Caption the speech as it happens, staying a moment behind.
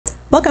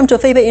Welcome to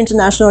Faith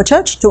International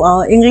Church, to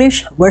our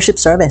English worship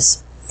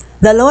service.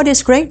 The Lord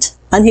is great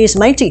and He is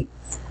mighty,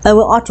 and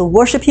we ought to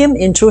worship Him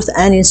in truth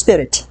and in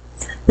spirit.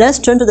 Let's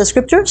turn to the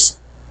scriptures.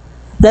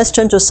 Let's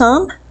turn to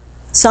Psalm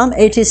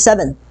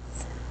 87.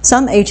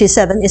 Psalm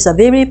 87 is a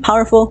very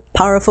powerful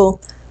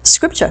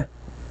scripture.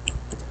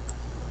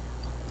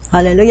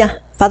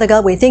 Hallelujah. Father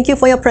God, we thank You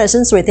for Your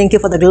presence. We thank You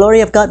for the glory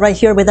of God right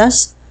here with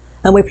us.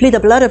 And we plead the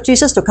blood of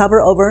Jesus to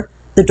cover over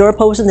the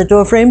doorposts and the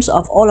door frames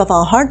of all of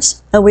our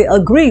hearts. And we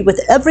agree with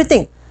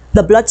everything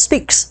the blood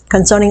speaks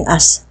concerning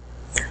us.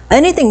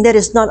 Anything that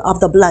is not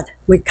of the blood,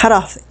 we cut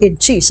off in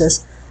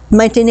Jesus'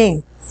 mighty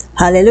name.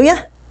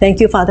 Hallelujah. Thank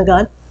You, Father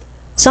God.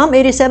 Psalm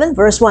 87,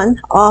 verse 1,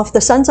 of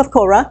the sons of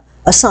Korah,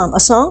 a psalm, a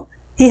song.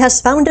 He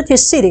has founded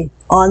His city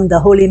on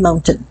the holy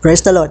mountain.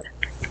 Praise the Lord.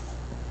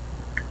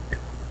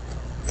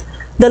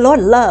 The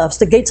Lord loves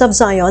the gates of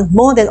Zion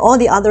more than all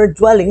the other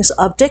dwellings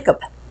of Jacob.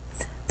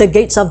 The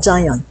gates of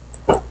Zion.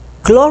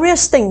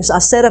 Glorious things are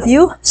said of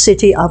You,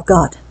 city of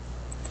God.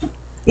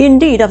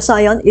 Indeed, of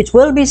Zion it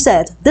will be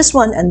said, this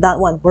one and that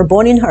one were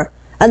born in her,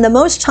 and the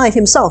Most High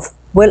Himself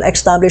will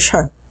establish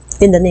her,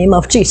 in the name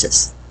of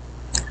Jesus.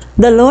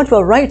 The Lord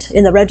will write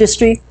in the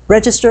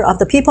register of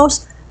the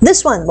peoples,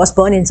 this one was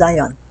born in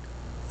Zion.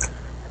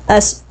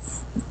 As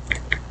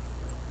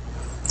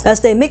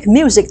they make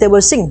music, they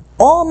will sing,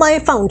 all my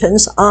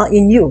fountains are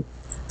in You.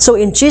 So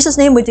in Jesus'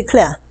 name we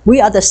declare, we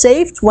are the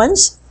saved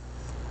ones.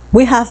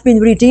 We have been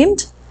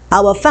redeemed.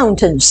 Our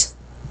fountains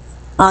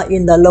are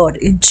in the Lord.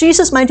 In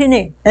Jesus' mighty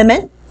name.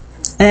 Amen.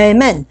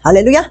 Amen.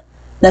 Hallelujah.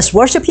 Let's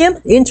worship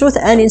Him in truth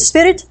and in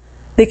spirit,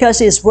 because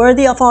He is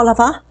worthy of all of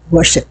our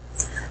worship.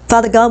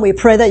 Father God, we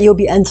pray that You'll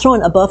be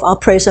enthroned above our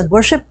praise and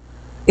worship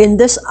in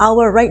this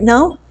hour right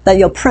now, that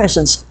Your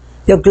presence,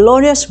 Your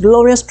glorious,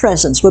 glorious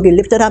presence will be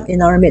lifted up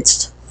in our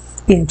midst.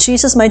 In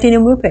Jesus' mighty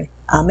name we pray.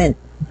 Amen.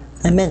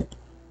 Amen.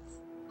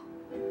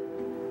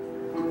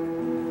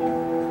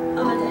 I'm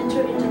going to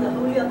enter into the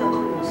Holy of the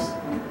Holies,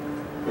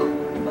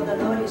 for the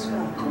Lord is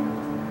God.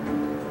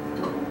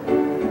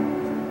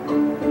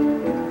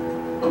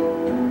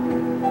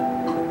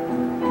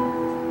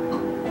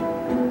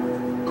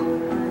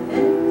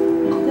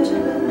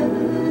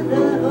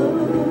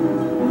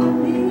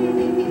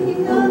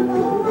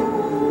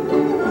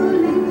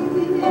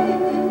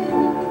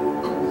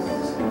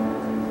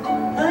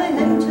 I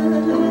enter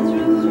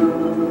through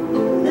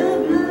the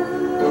blood.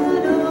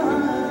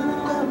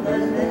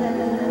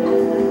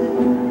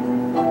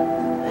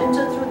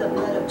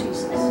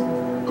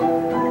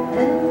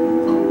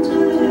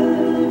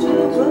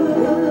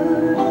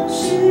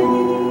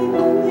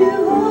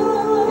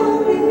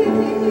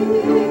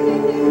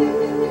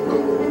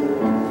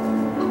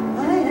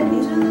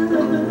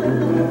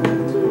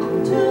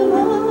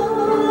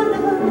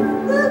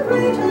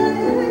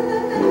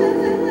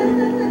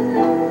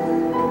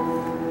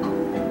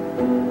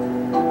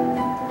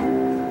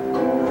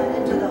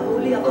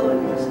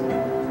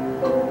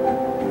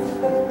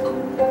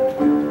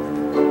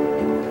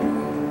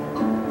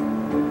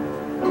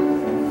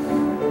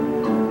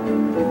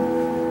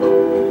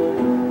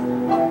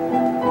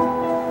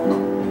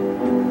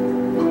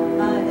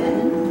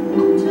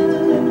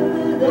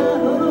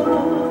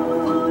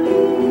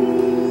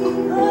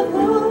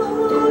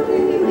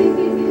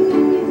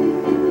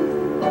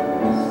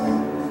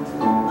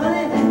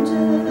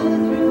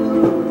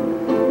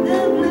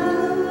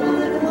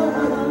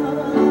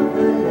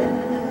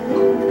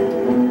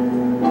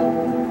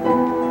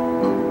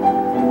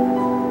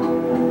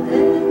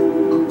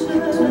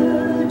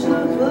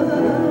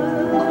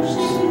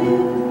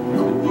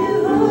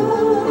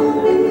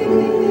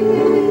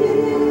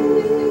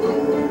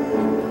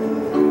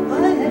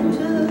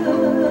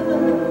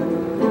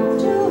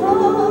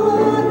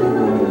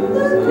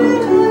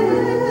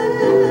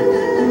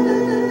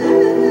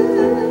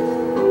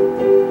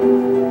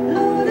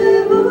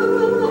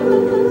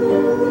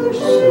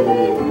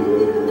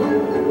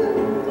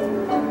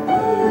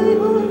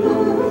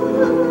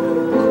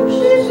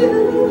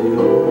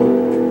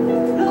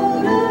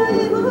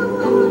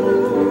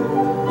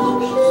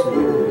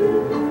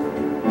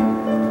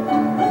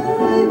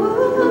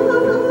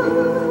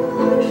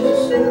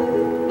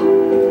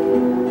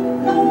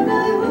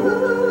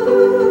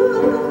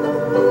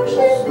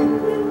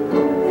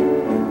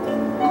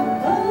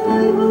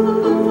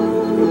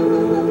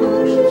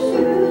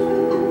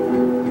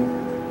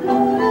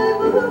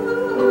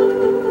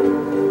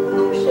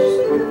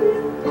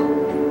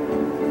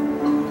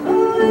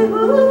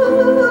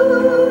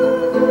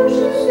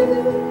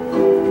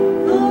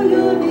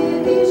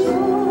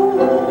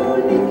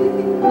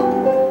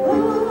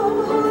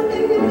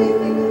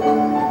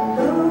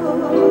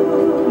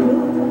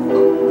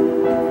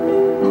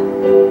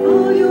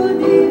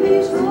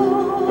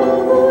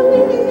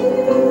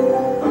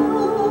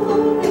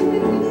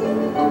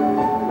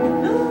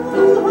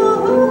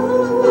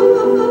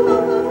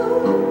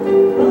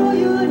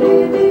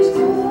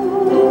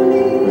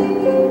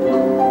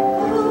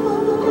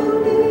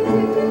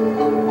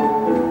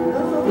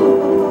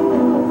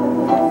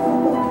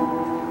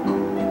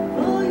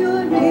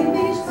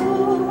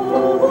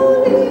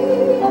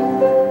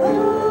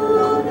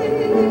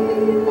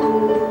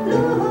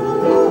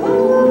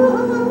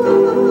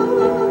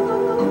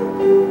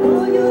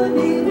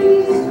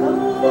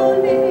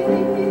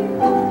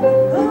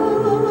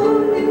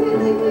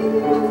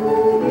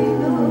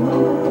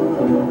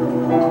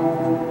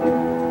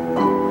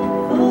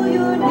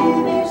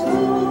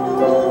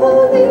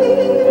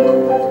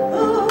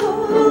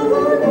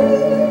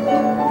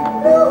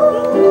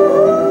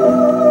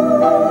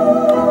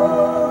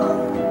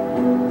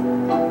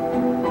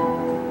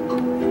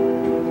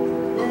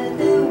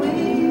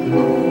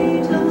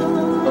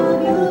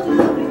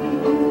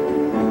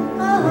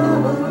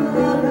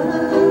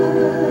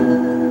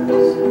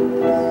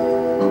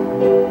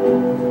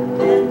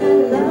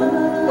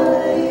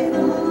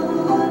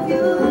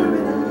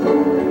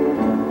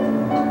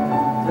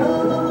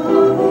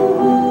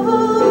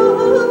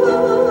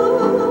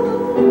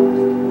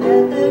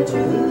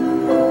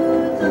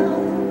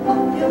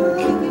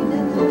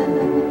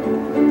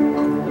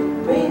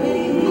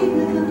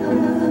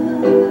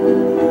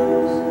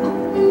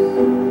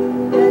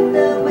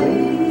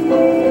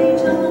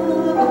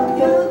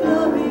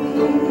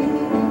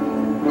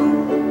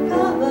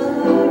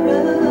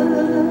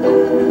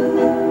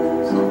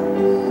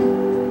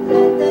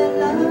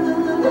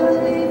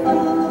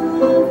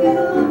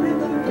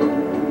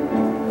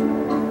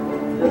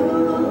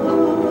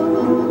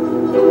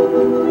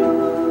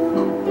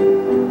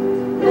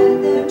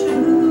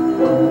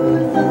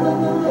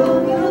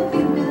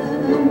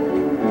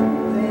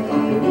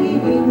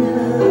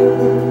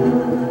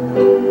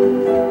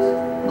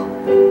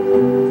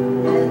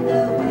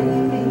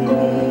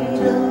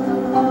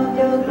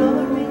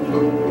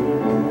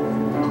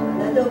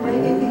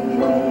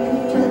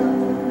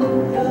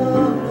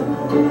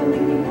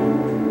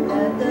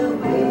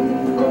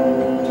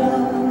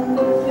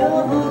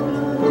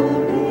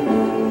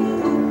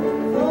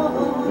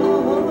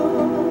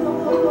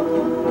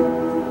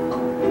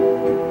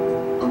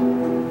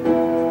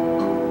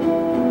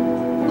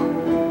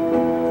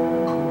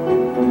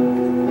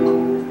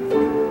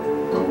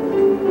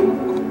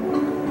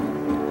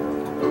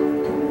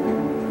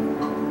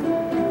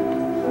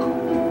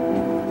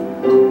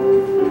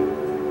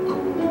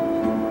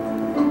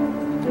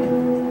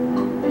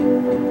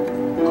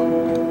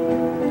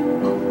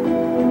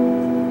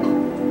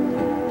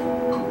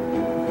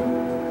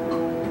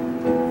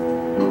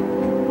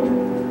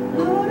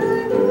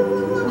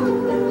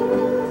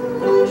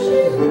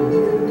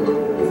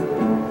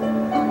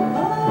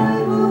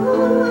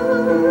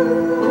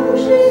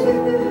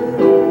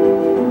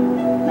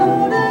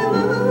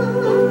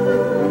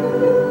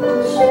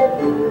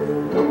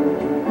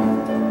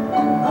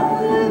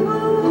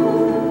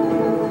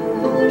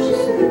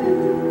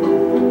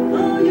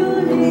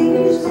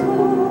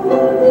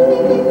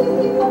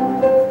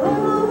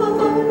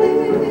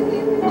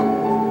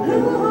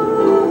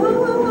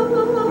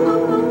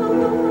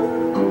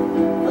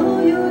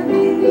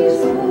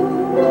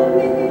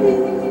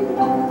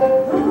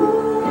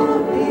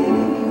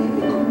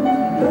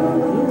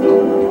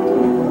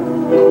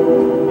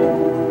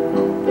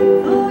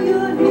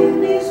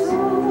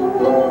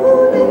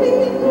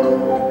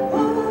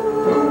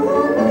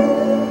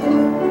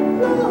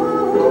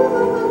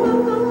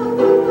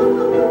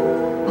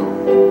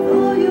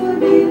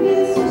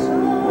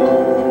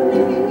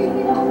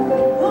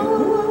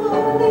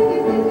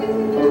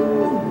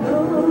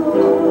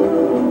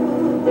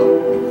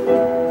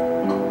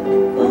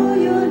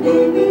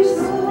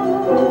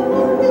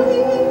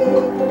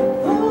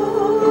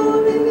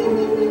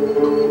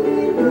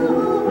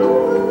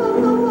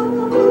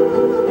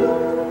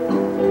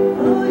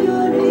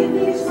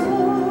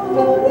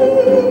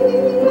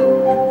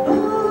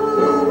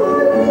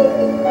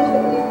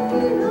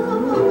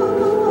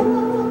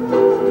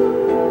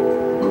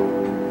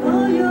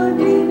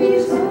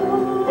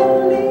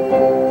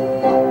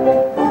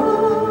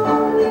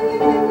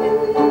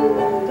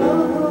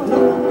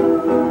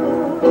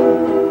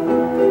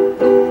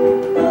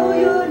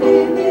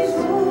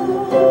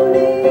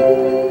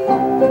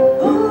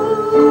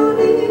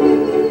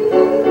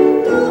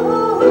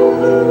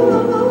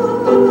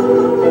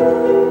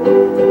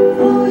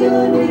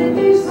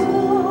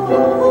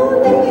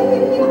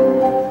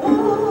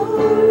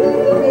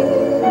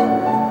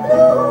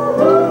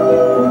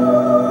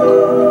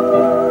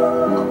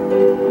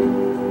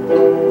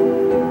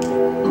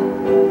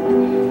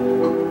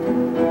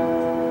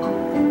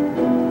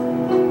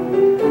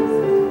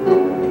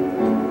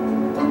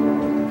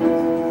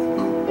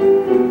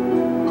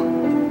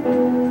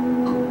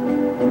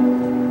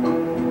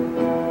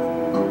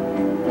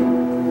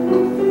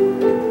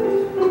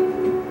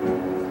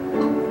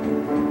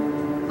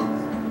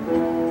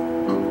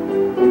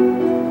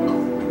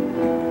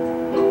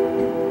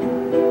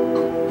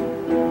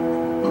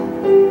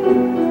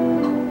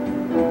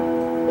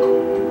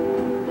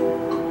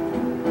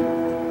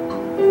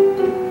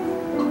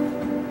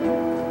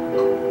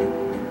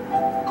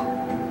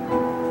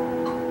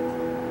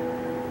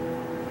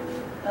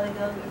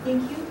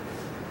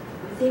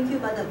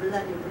 by the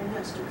blood, you bring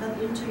us to come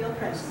into your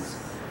presence.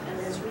 And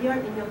as we are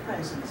in your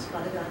presence,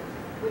 Father God,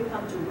 we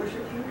come to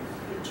worship you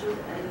in truth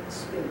and in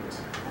spirit.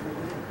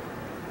 Hallelujah.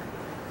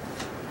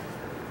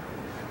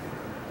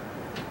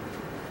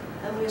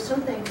 And we are so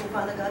thankful,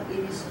 Father God, it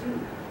is you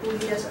who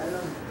lead us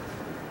alone.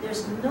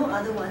 There's no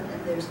other one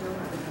and there's no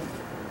other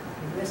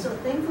one. We are so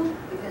thankful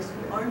because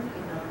you aren't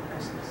in our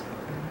presence.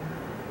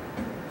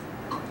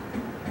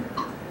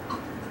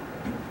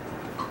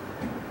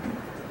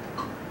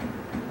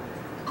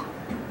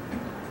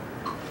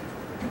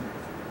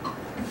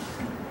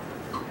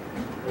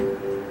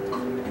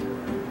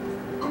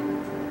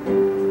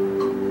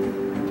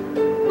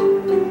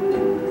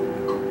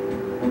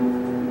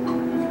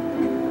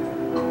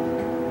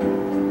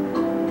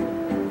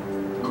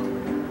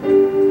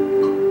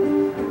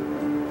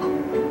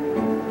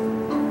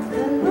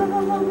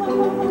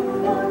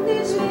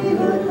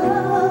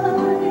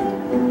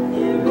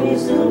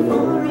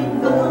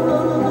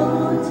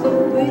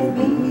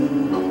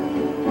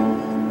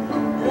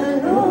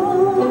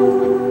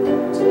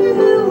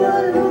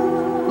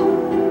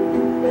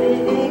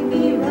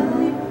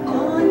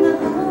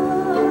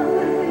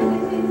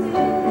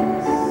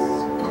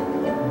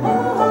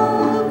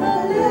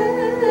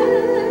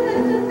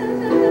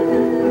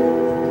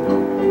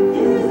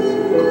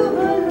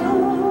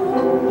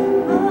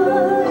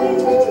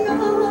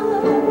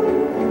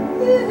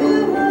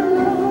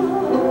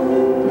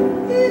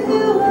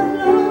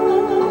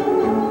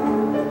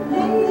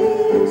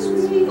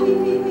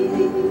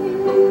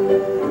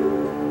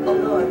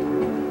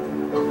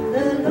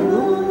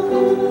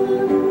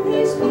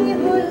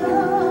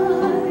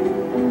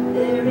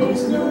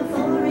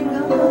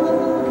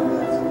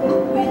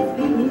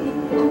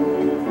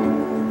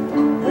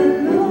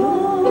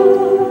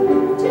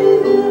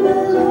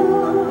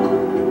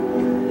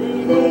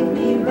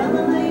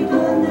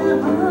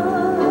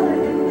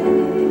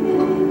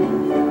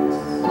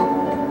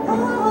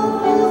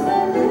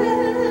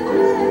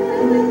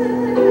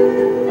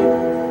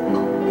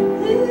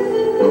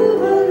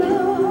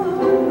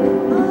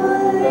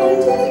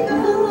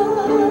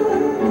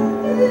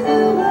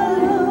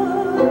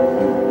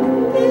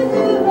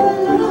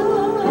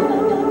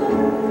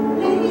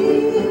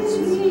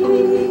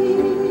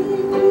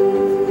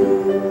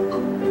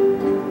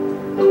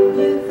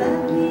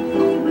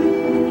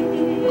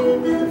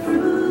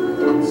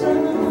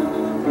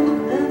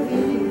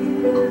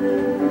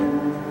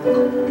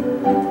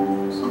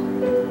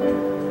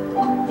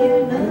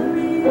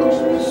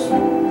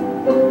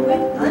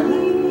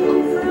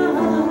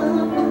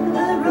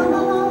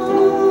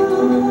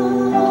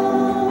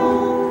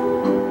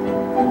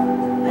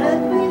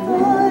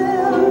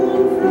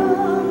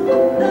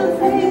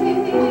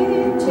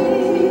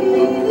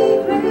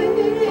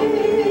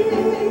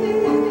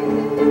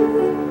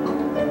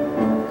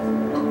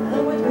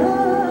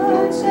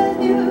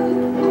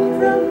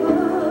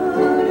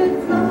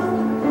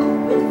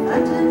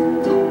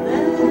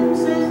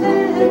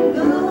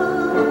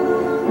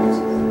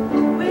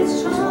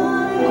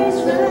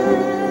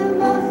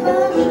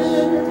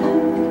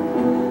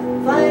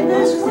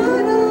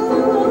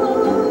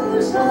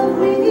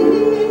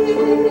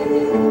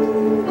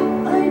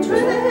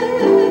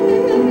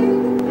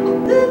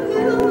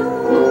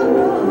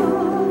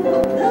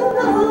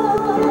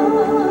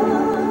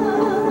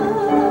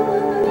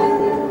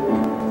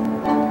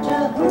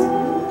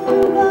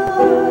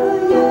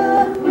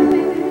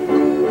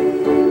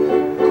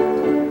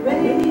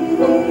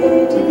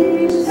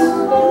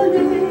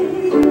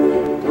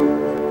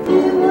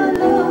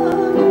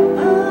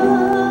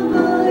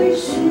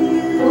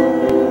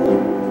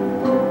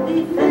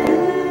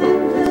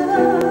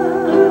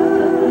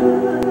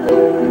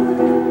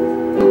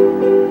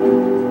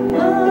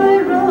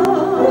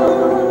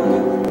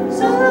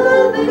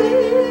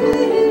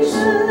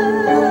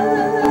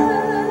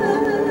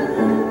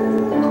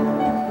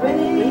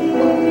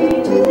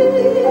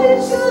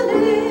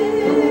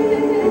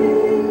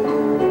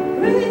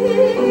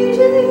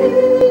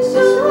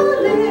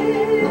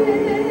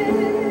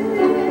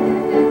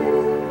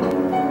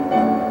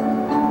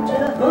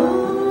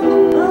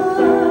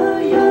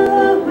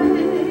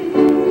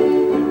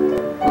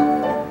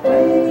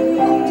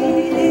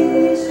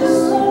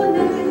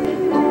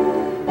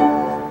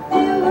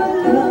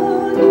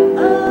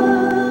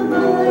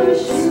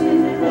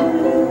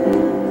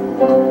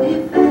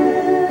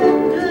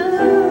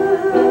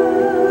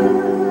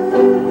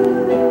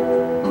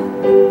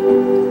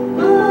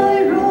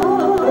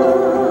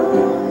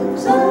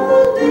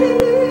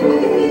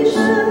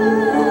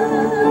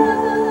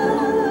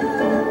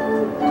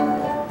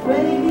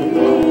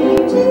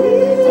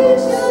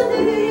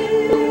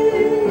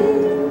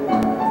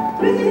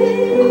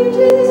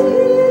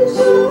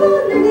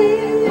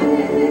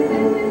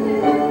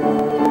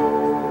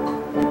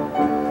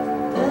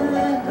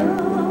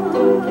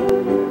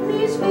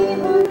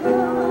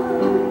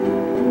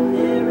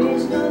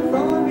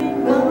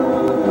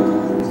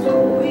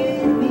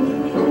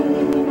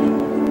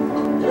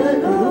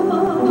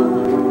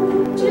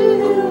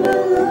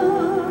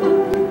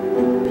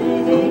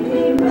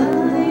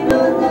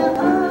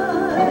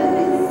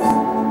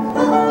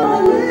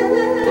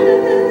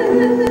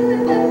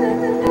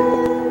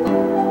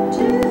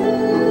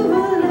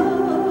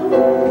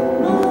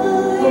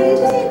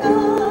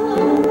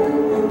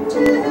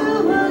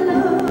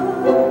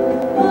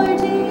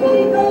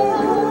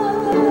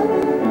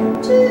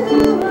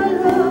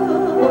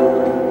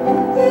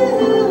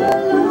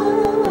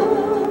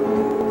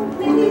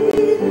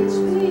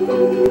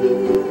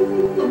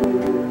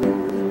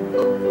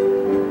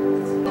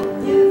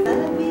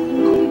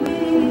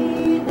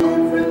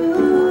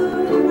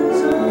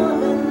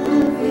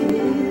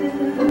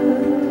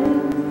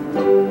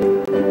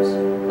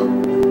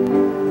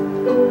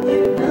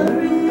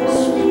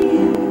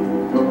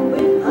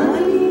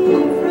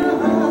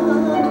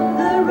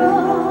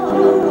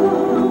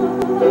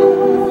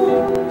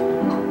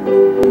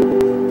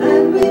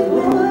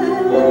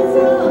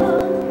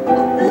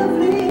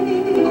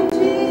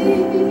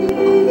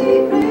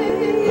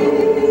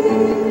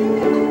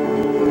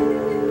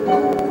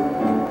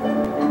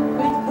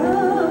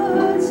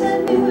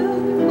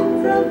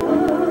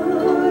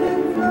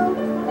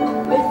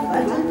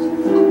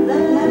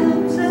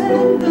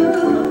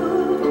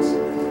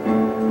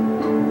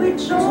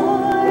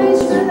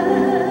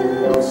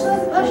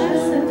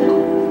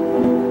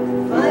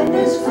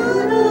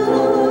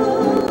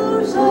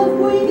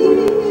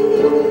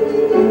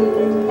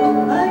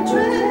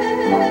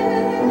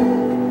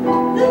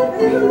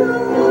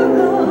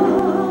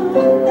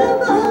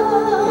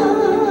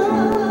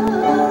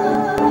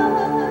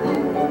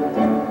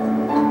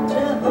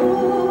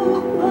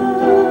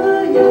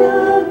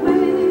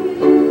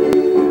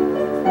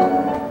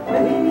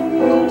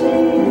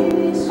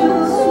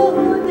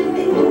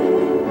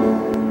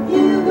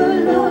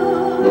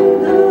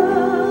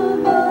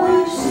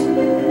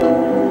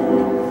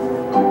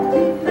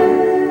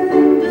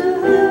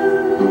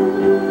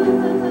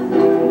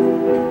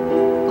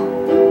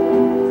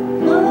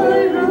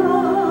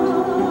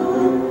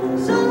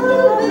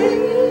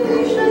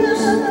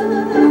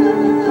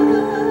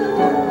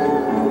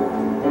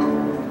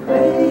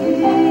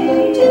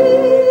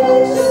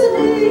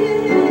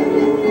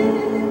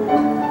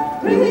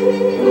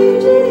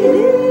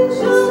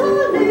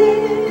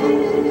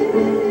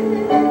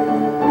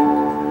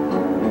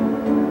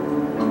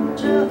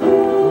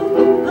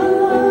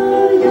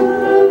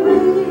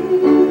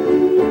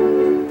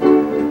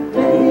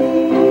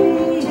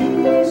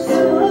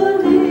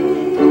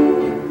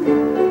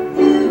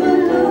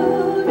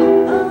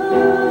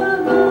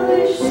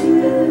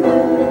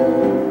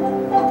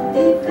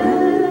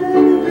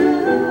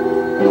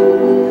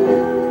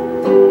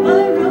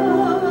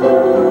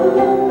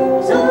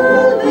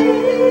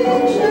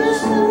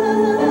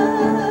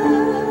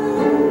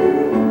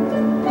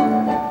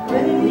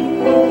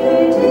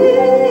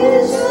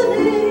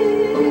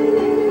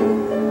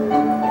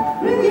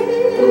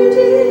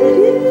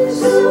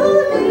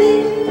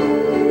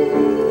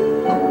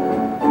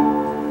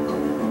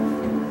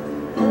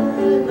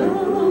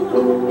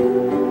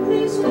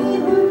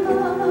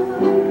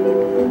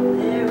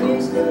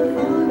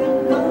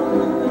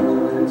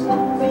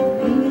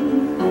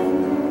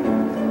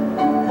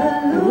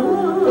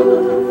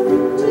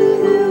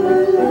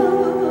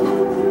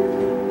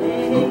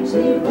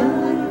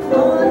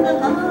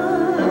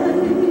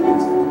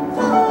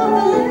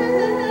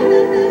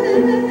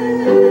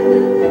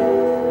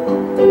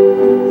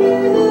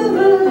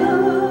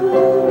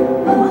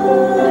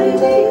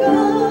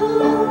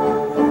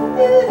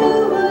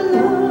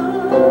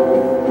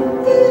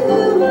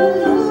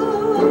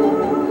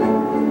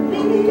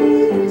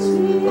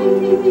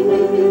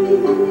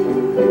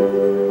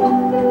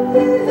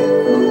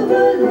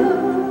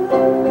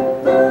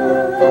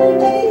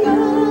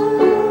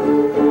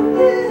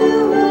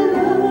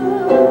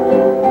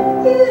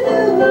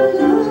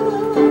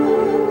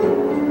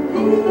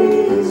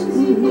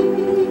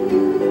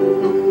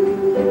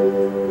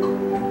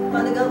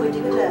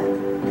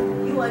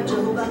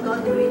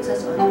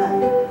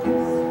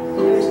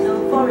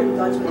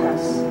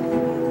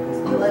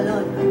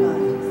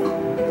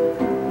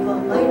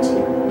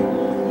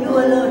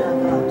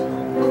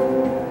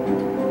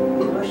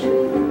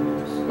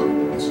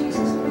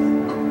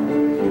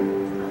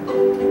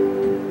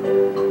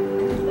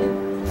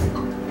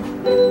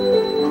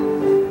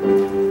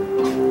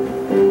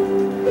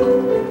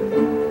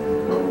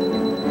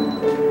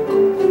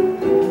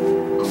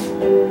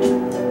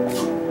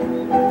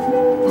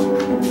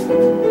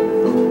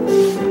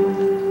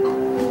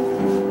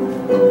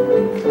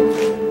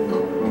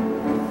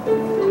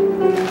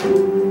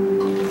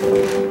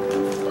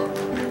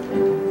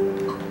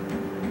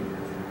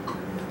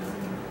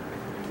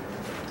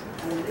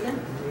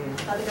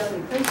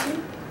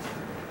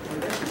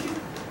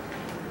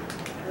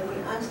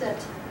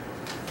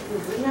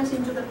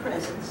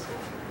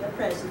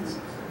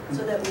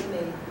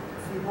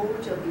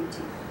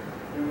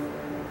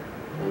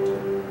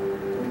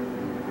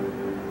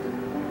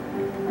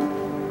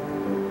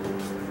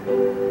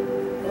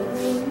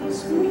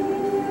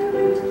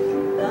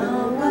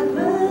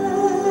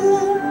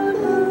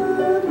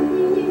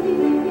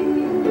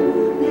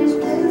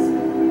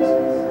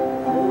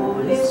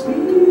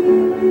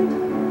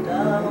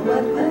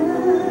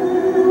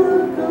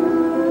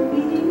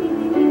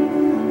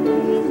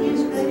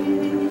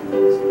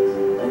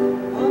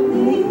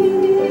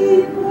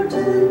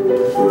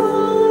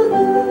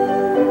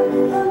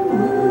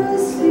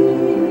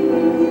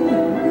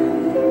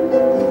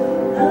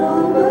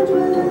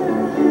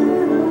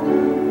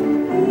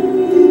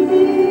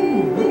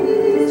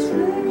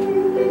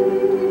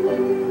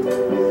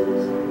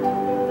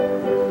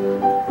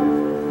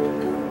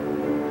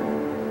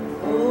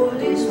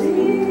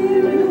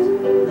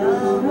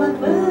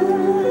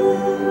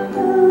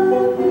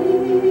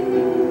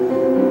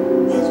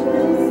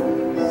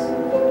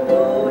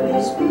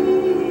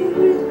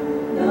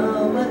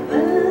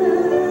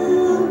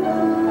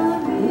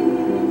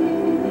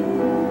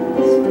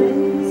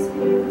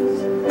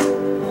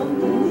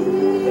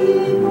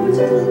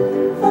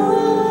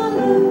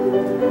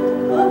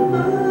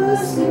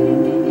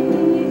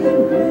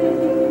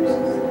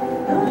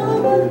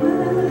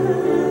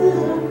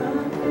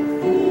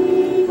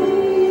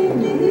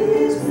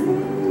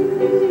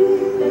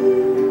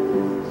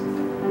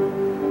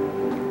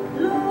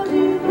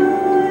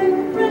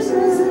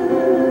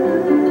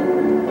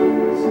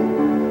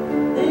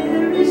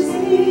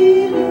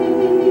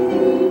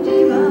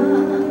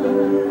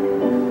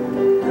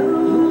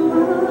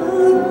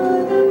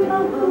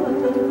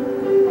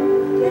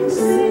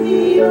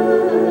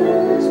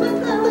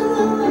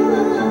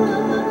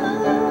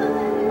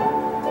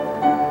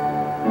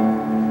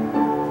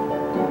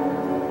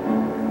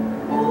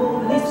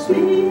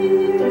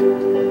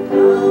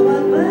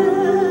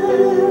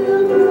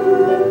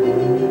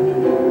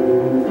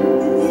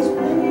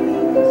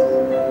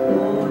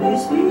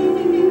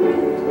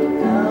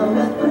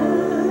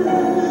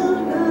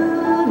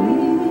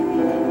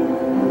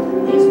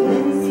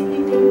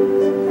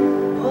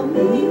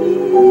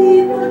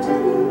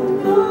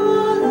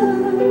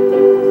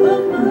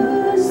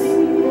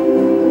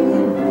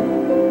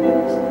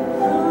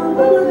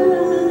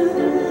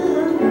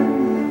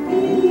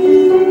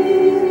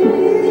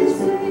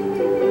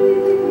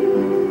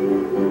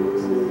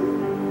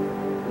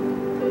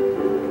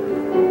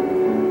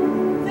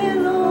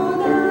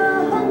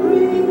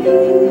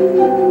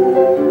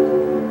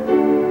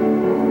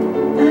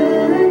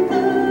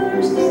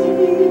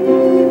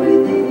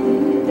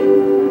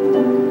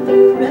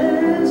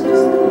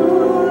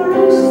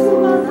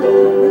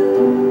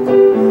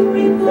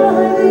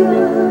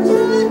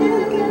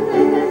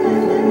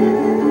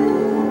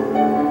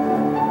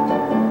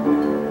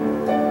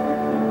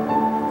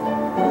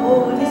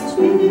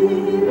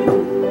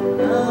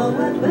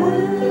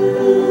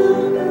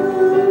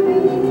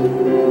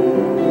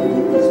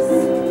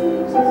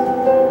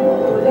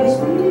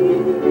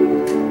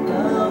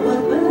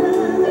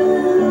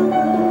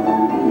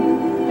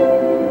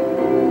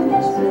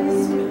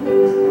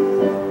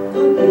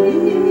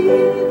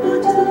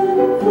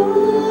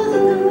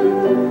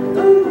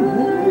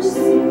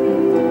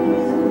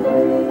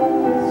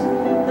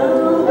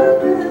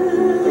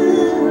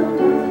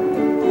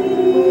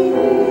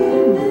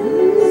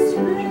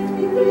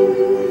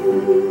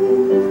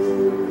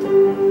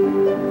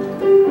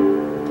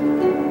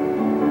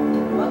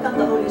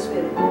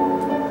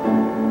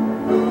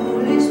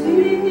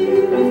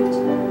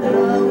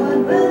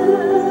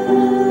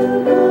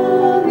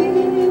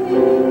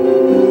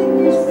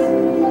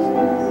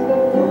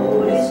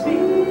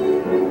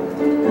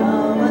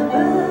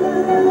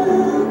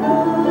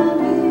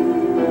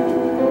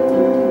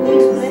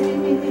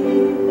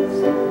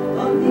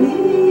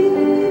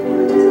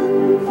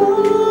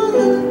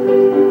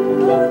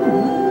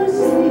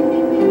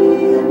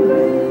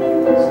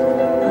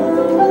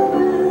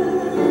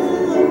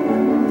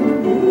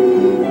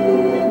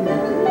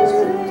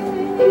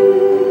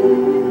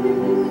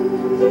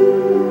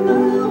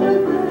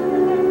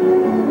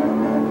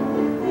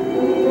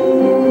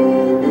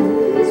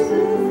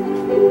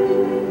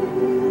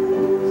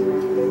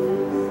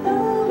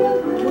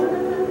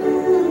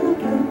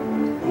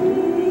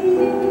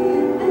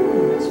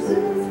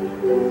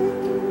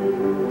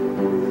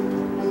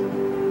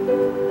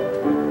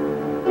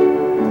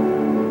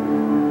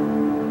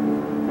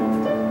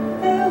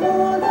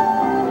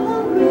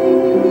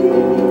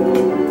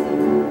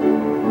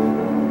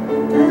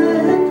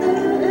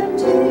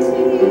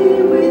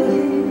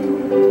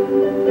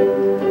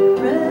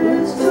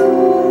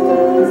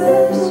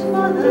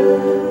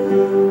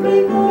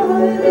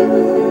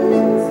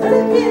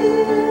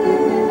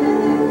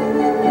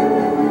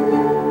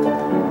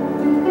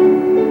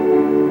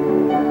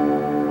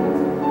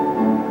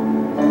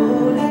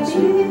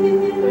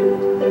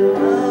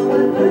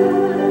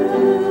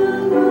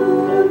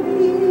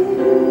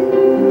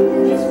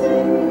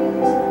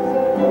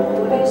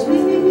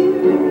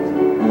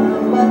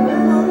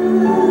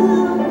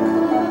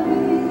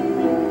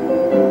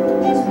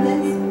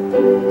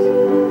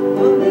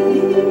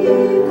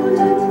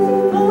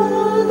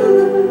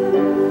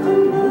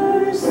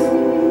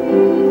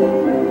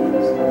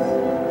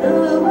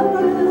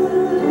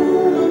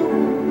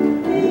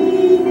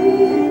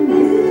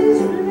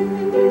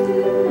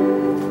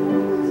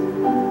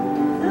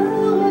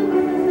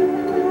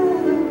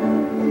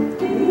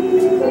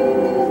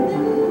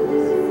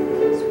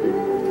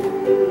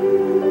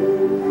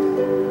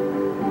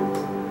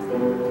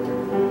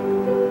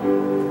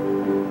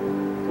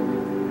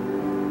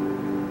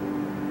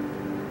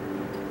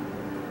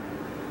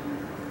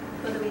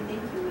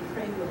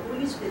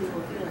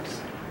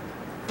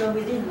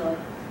 within, Lord.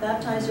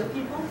 Baptize your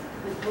people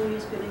with Holy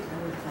Spirit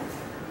and with fire.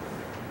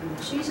 In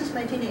Jesus'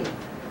 mighty name.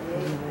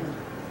 Amen.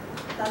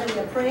 Father, we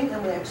are praying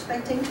and we are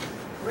expecting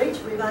great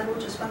revival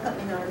to spark up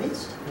in our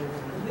midst.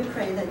 And we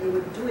pray that you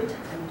would do it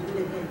and do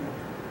it again.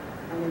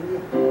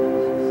 Hallelujah.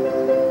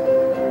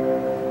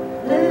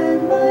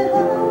 Let my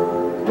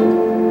heart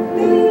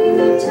be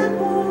the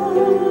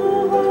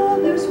temple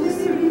of your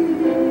spirit.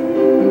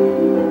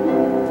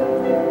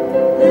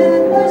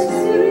 Let my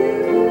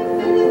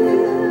spirit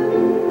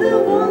feel the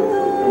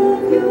warmth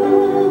of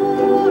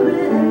your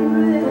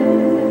embrace.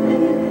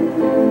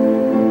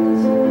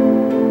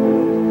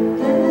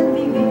 Let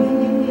me be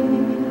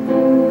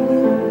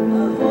a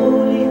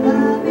holy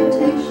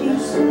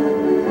habitation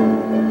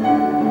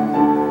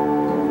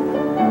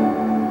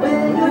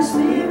where your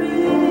spirit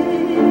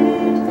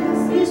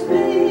is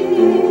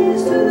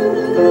pleased to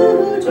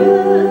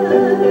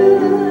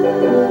dwell.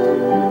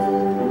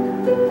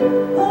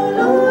 Oh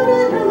Lord, I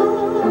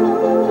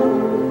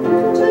long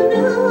to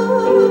know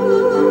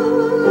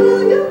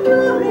your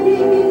glory.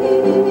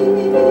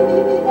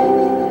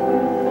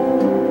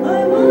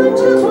 I want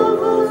to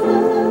offer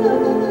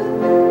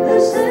the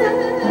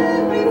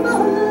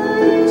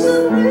sacrifice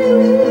of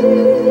praise.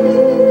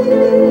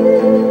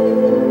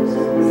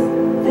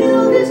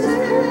 Fill this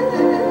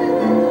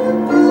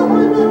temple,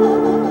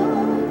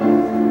 Lord,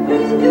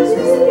 with your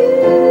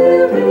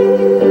spirit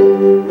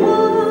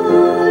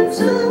once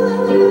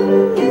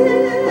again.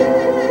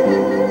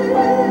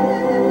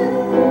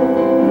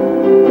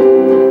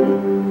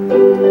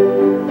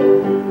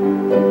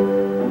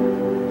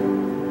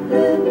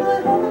 Let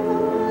my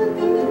heart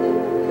be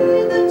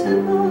the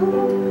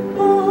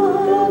temple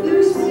of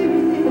your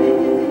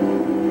spirit.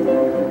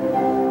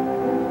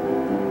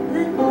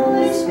 Let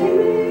my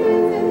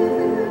spirit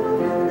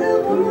feel the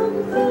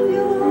warmth of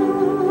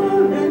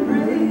your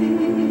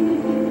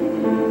embrace.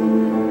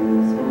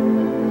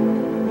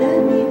 Let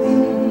me be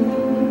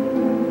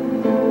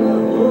a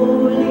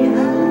holy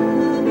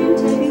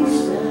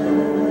habitation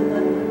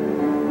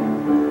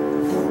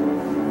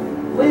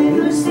where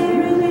your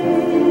spirit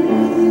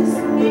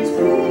is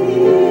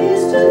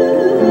pleased to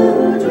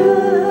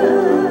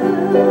dwell.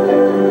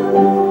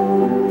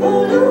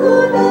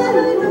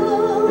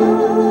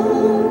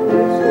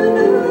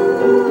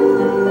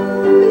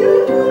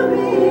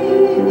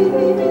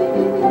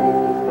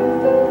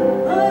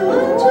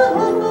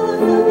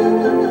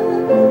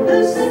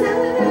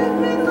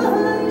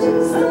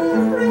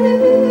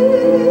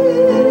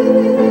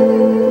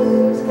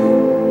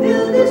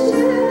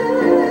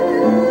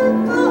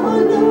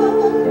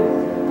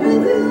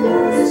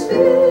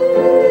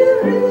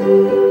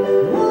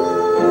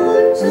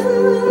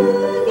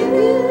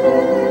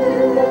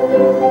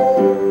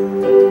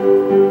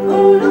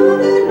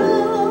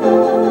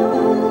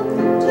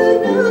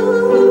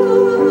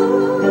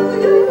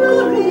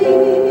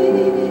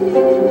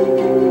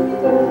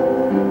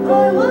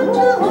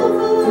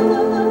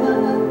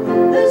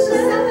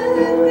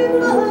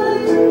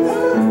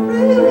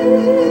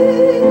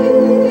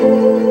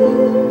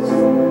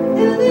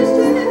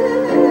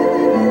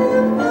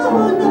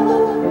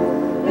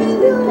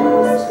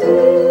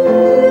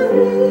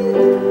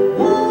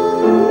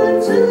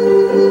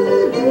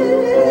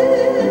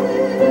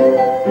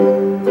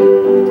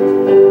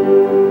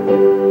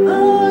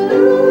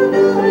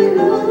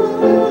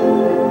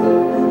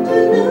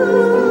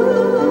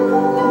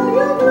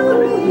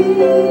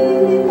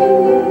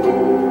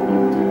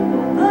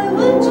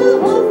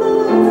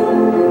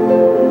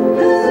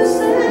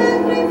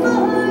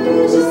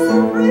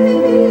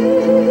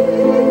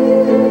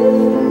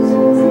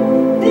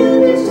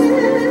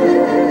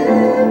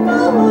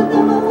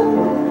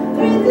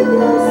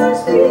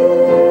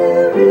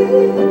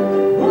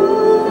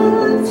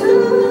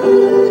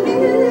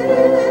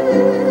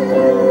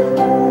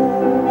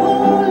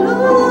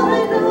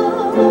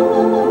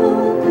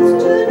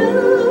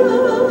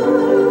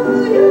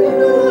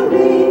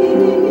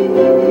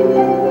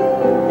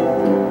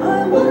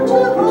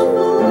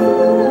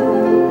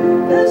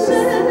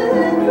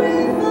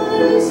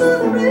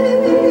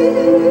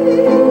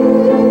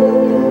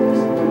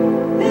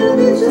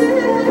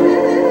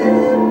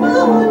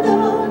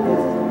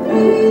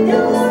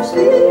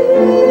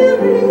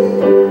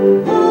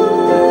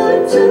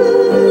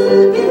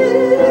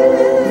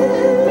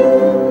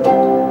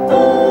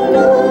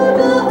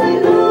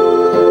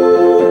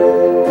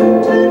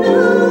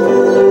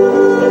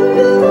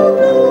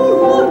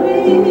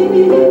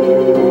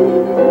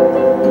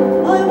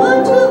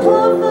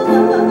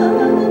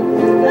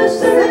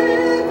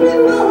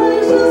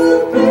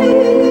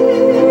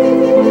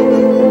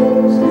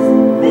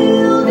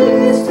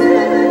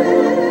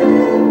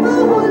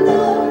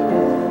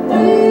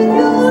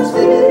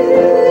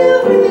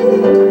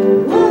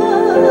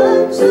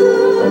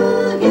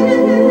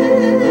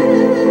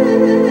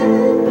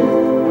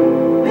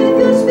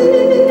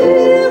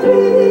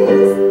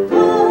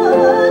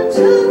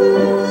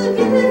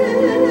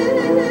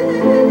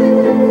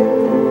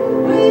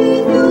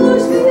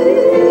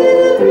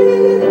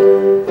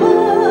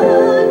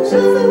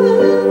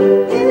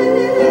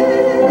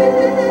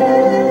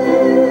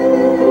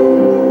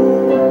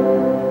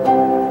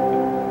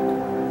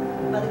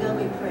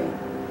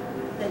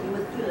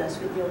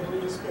 with your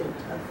Holy Spirit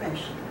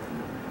afresh,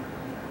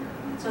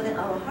 so that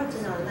our hearts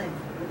and our life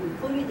will be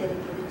fully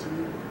dedicated to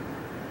you.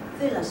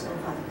 Fill us, O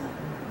Father God,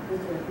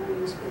 with your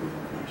Holy Spirit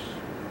afresh.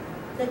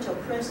 Let your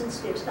presence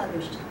be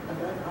established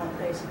above our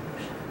praise and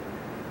worship.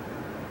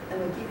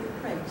 And we give you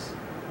praise,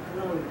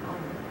 glory,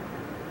 honor,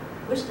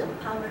 wisdom,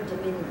 power,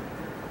 dominion,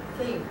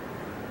 faith.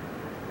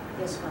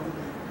 Yes, Father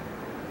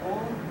God.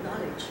 All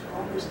knowledge,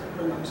 all wisdom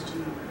belongs to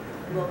you.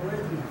 You are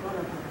worthy of all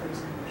of our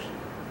praise and worship.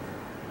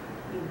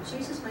 In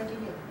Jesus' mighty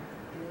name.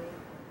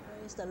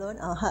 Praise the Lord,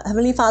 our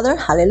Heavenly Father.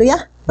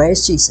 Hallelujah.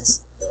 Praise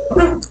Jesus.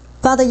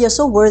 Father, you're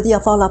so worthy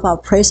of all of our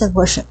praise and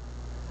worship.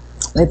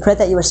 We pray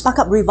that you will spark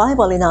up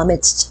revival in our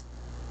midst.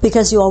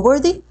 Because you are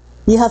worthy,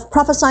 you have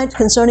prophesied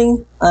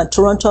concerning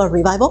Toronto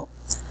revival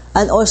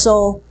and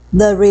also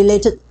the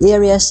related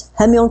areas,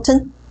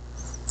 Hamilton.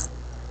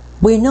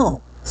 We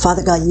know,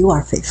 Father God, you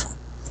are faithful.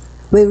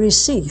 We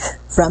receive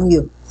from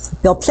you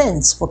your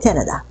plans for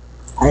Canada.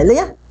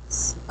 Hallelujah.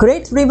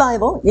 Great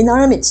revival in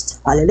our midst.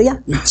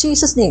 Hallelujah. In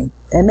Jesus' name.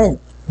 Amen.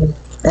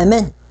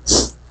 Amen.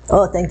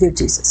 Oh, thank you,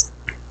 Jesus.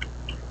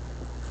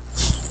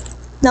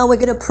 Now we're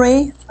going to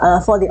pray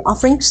for the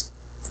offerings.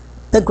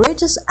 The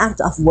greatest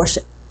act of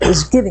worship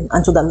is giving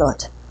unto the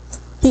Lord.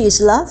 He is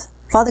love.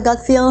 Father God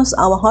fills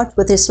our heart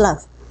with His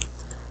love.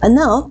 And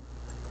now,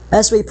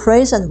 as we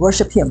praise and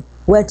worship Him,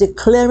 we're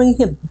declaring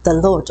Him the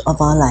Lord of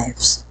our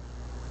lives.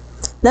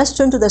 Let's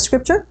turn to the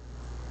scripture.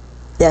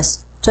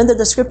 Yes, turn to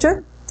the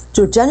scripture,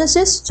 to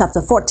Genesis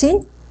chapter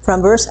 14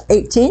 from verse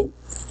 18.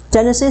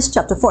 Genesis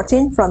chapter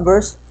 14 from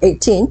verse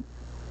 18.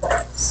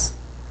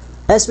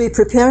 As we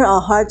prepare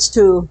our hearts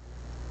to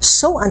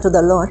sow unto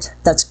the Lord,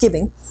 that's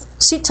giving,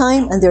 seed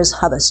time and there's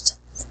harvest.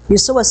 You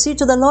sow a seed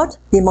to the Lord,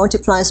 He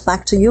multiplies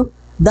back to you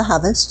the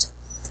harvest.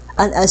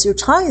 And as you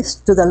tithe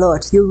to the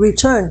Lord, you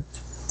return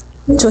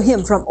to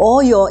Him from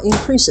all your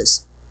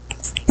increases,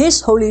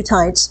 His holy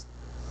tithes,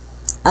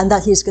 and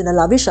that He's going to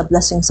lavish a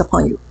blessings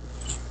upon you.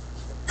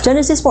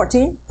 Genesis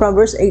 14 from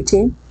verse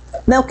 18.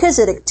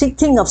 Melchizedek,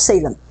 king of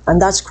Salem,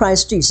 and that's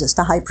Christ Jesus,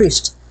 the high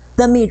priest,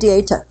 the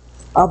mediator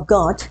of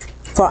God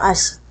for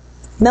us.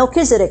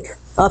 Melchizedek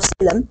of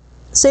Salem,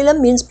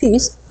 Salem means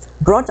peace,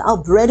 brought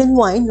out bread and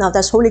wine, now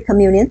that's Holy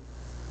Communion.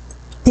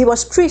 He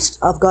was priest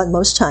of God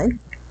Most High,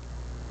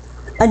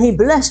 and he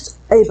blessed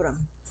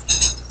Abram.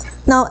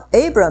 Now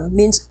Abram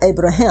means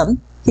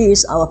Abraham. He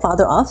is our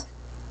father of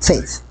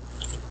faith,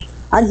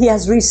 and he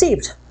has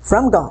received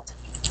from God.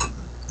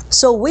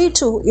 So we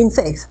too, in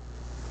faith,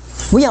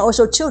 we are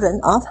also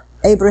children of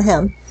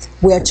Abraham.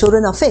 We are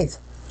children of faith,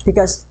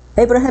 because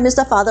Abraham is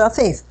the father of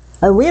faith,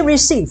 and we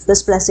receive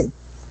this blessing.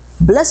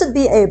 Blessed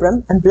be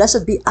Abram, and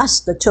blessed be us,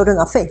 the children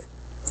of faith,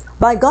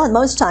 by God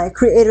Most High,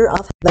 creator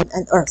of heaven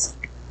and earth.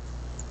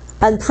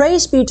 And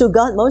praise be to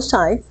God Most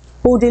High,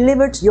 who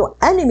delivered your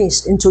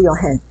enemies into your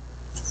hand.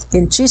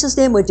 In Jesus'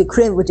 name we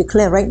declare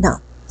right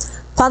now.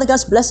 Father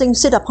God's blessing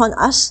sit upon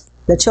us,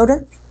 the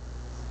children.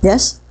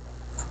 Yes.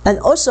 And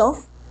also,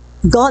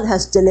 God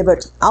has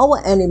delivered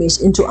our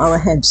enemies into our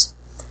hands.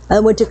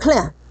 And we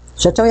declare,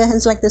 stretch out your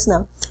hands like this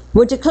now.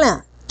 We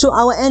declare to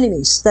our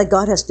enemies that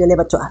God has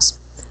delivered to us.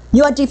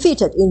 You are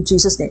defeated in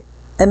Jesus' name.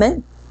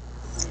 Amen.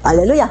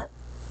 Hallelujah.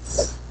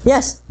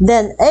 Yes.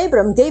 Then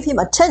Abram gave him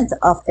a tenth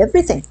of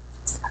everything.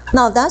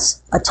 Now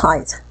that's a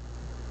tithe.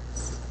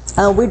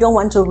 We don't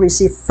want to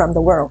receive from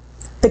the world.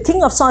 The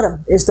king of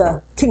Sodom is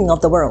the king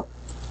of the world,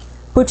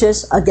 which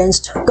is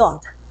against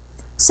God.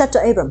 Said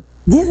to Abram,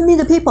 give me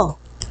the people.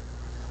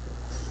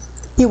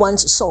 He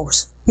wants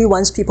souls. He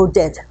wants people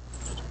dead.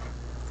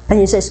 And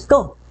he says,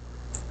 go.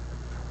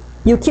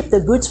 You keep the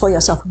goods for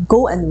yourself.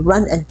 Go and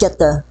run and get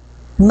the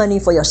money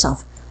for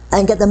yourself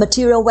and get the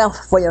material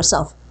wealth for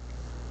yourself.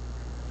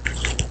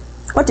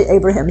 What did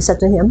Abraham say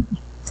to him?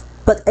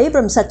 But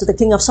Abram said to the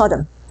king of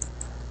Sodom,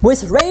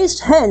 with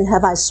raised hand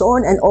have I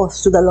sworn an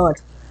oath to the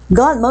Lord,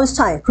 God Most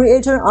High,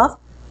 creator of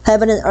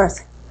heaven and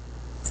earth,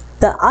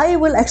 that I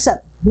will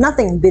accept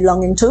nothing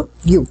belonging to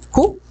you.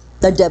 Who?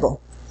 The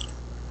devil,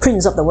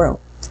 prince of the world.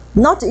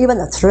 Not even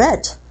a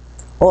thread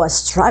or a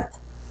stripe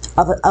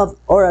or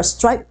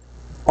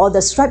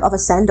the stripe of a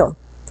sandal,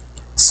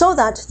 so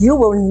that you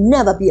will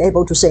never be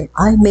able to say,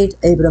 I made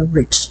Abram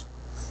rich.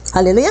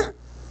 Hallelujah.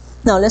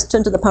 Now let's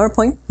turn to the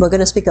PowerPoint. I'm going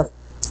to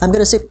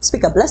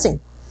speak a blessing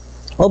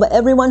over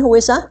everyone who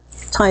is a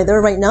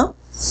tither right now.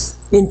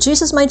 In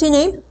Jesus' mighty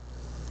name,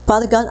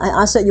 Father God, I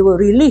ask that you will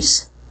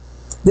release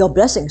your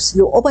blessings.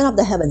 You open up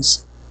the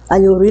heavens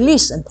and you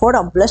release and pour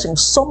out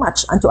blessings so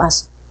much unto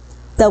us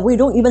that we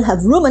don't even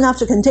have room enough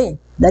to contain.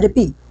 Let it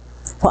be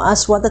for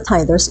us who are the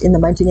tithers, in the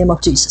mighty name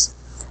of Jesus.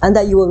 And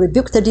that you will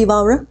rebuke the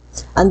devourer,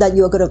 and that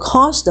you are going to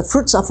cause the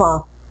fruits of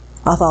our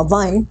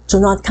vine to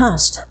not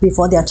cast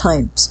before their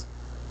times.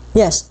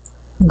 Yes,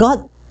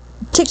 God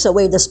takes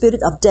away the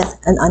spirit of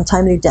death and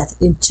untimely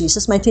death in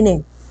Jesus' mighty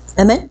name.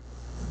 Amen.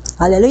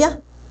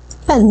 Hallelujah.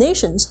 And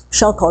nations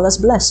shall call us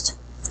blessed.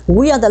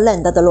 We are the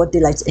land that the Lord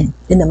delights in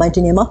the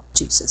mighty name of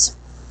Jesus.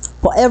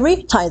 For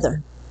every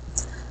tither.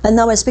 And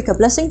now I speak a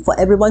blessing for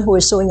everyone who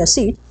is sowing a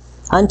seed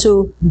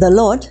unto the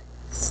Lord.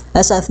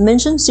 As I've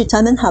mentioned, seed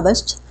time and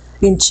harvest.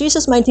 In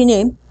Jesus' mighty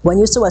name, when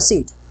you sow a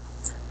seed,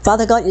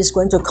 Father God is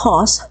going to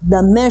cause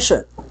the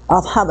measure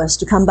of harvest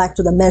to come back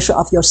to the measure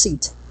of your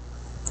seed.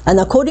 And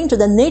according to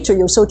the nature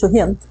you sow to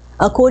him,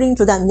 according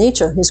to that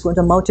nature, he's going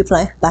to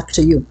multiply back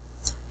to you.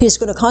 He's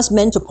going to cause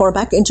men to pour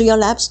back into your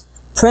laps,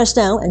 pressed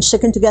down and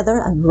shaken together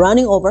and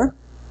running over.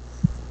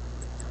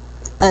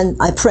 And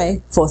I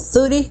pray for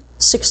 30,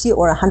 60,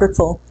 or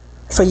 100-fold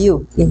for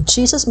you. In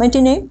Jesus'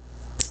 mighty name,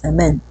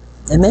 amen.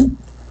 Amen.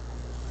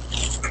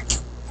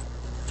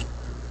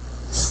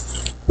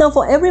 Now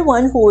for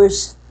everyone who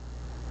is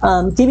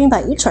giving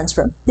by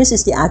e-transfer, this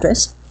is the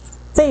address,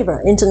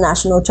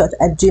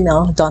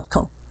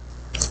 favorinternationalchurch@gmail.com.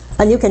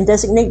 And you can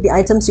designate the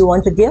items you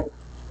want to give.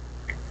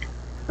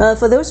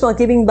 For those who are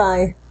giving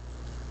by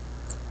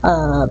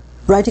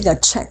writing a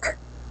check,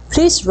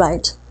 please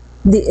write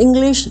the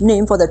English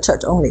name for the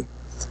church only.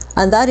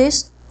 And that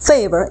is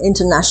Favor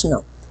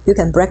International. You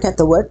can bracket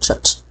the word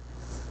church.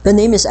 The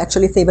name is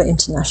actually Favor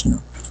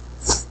International.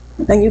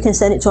 And you can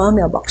send it to our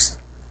mailbox.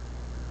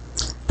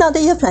 Now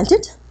that you have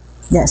planted,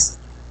 yes,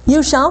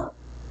 you shall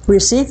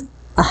receive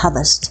a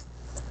harvest.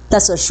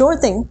 That's a sure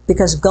thing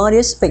because God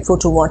is faithful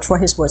to watch for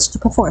his words to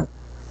perform.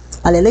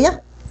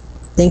 Hallelujah.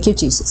 Thank you,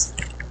 Jesus.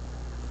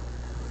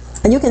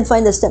 And you can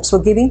find the steps for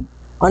giving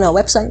on our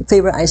website,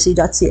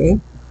 favoric.ca.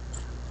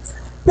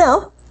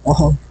 Now,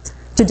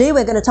 today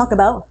we're going to talk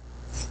about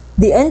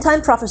the end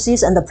time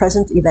prophecies and the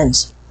present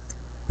events.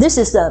 This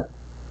is the,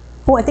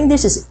 I think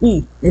this is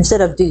E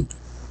instead of D.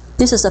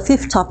 This is the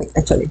 5th topic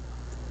actually.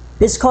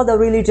 It's called the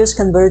religious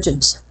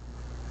convergence.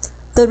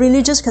 The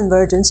religious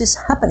convergence is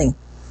happening.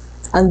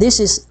 And this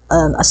is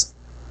a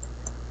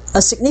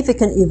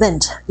significant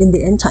event in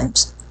the end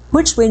times,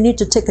 which we need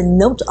to take a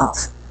note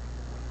of.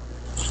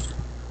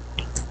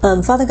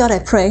 Father God, I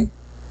pray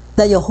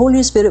that your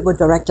Holy Spirit will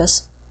direct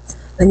us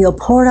and you'll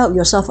pour out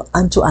yourself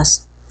unto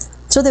us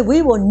so that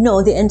we will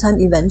know the end time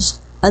events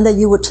and that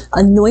you would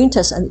anoint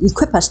us and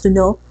equip us to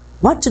know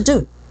what to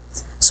do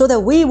so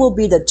that we will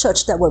be the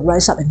church that will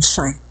rise up and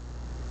shine.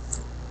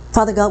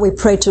 Father God, we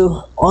pray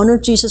to honor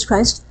Jesus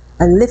Christ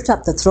and lift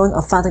up the throne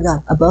of Father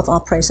God above our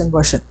praise and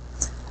worship.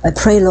 I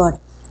pray, Lord,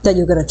 that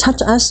you're going to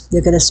touch us,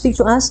 you're going to speak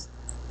to us,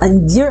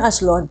 and gear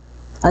us, Lord,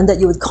 and that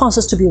you would cause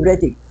us to be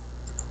ready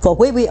for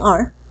where we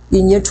are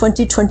in year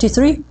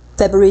 2023,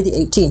 February the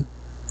 18th.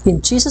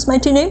 In Jesus'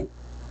 mighty name,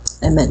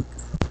 amen.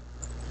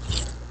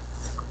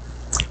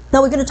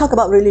 Now we're going to talk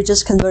about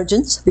religious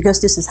convergence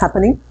because this is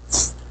happening.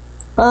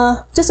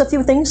 Just a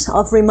few things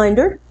of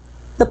reminder.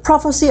 The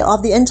prophecy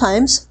of the end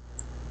times.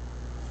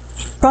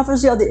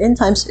 Prophecy of the end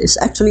times is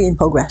actually in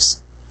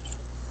progress.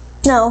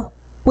 Now,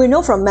 we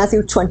know from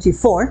Matthew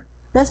 24.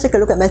 Let's take a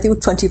look at Matthew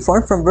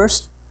 24 from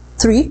verse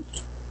 3.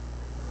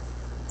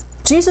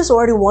 Jesus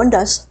already warned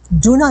us,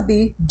 do not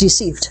be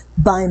deceived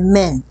by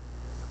men.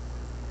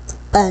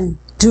 And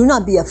do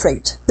not be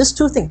afraid. There's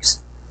 2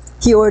 things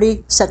he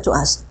already said to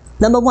us.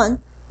 Number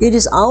 1, it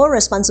is our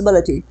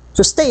responsibility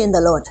to stay in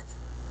the Lord.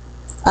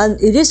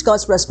 And it is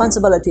God's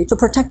responsibility to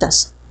protect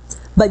us.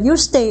 But you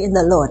stay in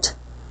the Lord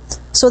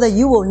so that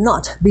you will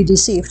not be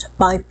deceived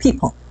by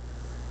people.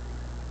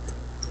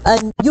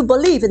 And you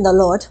believe in the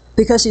Lord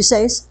because he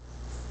says,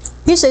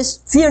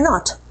 fear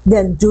not,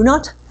 then do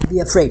not be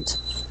afraid.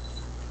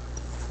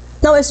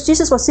 Now as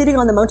Jesus was sitting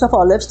on the Mount of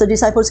Olives, the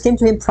disciples came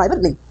to him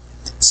privately.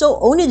 So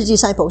only the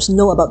disciples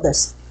know about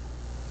this.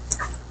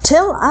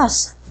 Tell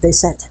us, they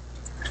said,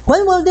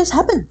 when will this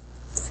happen?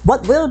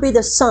 What will be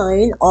the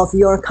sign of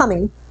your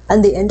coming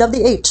and the end of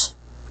the age?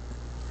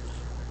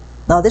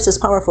 Now this is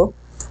powerful.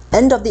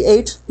 End of the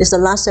age is the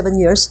last 7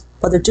 years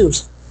for the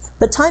Jews.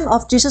 The time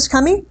of Jesus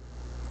coming?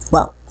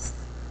 Well,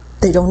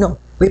 they don't know.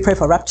 We pray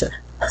for rapture.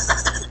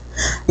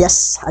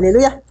 Yes,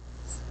 hallelujah.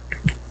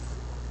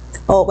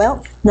 Oh,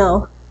 well,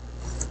 now,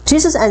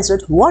 Jesus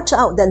answered, watch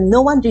out that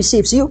no one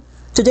deceives you.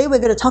 Today we're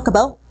going to talk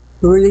about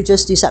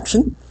religious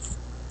deception.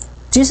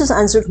 Jesus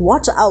answered,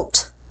 watch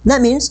out.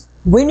 That means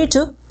we need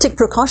to take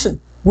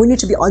precaution. We need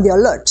to be on the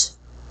alert.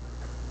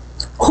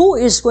 Who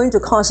is going to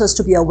cause us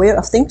to be aware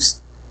of things?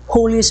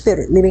 Holy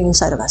Spirit living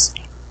inside of us.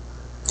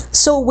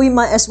 So we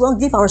might as well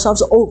give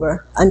ourselves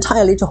over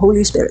entirely to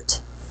Holy Spirit,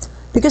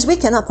 because we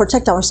cannot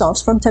protect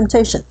ourselves from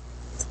temptation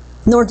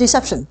nor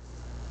deception.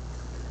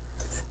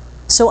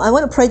 So I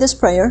want to pray this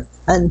prayer,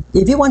 and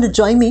if you want to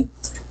join me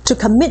to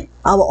commit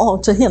our all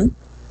to him,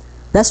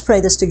 let's pray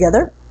this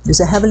together.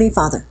 Dear Heavenly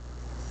Father,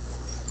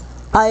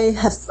 I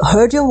have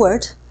heard your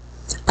word.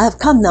 I have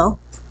come now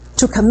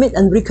to commit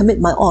and recommit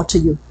my all to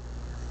you.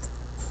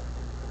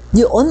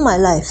 You own my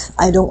life.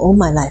 I don't own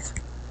my life.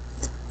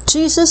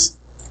 Jesus'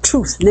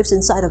 truth lives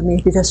inside of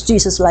me because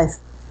Jesus' life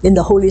in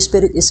the Holy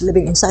Spirit is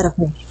living inside of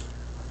me.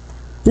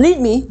 Lead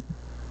me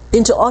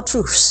into all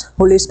truths,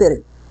 Holy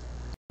Spirit.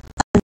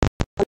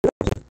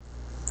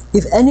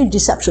 If any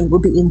deception will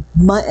be in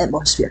my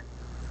atmosphere,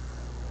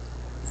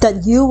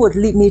 that you would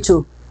lead me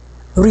to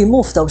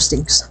remove those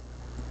things.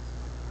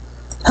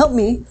 Help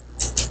me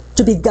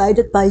to be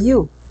guided by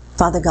you,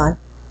 Father God,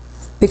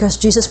 because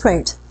Jesus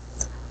prayed,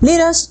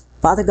 lead us,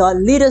 Father God,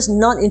 lead us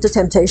not into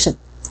temptation.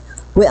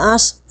 We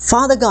ask,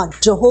 Father God,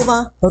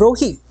 Jehovah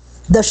Rohi,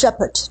 the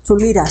shepherd to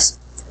lead us,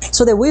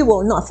 so that we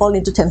will not fall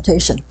into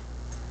temptation,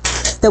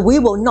 that we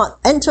will not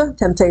enter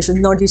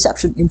temptation nor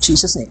deception in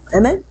Jesus' name.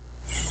 Amen?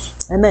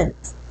 Amen.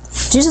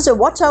 Jesus said,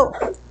 watch out,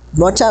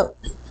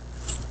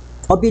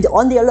 or be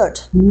on the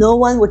alert. No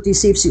one will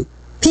deceive you.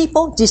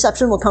 People,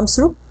 deception will come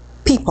through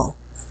people.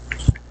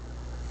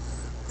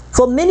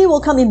 For many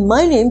will come in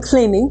my name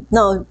claiming,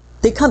 now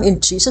they come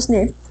in Jesus'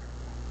 name,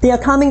 they're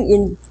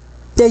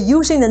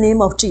using the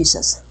name of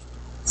Jesus.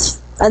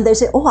 And they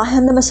say, oh, I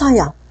am the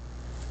Messiah.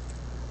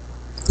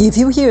 If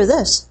you hear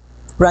this,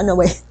 run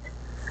away.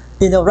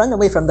 Run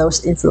away from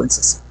those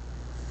influences.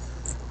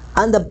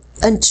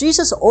 And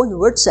Jesus' own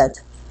word said,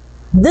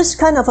 this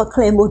kind of a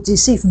claim will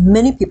deceive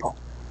many people.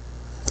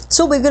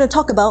 So we're going to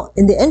talk about,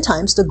 in the end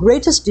times, the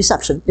greatest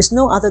deception is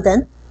no other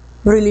than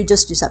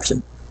religious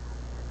deception.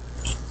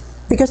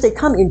 Because they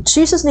come in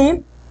Jesus'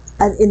 name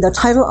and in the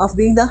title of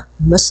being the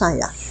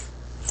Messiah.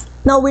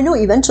 Now we know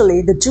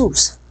eventually the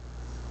Jews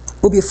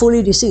will be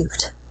fully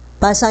deceived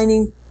by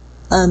signing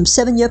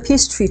 7-year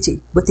peace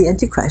treaty with the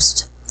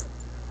Antichrist,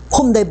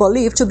 whom they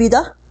believe to be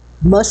the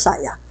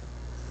Messiah.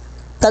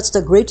 That's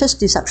the greatest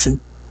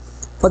deception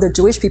for the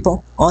Jewish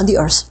people on the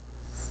earth.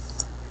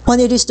 When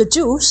it is the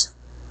Jews,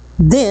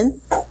 then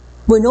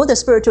we know the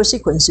spiritual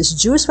sequence is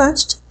Jews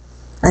first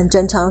and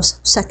Gentiles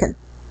second.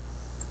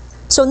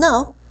 So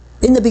now,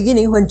 in the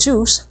beginning, when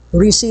Jews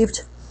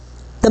received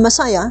the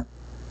Messiah,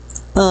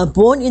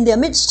 born in their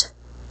midst,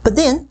 but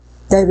then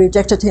they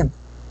rejected him.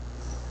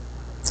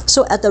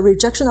 So at the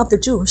rejection of the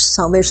Jews,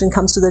 salvation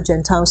comes to the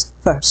Gentiles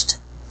first.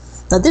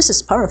 Now this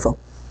is powerful.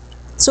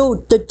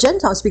 So the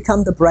Gentiles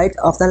become the bride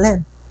of the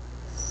Lamb.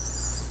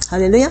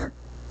 Hallelujah.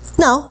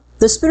 Now,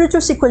 the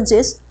spiritual sequence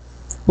is,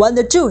 when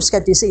the Jews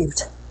get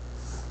deceived,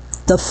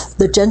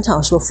 the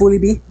Gentiles will fully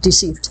be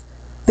deceived.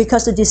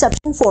 Because the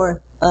deception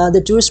for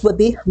the Jews would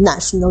be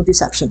national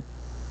deception,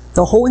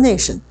 the whole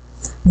nation.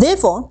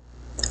 Therefore,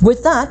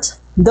 with that,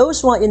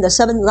 those who are in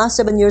the last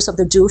 7 years of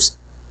the Jews,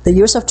 the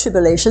years of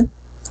tribulation,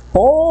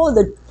 all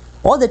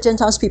the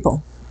Gentiles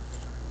people,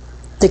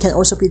 they can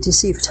also be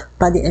deceived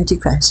by the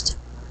Antichrist.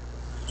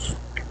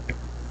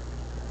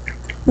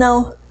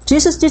 Now,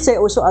 Jesus did say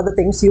also other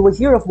things. You will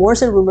hear of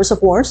wars and rumors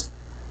of wars,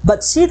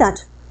 but see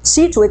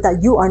to it that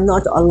you are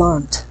not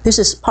alarmed. This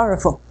is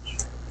powerful.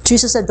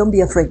 Jesus said, don't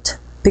be afraid,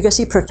 because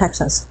he protects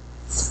us.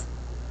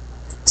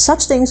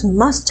 Such things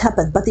must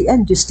happen, but the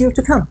end is still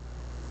to come.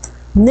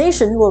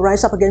 Nation will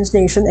rise up against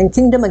nation and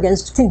kingdom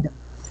against kingdom.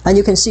 And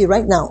you can see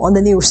right now on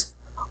the news,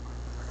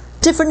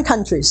 different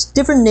countries,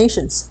 different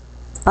nations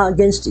are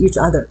against each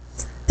other.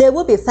 There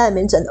will be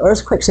famines and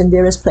earthquakes in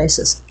various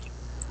places.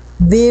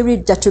 Very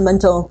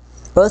detrimental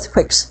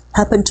earthquakes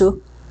happened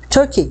to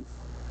Turkey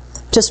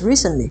just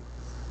recently.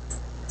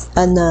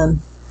 And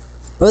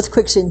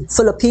earthquakes in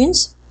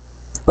Philippines,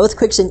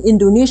 earthquakes in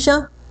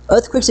Indonesia,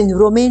 earthquakes in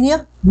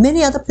Romania,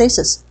 many other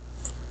places.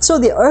 So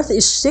the earth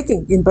is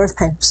shaking in birth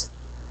pangs.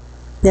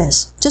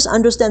 Yes, just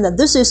understand that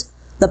this is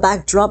the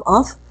backdrop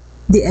of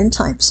the end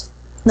times.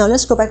 Now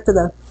let's go back to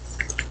the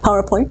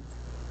PowerPoint.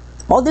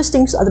 All these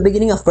things are the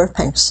beginning of birth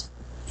pangs.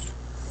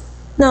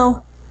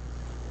 Now,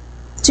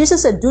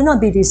 Jesus said, do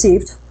not be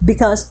deceived,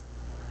 because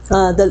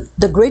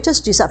the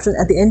greatest deception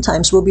at the end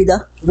times will be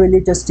the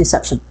religious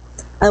deception.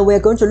 And we're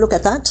going to look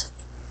at that.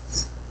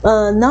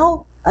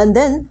 Now, and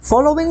then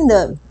following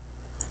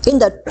in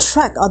the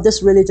track of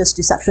this religious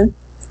deception,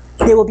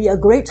 there will be a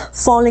great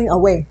falling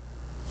away.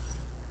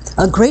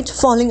 A great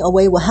falling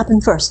away will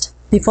happen first,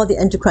 before the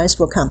Antichrist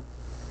will come.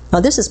 Now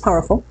this is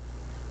powerful.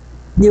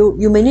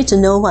 You may need to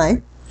know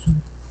why.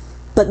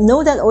 But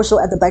know that also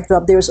at the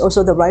backdrop, there is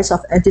also the rise of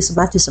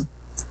anti-Semitism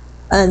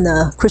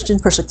and Christian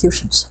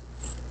persecutions.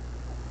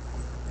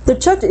 The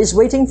church is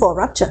waiting for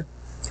rapture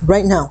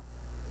right now.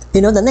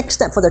 The next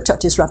step for the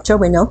church is rapture,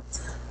 we know.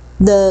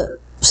 The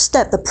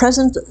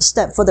present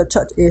step for the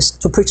church is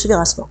to preach the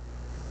gospel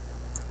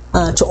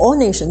to all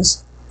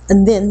nations,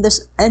 and then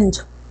this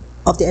end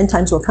of the end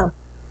times will come.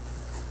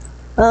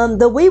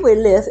 The way we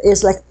live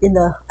is like in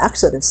the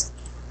Exodus.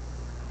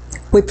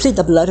 We plead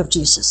the blood of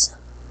Jesus.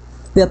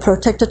 We are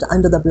protected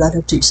under the blood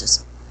of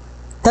Jesus.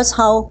 That's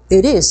how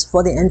it is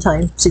for the end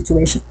time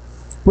situation.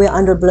 We are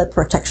under blood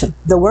protection.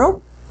 The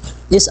world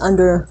is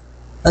under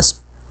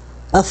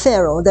a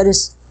Pharaoh that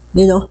is,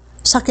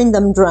 sucking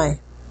them dry.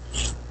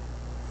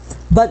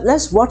 But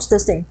let's watch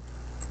this thing.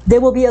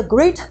 There will be a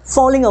great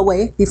falling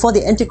away before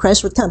the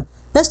Antichrist would come.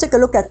 Let's take a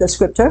look at the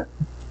scripture.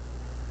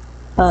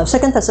 2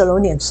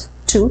 Thessalonians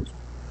 2,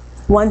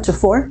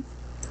 1-4.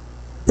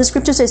 The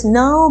scripture says,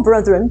 now,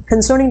 brethren,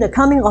 concerning the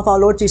coming of our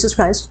Lord Jesus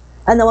Christ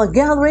and our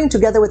gathering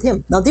together with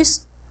him. Now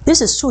this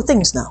is two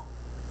things now.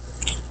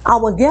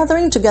 Our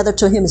gathering together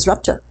to him is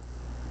rapture.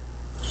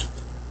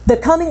 The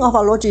coming of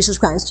our Lord Jesus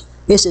Christ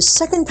is his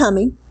second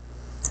coming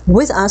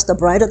with us, the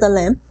bride of the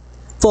Lamb.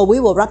 For we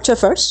will rapture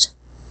first.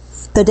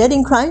 The dead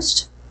in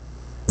Christ,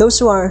 those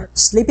who are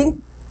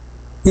sleeping,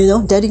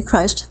 dead in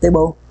Christ, they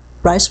will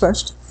rise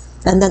first.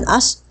 And then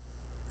us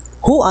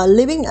who are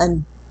living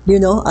and,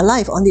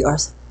 alive on the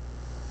earth.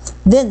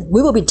 Then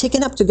we will be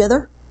taken up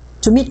together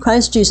to meet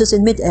Christ Jesus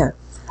in midair.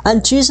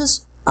 And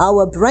Jesus,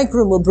 our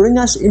bridegroom, will bring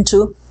us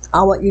into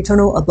our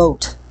eternal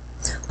abode.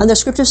 And the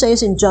scripture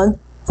says in John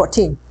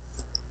 14,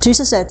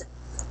 Jesus said,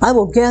 I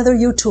will gather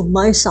you to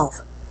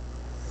myself.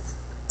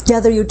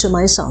 Gather you to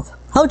myself.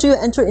 How do you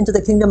enter into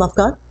the kingdom of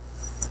God?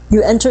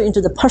 You enter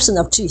into the person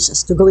of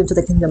Jesus to go into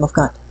the kingdom of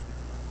God.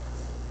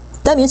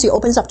 That means He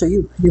opens up to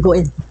you. You go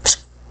in.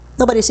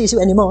 Nobody sees you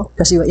anymore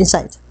because you are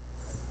inside.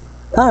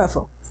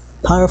 Powerful.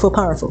 Powerful,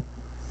 powerful.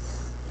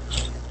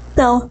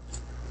 Now,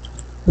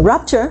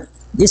 rapture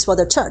is for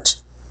the church.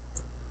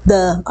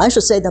 I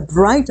should say the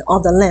bride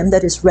of the Lamb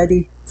that is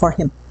ready for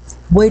Him,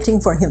 waiting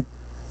for Him.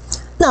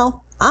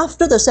 Now,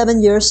 after the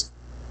 7 years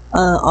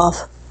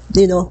of,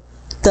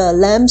 the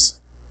Lamb's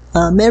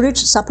marriage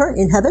supper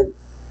in heaven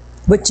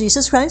with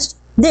Jesus Christ,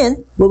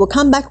 then we will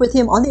come back with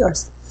Him on the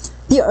earth.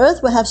 The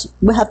earth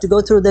will have to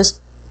go through this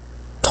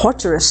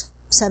torturous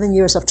 7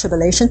 years of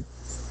tribulation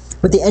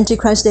with the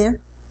Antichrist there.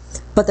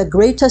 But the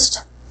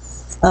greatest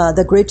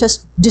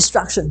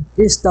destruction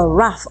is the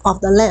wrath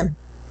of the Lamb.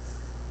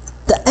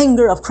 The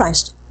anger of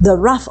Christ, the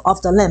wrath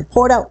of the Lamb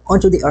poured out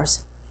onto the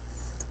earth.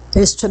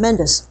 It's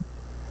tremendous.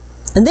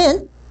 And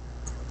then,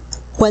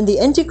 when the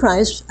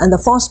Antichrist and the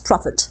false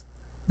prophet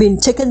being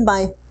taken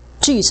by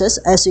Jesus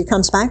as He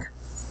comes back,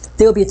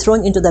 they will be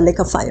thrown into the lake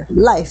of fire,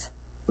 life.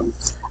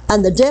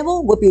 And the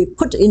devil will be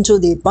put into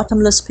the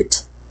bottomless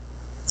pit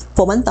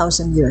for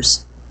 1,000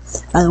 years.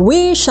 And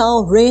we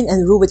shall reign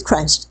and rule with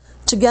Christ,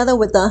 together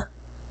with the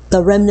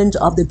remnant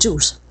of the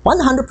Jews.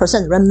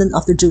 100% remnant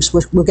of the Jews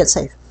will get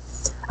saved.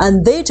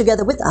 And they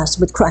together with us,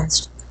 with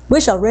Christ, we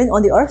shall reign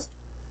on the earth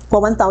for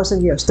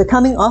 1,000 years, the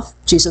coming of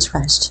Jesus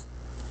Christ.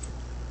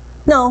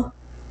 Now,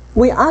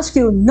 we ask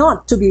you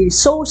not to be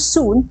so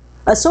soon,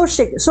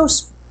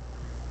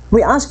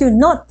 we ask you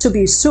not to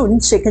be soon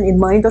shaken in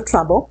mind or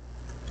trouble,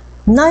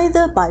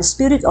 neither by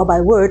spirit or by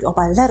word or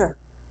by letter,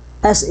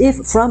 as if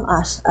from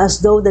us,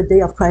 as though the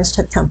day of Christ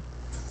had come.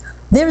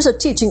 There is a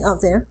teaching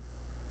out there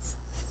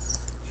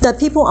that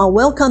people are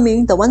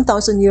welcoming the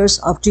 1,000 years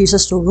of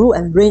Jesus to rule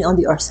and reign on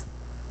the earth.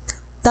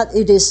 That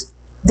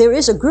there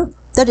is a group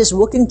that is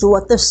working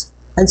toward this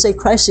and say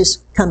Christ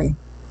is coming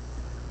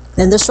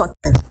in this short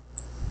time,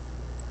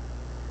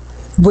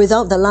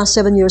 without the last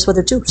 7 years for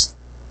the Jews.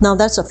 Now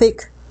that's a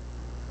fake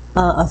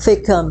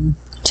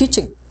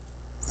teaching.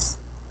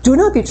 Do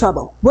not be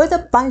troubled,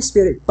 whether by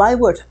spirit, by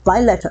word, by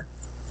letter,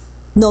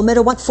 no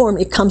matter what form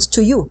it comes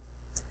to you.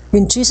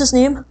 In Jesus'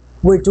 name,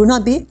 we do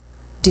not be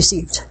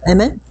deceived.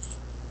 Amen?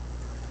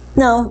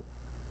 Now,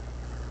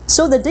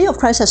 so the day of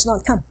Christ has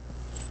not come.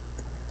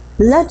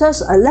 Let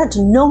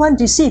no one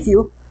deceive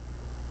you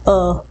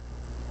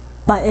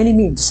by any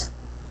means.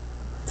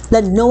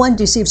 Let no one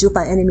deceive you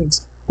by any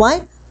means.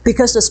 Why?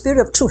 Because the Spirit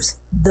of truth,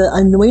 the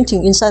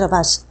anointing inside of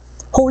us,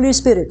 Holy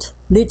Spirit,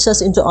 leads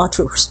us into all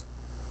truths.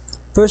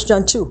 1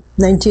 John 2,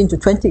 19 to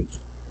 20.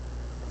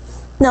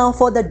 Now,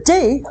 for the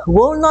day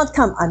will not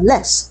come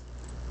unless.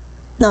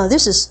 Now,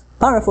 this is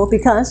powerful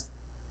because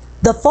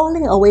the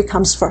falling away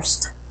comes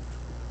first.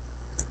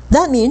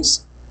 That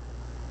means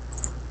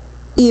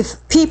if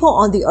people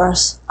on the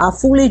earth are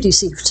fully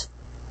deceived.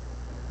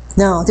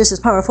 Now, this is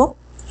powerful.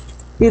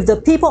 If the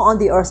people on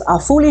the earth are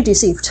fully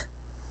deceived,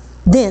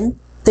 then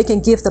they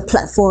can give the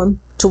platform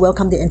to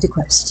welcome the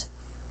Antichrist,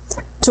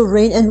 to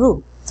reign and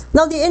rule.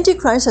 Now, the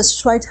Antichrist has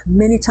tried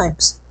many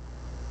times.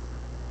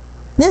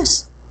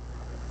 Yes,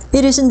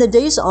 it is in the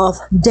days of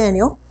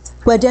Daniel,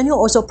 where Daniel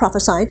also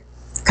prophesied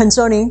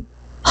concerning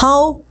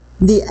how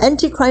the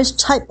Antichrist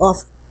type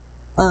of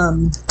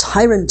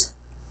tyrant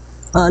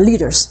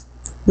leaders,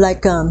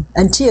 like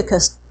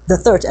Antiochus the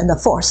third and the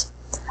fourth.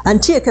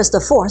 Antiochus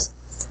the fourth,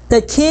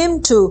 that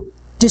came to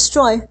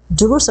destroy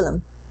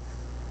Jerusalem,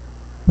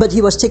 but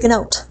he was taken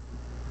out.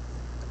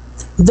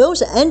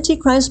 Those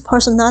Antichrist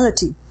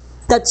personality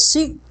that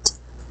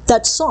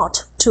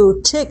sought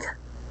to take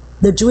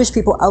the Jewish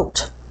people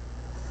out,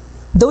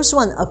 those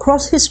one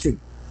across history,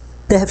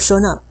 they have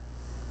shown up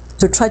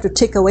to try to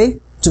take away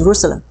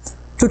Jerusalem,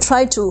 to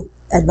try to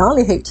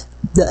annihilate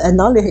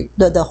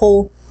the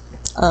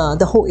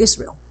whole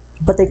Israel,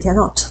 but they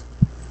cannot.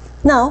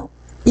 Now,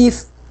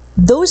 if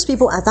those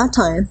people at that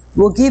time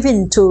will give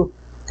in to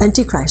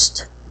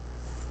Antichrist,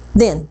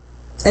 then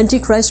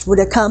Antichrist would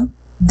have come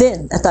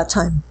then at that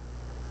time.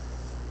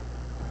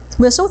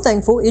 We're so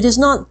thankful it is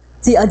not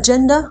the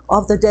agenda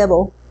of the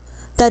devil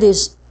that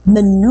is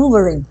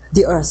maneuvering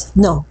the earth.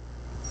 No.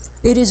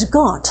 It is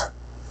God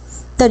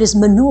that is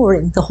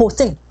maneuvering the whole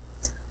thing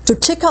to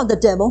take out the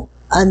devil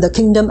and the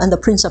kingdom and the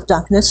prince of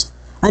darkness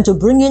and to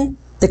bring in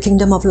the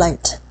kingdom of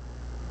light.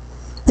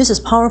 This is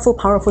powerful,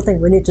 powerful thing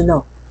we need to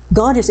know.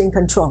 God is in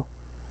control.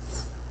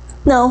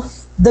 Now,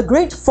 the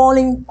great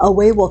falling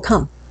away will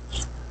come.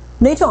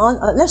 Later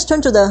on, let's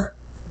turn to the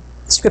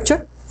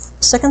scripture.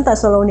 2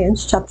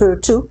 Thessalonians chapter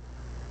 2.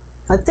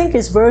 I think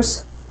it's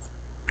verse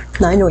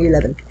 9 or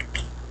 11.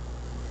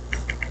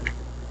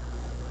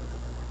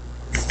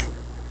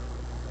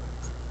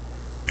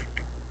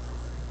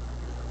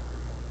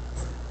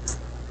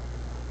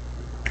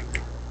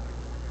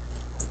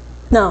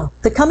 Now,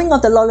 the coming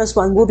of the lawless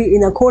one will be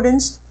in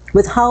accordance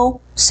with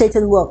how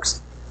Satan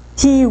works.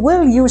 He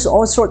will use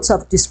all sorts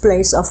of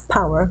displays of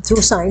power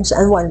through signs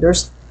and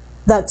wonders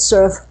that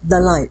serve the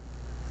light.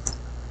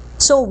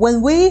 So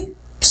when we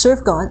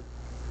serve God,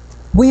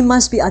 we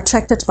must be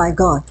attracted by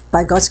God,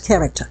 by God's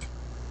character,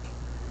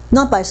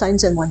 not by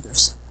signs and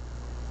wonders.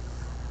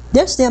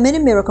 Yes, there are many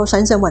miracles,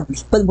 signs and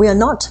wonders, but we are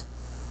not.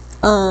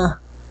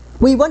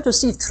 We want to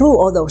see through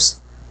all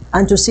those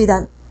and to see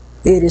that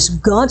it is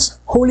God's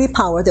holy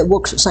power that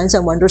works signs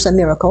and wonders and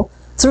miracle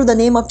through the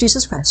name of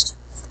Jesus Christ.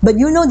 But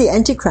you know the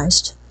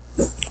Antichrist,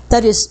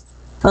 that is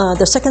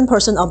the second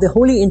person of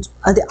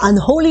the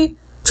unholy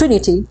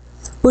Trinity,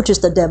 which is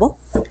the devil,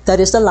 that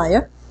is the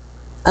liar,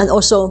 and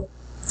also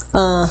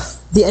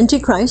the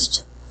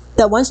Antichrist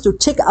that wants to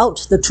take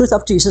out the truth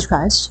of Jesus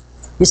Christ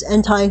is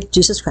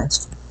anti-Jesus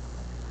Christ.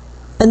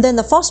 And then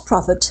the false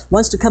prophet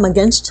wants to come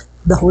against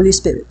the Holy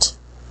Spirit.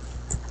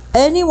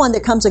 Anyone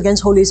that comes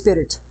against Holy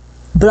Spirit,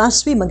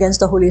 blaspheme against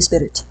the Holy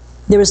Spirit,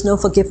 there is no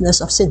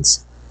forgiveness of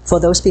sins for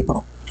those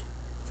people.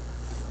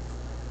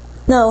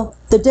 Now,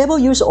 the devil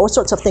uses all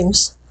sorts of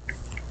things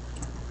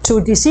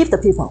to deceive the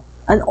people,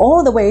 and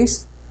all the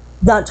ways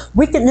that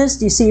wickedness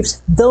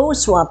deceives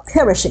those who are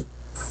perishing.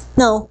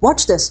 Now,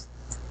 watch this.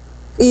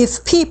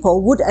 If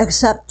people would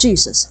accept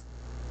Jesus,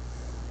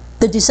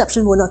 the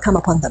deception will not come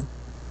upon them.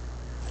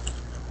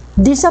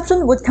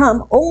 Deception would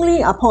come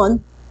only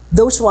upon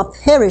those who are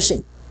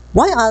perishing.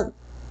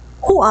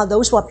 Who are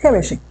those who are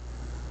perishing?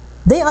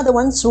 They are the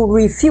ones who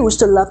refuse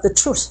to love the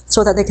truth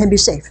so that they can be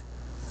saved.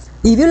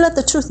 If you love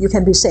the truth, you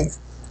can be saved.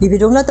 If you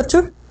don't love the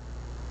truth,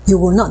 you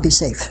will not be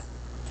saved.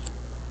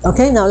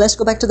 Okay, now let's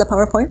go back to the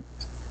PowerPoint.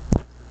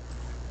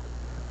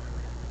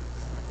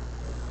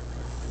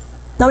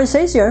 Now it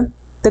says here,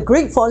 the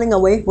great falling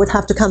away would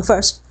have to come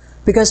first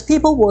because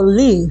people will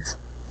leave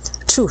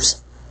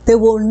truth. They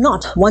will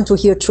not want to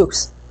hear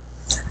truth.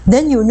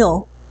 Then you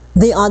know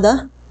they are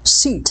the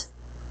seed.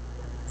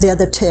 They are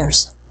the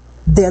tares.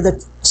 They are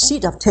the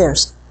seed of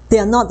tares. They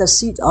are not the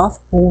seed of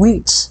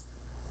weeds.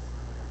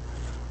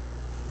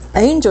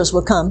 Angels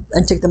will come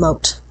and take them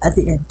out at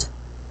the end.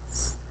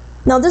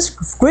 Now this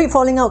great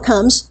falling out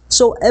comes,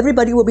 so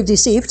everybody will be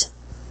deceived.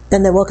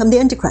 Then they welcome the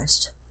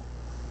Antichrist.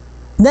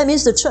 That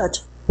means the church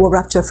will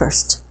rapture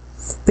first,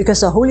 because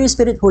the Holy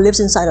Spirit who lives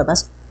inside of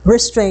us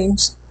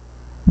restrains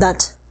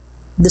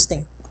this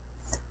thing,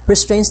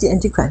 restrains the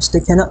Antichrist.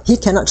 He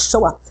cannot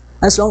show up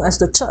as long as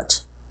the church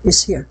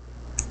is here.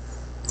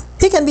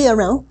 He can be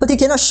around, but he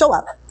cannot show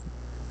up.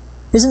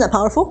 Isn't that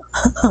powerful?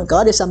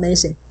 God is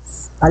amazing.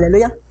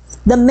 Hallelujah.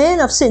 The man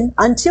of sin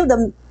until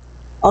the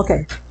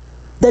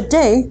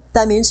day,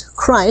 that means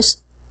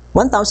Christ,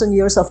 1,000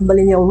 years of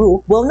millennial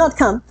rule, will not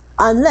come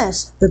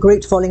unless the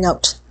great falling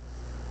out.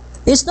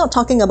 It's not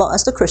talking about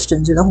us, the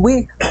Christians,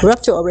 we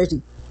rapture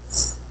already.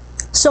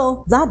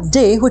 So that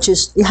day,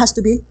 it has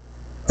to be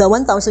the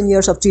 1,000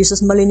 years of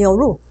Jesus' millennial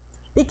rule.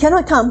 It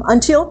cannot come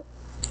until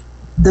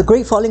the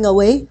great falling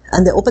away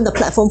and they open the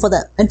platform for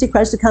the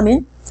Antichrist to come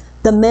in.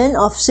 The man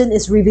of sin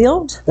is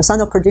revealed, the son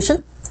of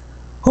perdition,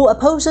 who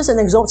opposes and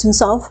exalts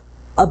himself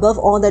above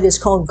all that is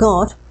called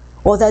God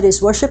or that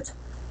is worshipped,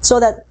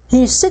 so that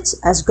he sits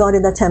as God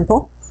in the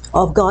temple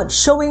of God,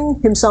 showing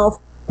himself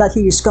that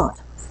he is God.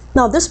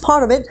 Now this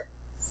part of it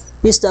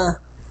is the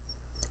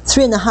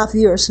 3.5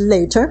 years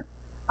later,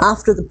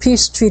 after the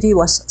peace treaty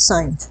was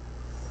signed.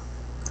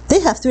 They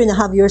have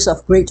 3.5 years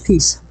of great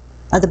peace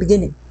at the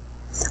beginning.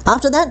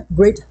 After that,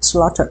 great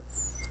slaughter,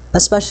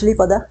 especially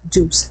for the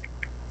Jews.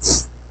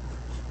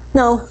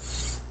 Now,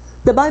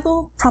 the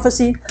Bible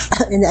prophecy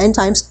in the end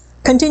times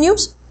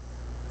continues.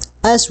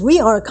 As we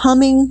are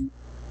coming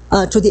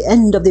to the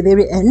end of the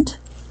very end,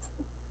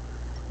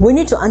 we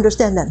need to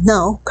understand that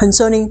now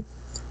concerning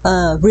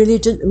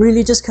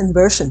religious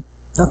conversion.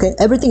 Okay,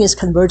 everything is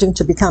converging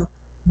to become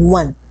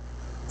one.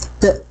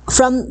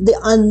 From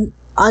the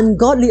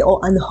ungodly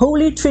or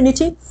unholy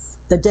Trinity,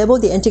 the devil,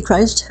 the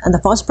Antichrist, and the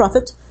false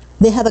prophet,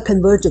 they have a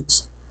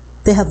convergence.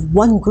 They have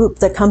one group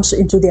that comes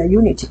into their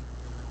unity.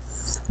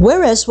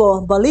 Whereas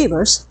for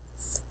believers,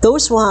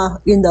 those who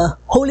are in the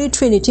Holy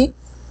Trinity,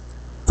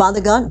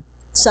 Father God,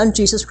 Son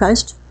Jesus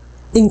Christ,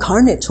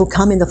 incarnate, who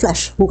come in the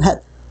flesh, who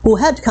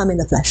had come in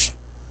the flesh,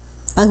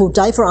 and who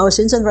died for our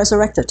sins and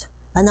resurrected,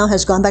 and now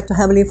has gone back to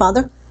Heavenly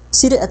Father,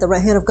 seated at the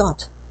right hand of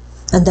God,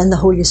 and then the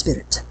Holy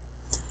Spirit.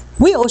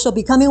 We also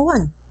becoming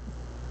one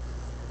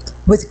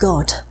with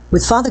God,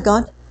 with Father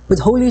God, with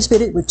Holy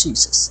Spirit, with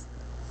Jesus.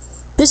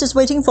 This is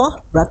waiting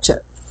for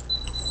rapture.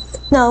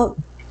 Now,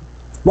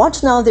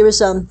 watch now, there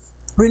is a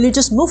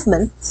religious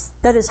movement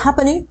that is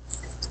happening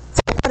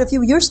for quite a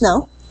few years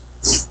now.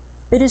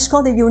 It is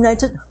called the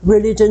United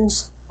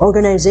Religions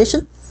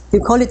Organization. You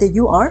call it the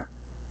UR.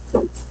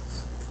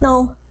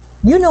 Now,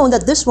 you know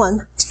that this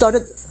one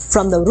started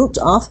from the root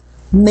of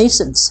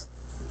Masons.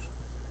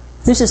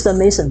 This is the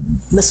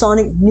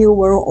Masonic New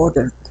World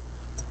Order.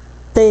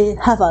 They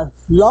have a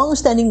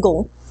long-standing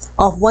goal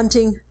of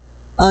wanting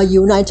a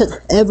united,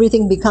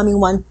 everything becoming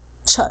one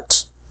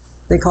church.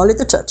 They call it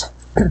the church.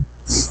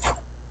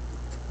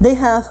 They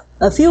have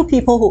a few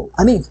people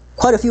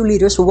quite a few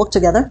leaders who work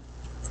together.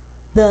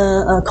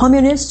 The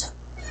Communist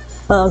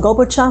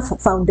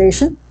Gorbachev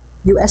Foundation,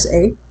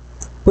 USA,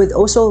 with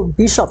also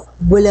Bishop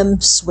William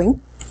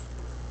Swing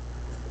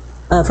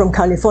from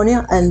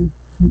California, and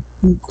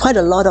quite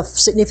a lot of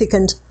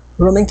significant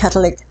Roman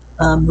Catholic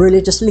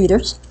religious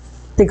leaders.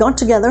 They got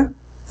together.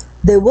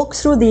 They walked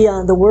through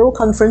the World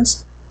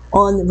Conference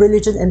on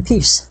Religion and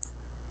Peace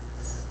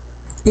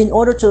in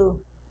order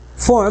to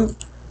form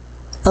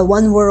a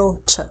one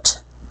world church.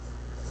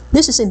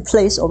 This is in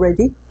place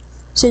already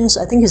since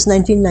I think it's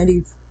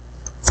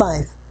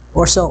 1995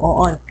 or so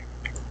or on.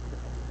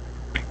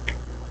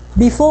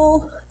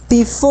 Before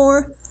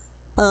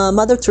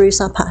Mother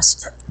Teresa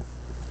passed.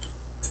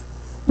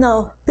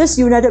 Now this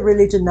united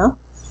religion now,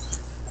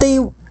 they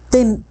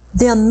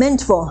are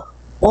meant for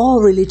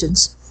all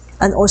religions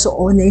and also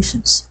all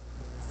nations.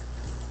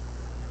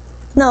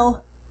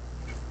 Now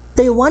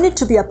they want it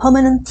to be a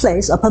permanent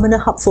place, a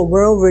permanent hub for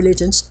world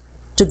religions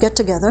to get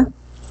together.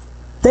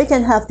 They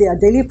can have their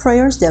daily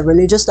prayers, their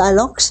religious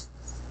dialogues,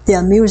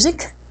 their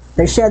music.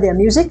 They share their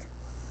music,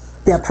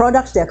 their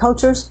products, their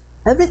cultures,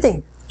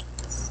 everything.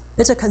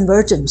 It's a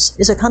convergence.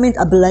 It's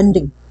a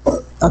blending.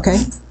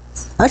 Okay?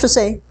 I should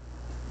say,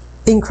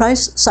 in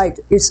Christ's sight,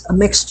 it's a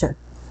mixture.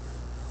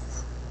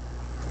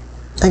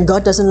 And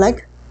God doesn't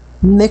like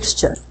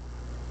mixture.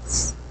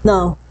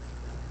 Now,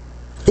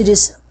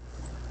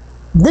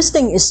 this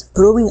thing is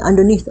brewing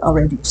underneath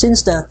already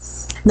since the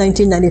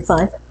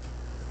 1995.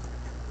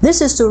 This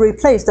is to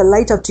replace the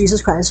light of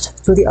Jesus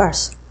Christ to the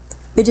earth.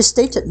 It is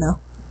stated now.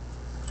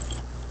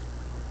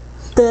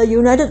 The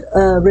united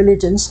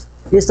religions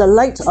is the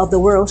light of the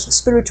world's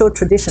spiritual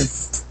tradition.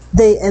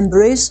 They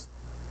embrace,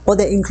 or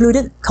they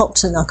included,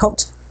 cults and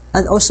occult,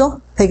 and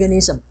also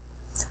paganism.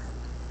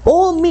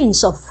 All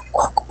means of,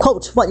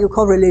 quote, what you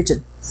call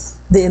religion,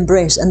 they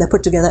embrace and they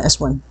put together as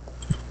one.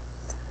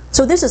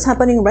 So this is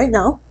happening right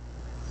now.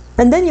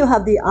 And then you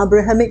have the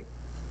Abrahamic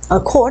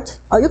Accord.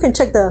 You can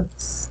check the,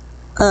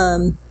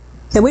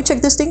 can we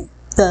check this thing?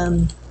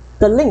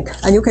 The link,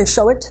 and you can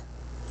show it.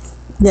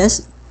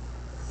 Yes.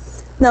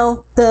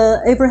 Now,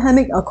 the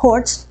Abrahamic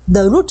Accords,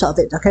 the root of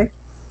it, okay?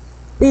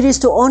 It is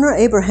to honor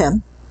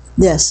Abraham,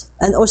 yes.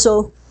 And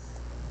also,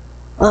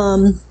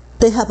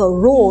 they have a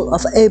role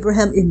of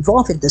Abraham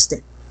involved in this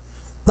thing.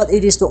 But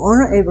it is to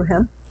honor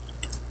Abraham,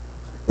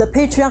 the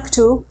patriarch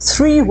to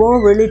three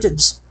world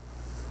religions.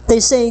 They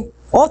say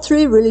all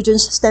three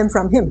religions stem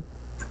from him.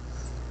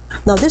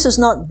 Now, this is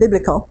not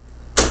biblical.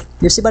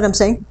 You see what I'm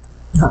saying?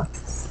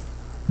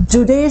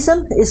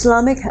 Judaism,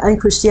 Islamic, and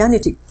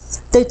Christianity,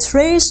 they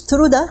trace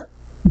through the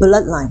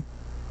bloodline.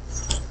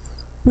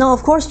 Now,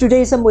 of course,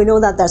 Judaism, we know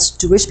that that's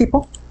Jewish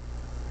people.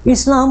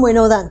 Islam, we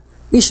know that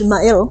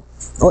Ishmael,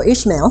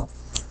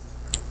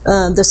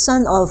 the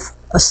son of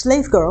a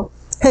slave girl,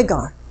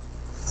 Hagar.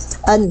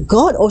 And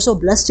God also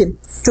blessed him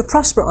to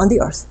prosper on the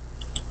earth.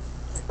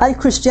 And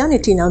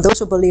Christianity now, those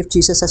who believe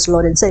Jesus as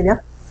Lord and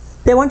Savior,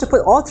 they want to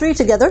put all three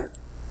together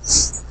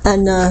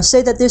and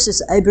say that this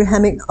is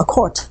Abrahamic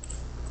Accord.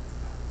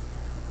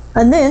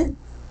 And then,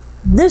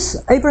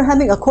 this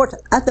Abrahamic Accord,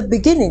 at the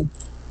beginning,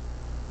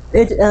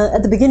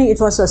 it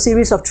was a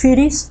series of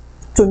treaties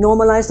to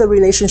normalize the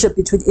relationship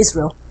between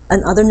Israel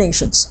and other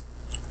nations.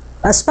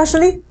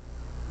 Especially,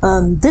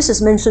 this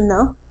is mentioned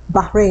now,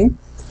 Bahrain,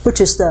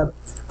 which is the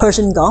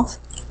Persian Gulf,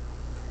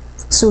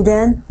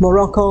 Sudan,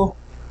 Morocco,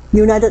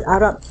 United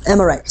Arab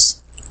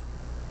Emirates.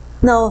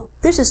 Now,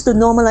 this is to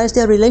normalize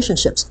their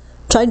relationships,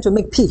 trying to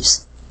make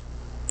peace.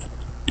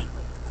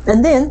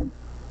 And then,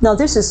 now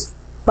this is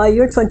by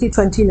year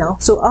 2020 now,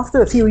 so after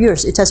a few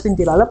years it has been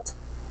developed.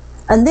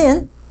 And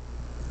then,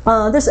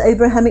 this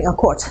Abrahamic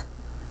Accord,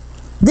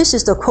 this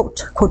is the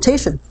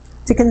quotation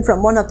taken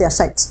from one of their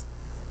sites.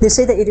 They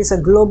say that it is a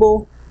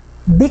global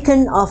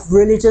beacon of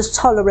religious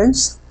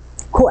tolerance,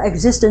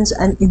 coexistence,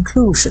 and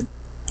inclusion.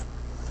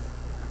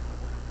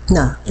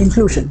 Now,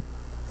 inclusion.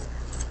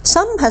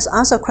 Some has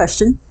asked a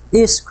question,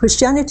 is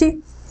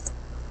Christianity,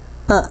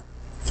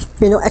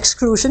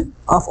 exclusion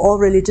of all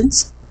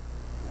religions?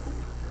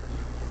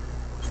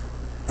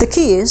 The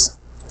key is,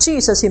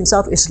 Jesus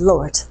himself is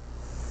Lord.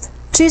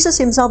 Jesus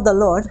himself the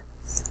Lord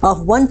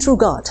of one true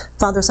God,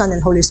 Father, Son,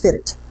 and Holy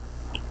Spirit.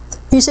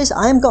 He says,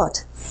 I am God,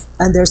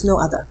 and there's no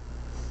other.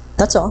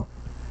 That's all.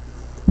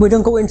 We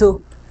don't go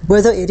into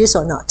whether it is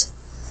or not,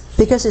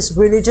 because it's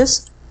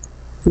religious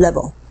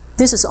level.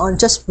 This is on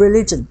just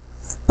religion.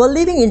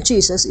 Believing in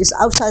Jesus is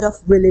outside of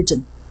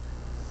religion.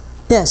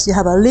 Yes, you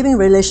have a living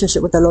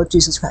relationship with the Lord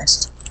Jesus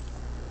Christ.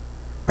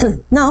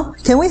 Now,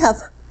 can we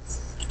have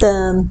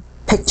the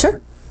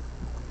picture,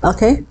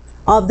 okay,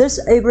 of this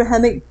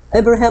Abraham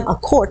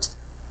Accord,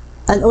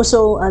 and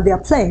also their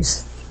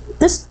place?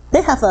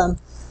 They have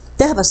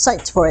a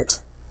site for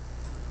it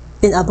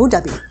in Abu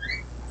Dhabi.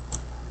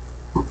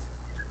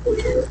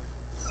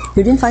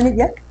 You didn't find it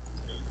yet?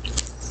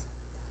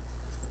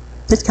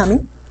 It's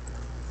coming.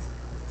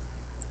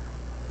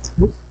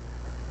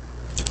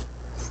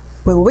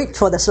 We'll wait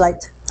for the slide.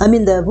 I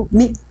mean the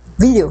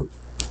video.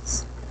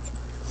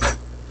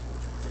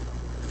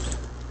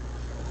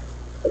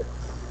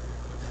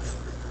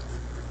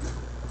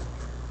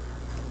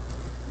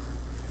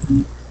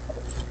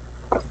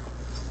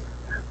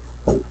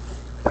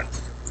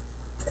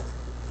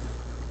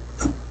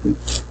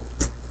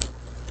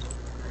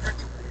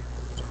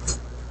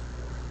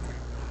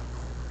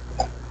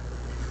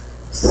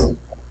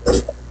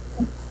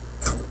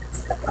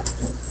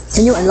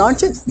 Can you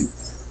enlarge it?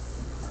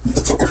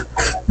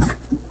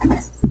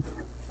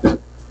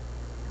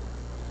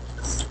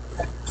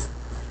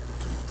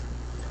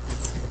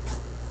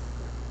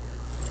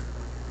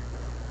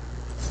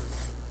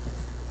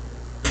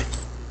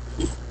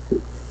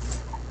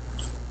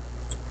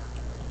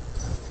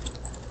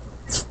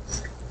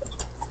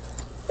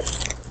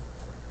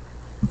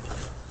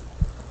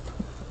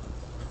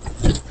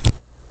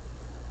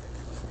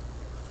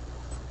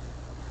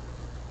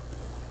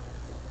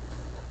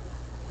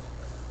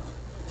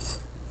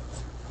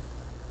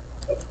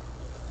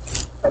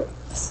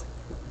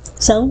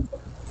 Sound?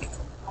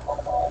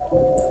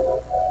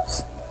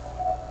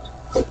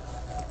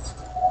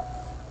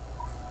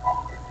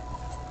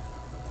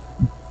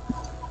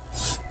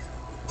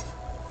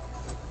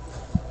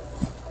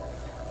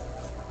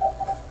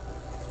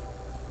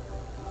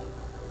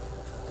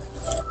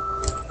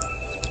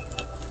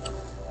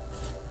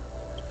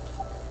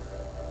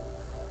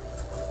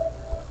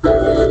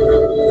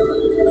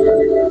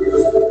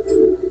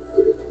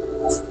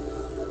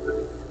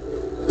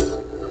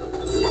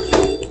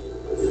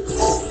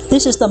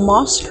 This is the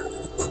mosque.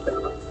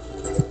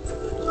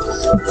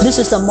 This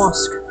is the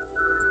mosque.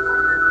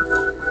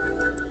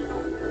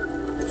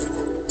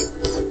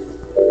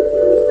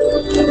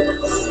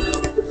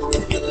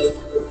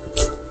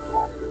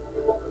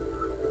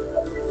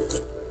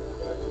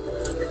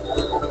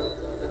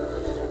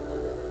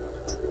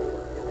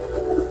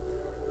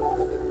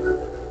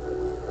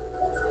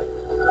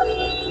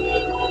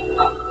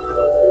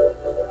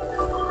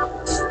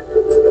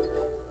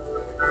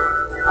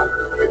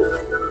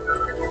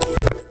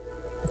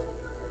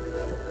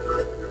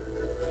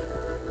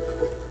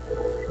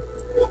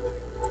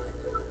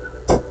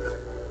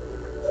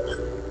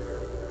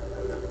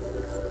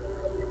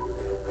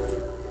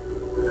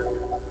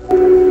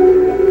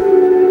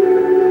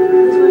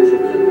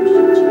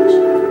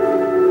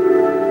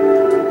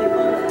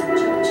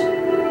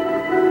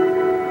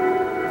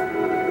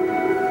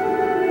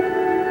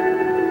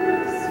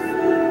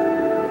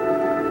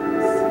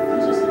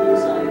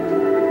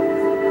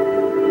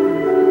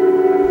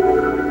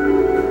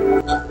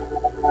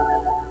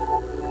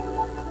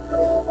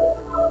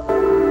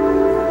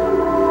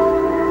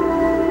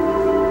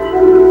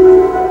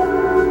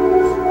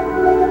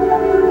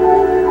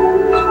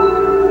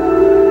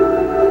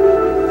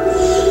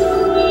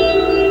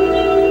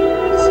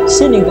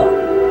 Synagogue.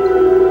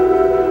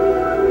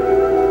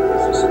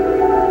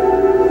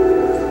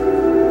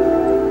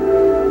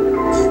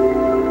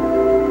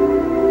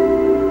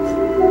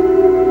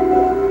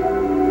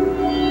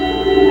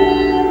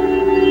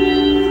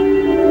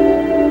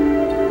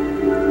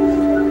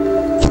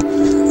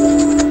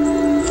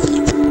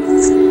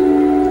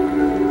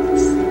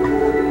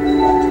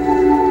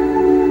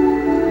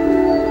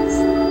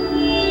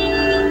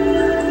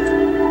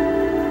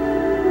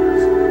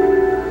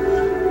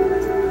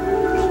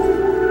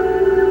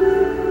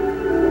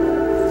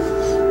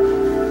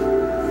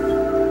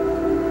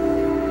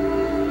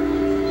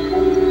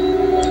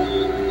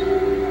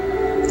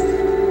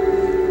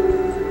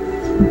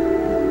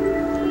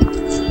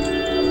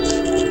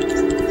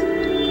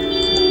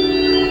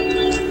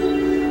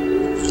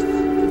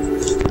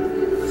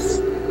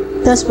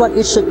 That's what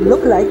it should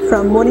look like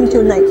from morning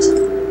till night.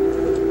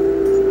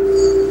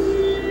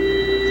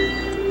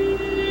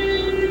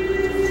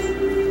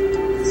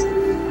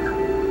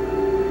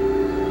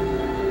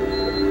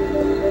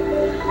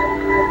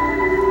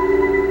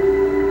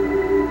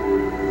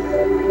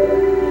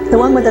 The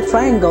one with the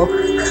triangle,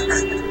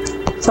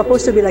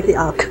 supposed to be like the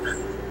ark.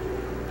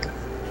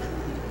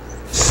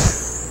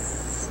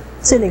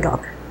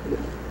 Synagogue.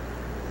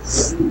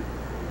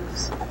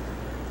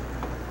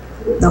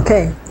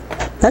 Okay,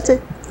 that's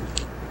it.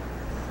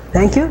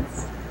 Thank you.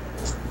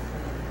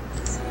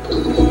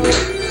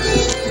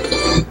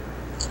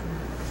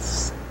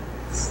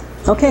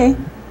 Okay,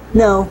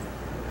 now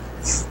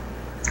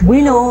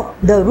we know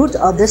the root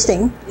of this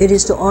thing. It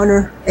is to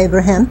honor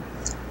Abraham,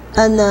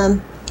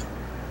 and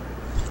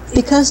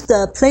because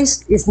the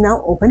place is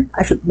now open,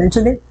 I should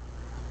mention it.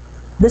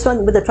 This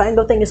one with the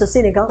triangle thing is a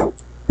synagogue.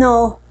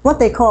 No, what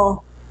they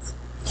call,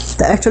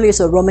 actually is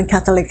a Roman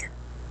Catholic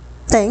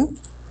thing.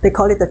 They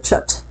call it a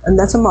church, and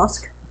that's a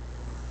mosque.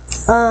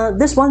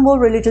 This One World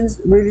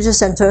Religious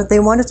Center, they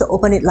wanted to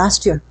open it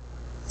last year,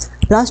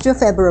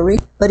 February,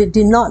 but it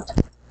did not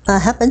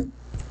happen.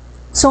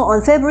 So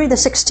on February the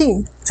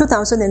 16th,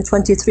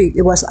 2023,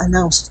 it was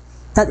announced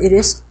that it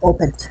is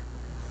opened.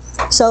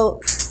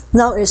 So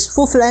now it's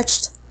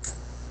full-fledged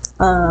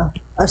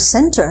a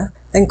center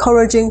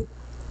encouraging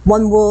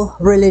one world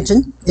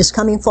religion is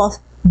coming forth,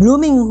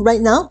 blooming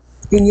right now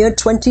in year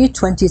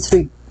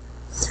 2023.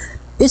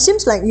 It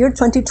seems like year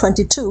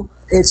 2022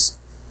 is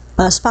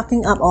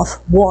sparking up of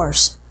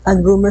wars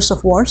and rumors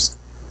of wars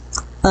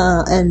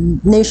and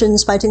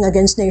nations fighting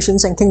against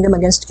nations and kingdom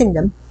against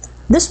kingdom.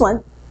 This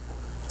one,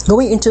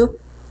 going into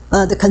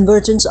the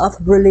convergence of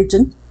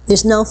religion,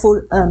 is now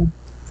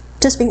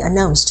just being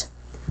announced.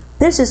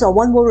 This is a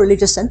one world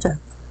religious center.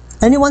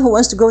 Anyone who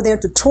wants to go there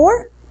to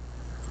tour,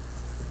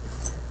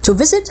 to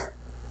visit,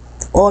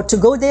 or to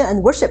go there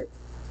and worship,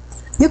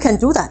 you can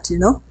do that,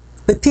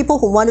 with people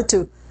who wanted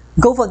to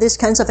go for these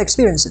kinds of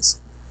experiences.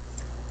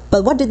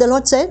 But what did the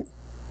Lord say?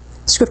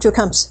 Scripture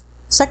comes.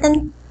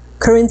 2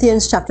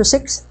 Corinthians chapter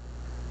 6,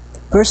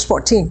 verse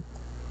 14.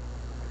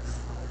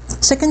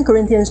 2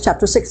 Corinthians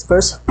chapter 6,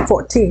 verse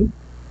 14.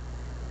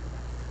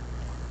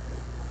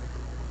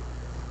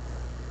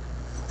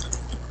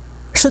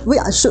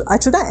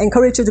 Should I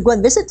encourage you to go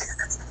and visit?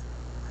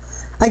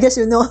 I guess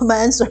you know my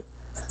answer.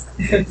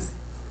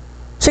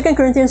 2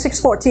 Corinthians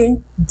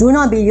 6:14, do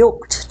not be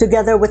yoked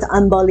together with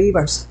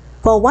unbelievers.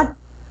 For what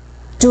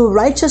do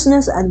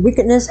righteousness and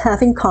wickedness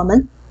have in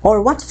common?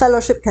 Or what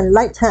fellowship can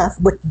light have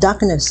with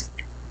darkness?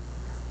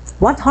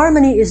 What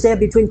harmony is there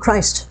between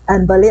Christ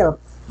and Belial?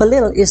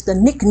 Belial is the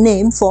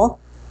nickname for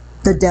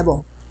the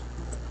devil.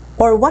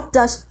 Or what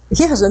does,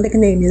 he has a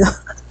nickname,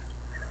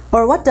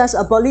 Or what does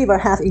a believer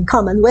have in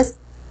common with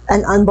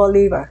an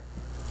unbeliever?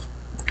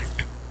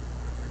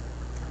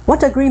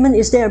 What agreement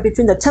is there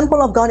between the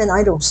temple of God and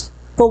idols?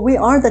 For we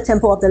are the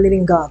temple of the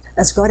living God.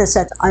 As God has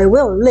said, I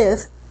will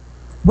live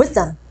with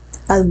them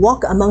and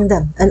walk among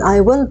them, and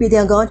I will be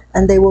their God,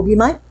 and they will be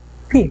my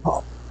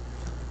people.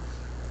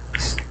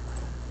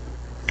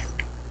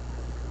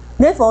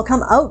 Therefore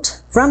come out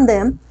from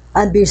them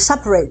and be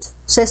separate,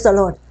 says the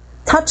Lord.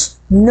 Touch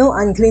no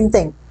unclean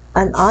thing,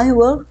 and I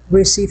will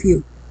receive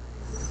you.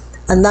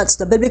 And that's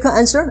the biblical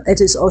answer.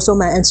 It is also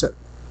my answer.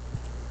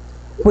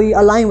 We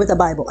align with the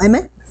Bible.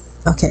 Amen?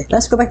 Okay,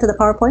 let's go back to the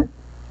PowerPoint.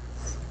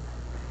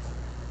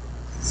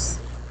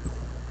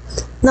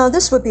 Now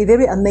this would be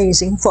very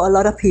amazing for a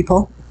lot of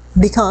people,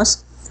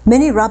 because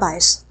many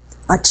rabbis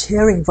are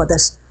cheering for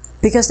this,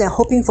 because they're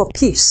hoping for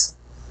peace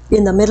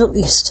in the Middle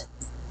East.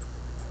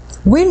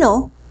 We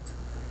know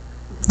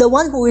the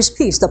one who is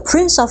peace, the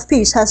Prince of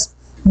Peace, has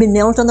been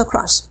nailed on the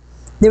cross.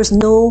 There is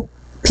no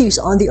peace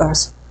on the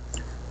earth.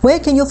 Where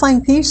can you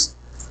find peace?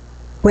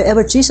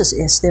 Wherever Jesus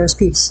is, there is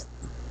peace.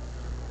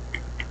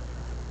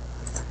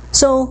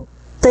 So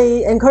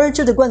they encourage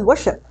you to go and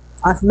worship.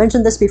 I've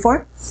mentioned this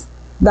before.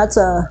 That's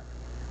a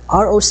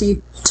ROC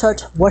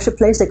church worship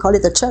place. They call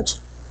it the church.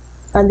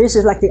 And this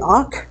is like the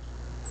ark.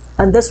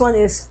 And this one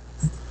is,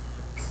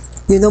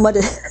 you know what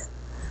it is?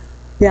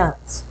 Yeah.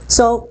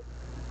 So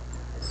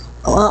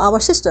our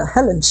sister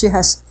Helen, she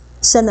has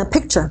sent a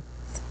picture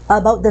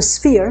about the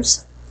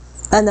spheres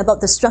and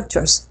about the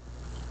structures.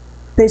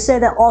 They say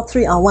that all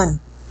three are one.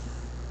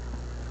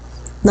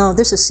 Now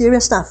this is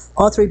serious stuff,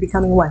 all three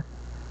becoming one.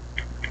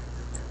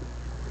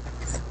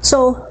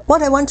 So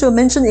what I want to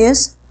mention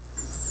is,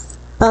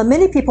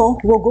 many people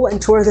will go and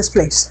tour this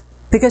place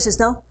because it's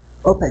now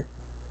open.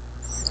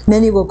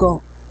 Many will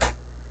go.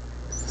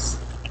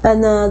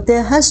 And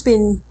there has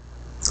been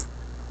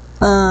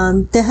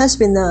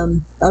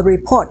a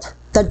report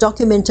that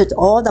documented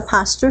all the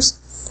pastors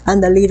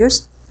and the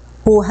leaders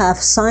who have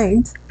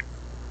signed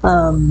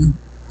an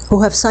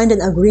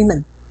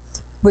agreement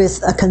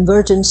with a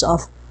convergence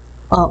of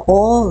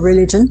all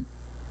religion.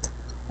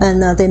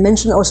 And they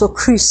mentioned also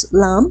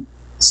Chrislam,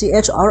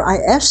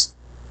 C-H-R-I-S,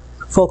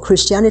 for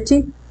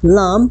Christianity,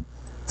 Lam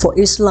for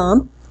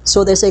Islam.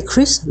 So they say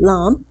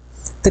Chrislam,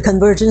 the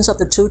convergence of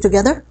the two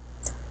together.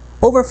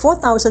 Over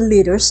 4,000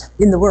 leaders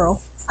in the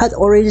world had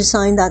already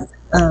signed that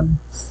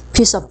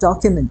piece of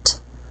document.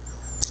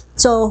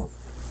 So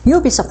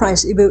you'll be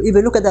surprised if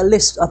you look at the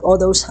list of all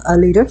those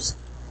leaders.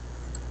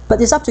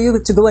 But it's up to you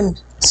to go and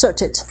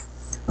search it.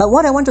 But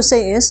what I want to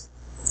say is,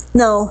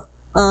 now,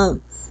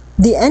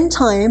 the end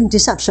time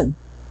deception,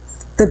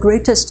 the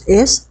greatest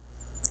is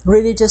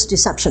religious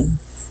deception.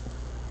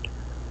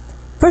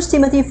 1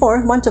 Timothy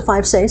 4,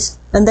 1-5 says,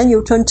 and then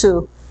you turn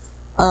to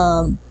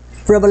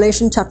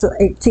Revelation chapter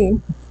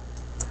 18.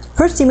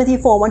 1 Timothy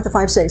 4,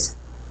 1-5 says,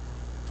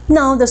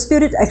 now the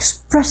Spirit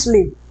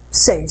expressly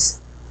says,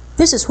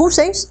 this is who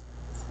says?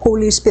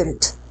 Holy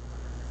Spirit.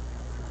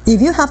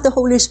 If you have the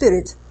Holy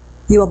Spirit,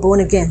 you are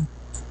born again.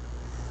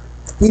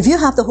 If you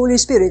have the Holy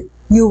Spirit,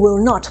 you will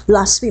not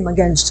blaspheme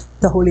against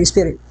the Holy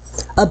Spirit.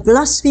 A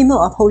blasphemer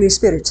of Holy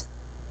Spirit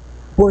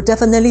will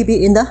definitely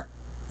be in the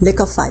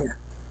lake of fire.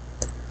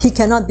 He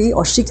cannot be,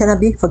 or she cannot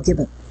be,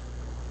 forgiven.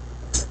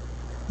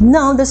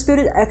 Now the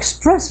Spirit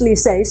expressly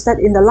says that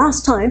in the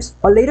last times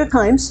or later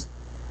times,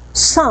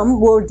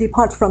 some will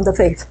depart from the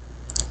faith.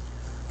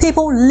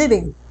 People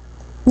living,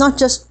 not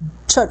just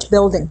church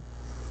building,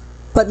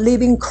 but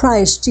living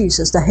Christ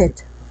Jesus the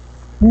head.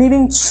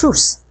 Living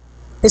truth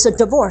is a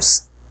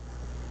divorce.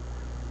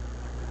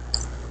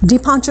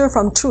 Departure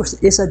from truth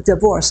is a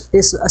divorce,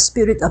 is a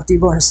spirit of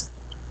divorce.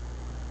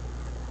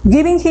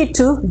 Giving heed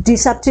to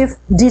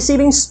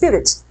deceiving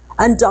spirits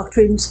and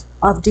doctrines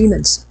of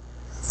demons.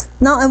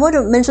 Now I want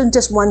to mention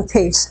just one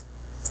case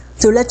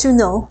to let you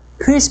know.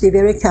 Please be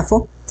very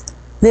careful.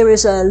 There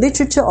is a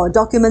literature or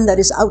document that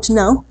is out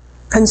now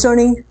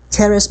concerning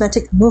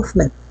charismatic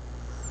movement.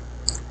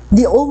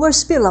 The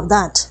overspill of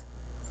that,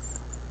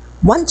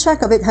 one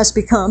track of it has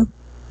become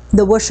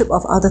the worship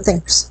of other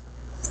things.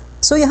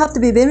 So you have to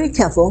be very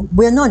careful.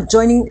 We are not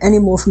joining any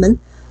movement,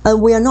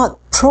 and we are not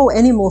pro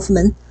any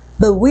movement,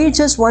 but we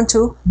just want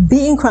to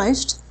be in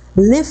Christ,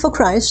 live for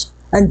Christ,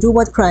 and do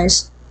what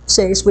Christ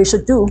says we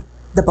should do,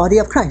 the body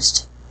of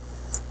Christ,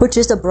 which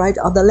is the bride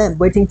of the Lamb,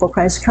 waiting for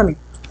Christ's coming.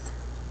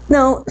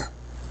 Now,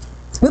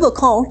 we were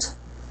called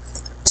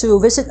to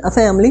visit a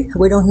family.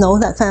 We don't know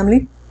that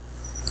family.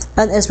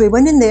 And as we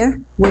went in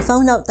there, we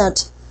found out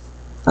that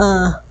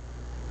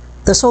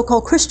the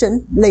so-called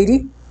Christian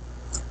lady,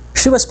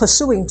 she was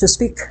pursuing to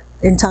speak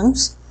in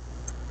tongues,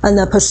 and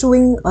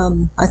pursuing,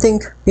 I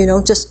think,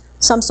 just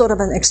some sort of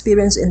an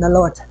experience in the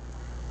Lord.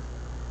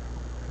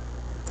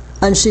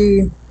 And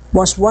she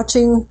was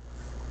watching,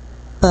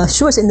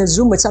 she was in the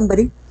Zoom with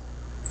somebody.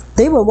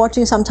 They were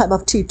watching some type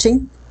of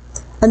teaching.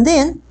 And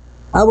then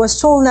I was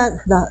told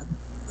that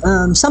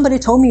somebody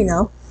told me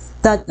now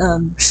that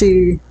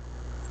she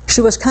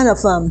was kind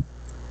of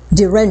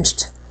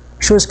deranged.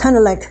 She was kind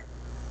of like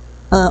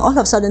all of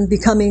a sudden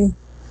becoming,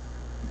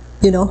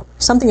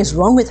 something is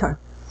wrong with her,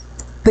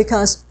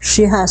 because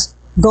she has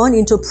gone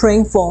into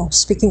praying for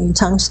speaking in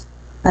tongues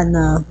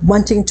and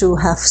wanting to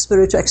have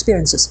spiritual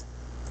experiences.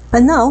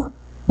 And now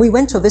we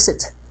went to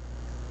visit,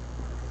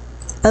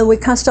 and we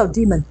cast out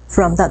demon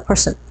from that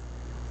person.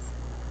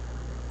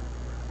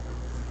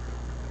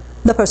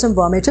 The person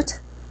vomited,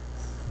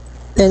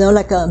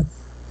 like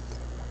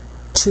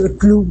chewed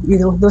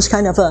glue, those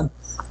kind of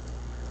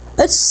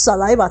it's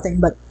saliva thing,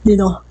 but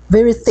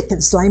very thick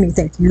and slimy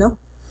thing,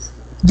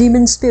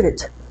 demon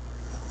spirit.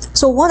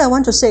 So what I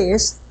want to say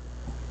is,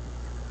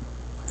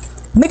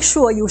 make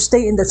sure you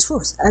stay in the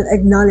truth and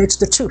acknowledge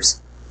the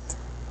truth.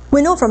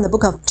 We know from the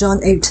book of John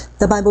 8,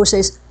 the Bible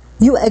says,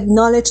 you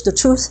acknowledge the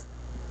truth,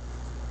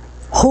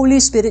 Holy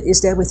Spirit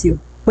is there with you.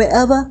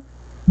 Wherever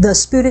the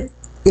Spirit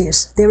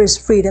is, there is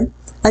freedom.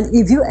 And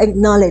if you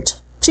acknowledge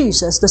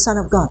Jesus, the Son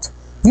of God,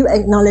 you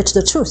acknowledge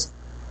the truth.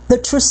 The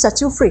truth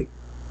sets you free.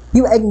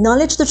 You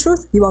acknowledge the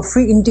truth, you are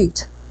free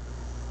indeed.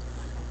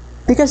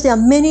 Because there are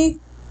many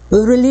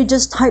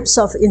religious types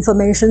of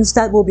informations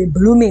that will be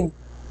blooming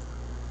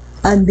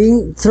and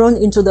being thrown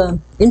into the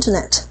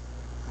internet.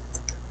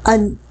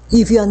 And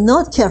if you are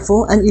not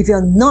careful, and if you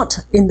are not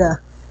in the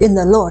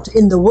Lord,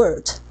 in the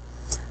Word,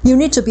 you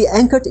need to be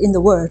anchored in the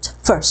Word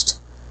first,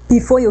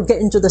 before you get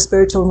into the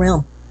spiritual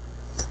realm.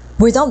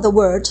 Without the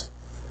Word,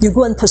 you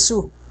go and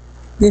pursue,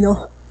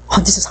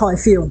 this is how I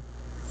feel.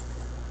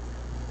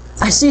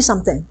 I see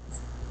something.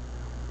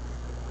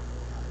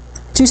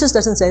 Jesus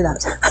doesn't say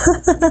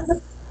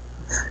that.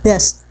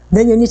 Yes,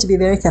 then you need to be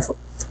very careful.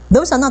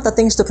 Those are not the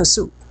things to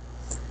pursue.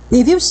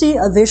 If you see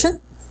a vision,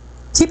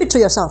 keep it to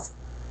yourself.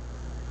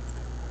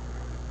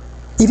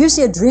 If you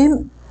see a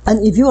dream,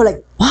 and if you are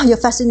like, wow, you're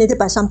fascinated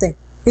by something,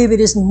 if it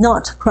is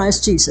not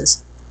Christ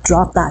Jesus,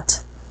 drop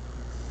that.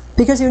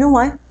 Because you know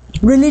why?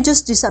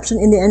 Religious deception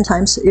in the end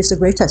times is the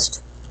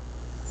greatest.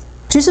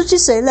 Jesus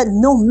just said, let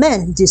no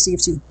man deceive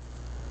you.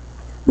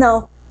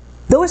 Now,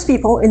 those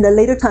people in the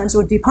later times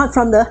will depart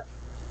from the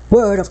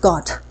Word of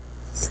God,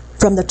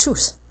 from the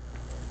truth.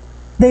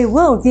 They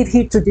will give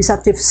heed to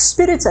deceptive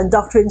spirits and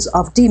doctrines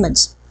of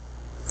demons.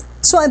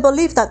 So I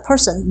believe that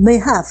person may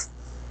have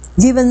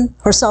given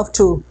herself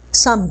to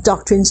some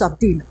doctrines of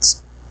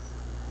demons.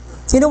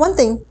 One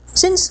thing,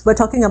 since we're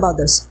talking about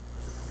this,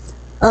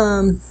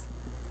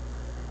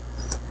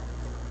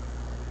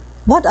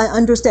 what I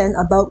understand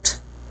about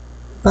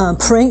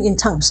praying in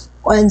tongues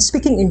and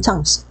speaking in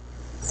tongues,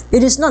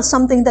 it is not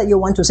something that you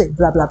want to say,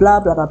 blah, blah, blah,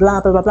 blah, blah,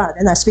 blah, blah, blah, blah,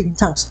 and I speak in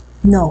tongues.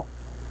 No.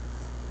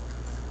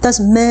 That's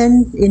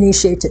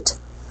man-initiated.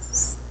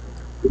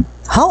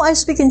 How I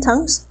speak in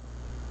tongues?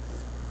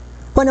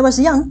 When I was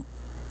young,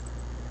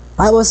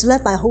 I was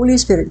led by Holy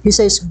Spirit. He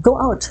says, go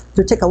out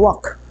to take a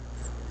walk.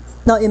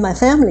 Now in my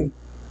family,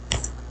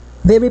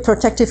 very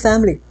protective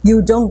family,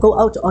 you don't go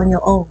out on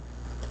your own.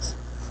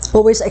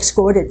 Always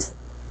escorted.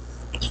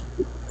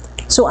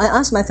 So I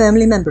asked my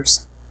family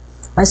members,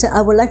 I said,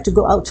 I would like to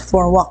go out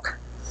for a walk.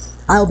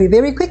 I'll be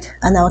very quick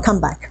and I'll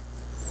come back.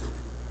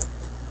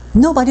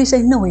 Nobody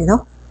said no,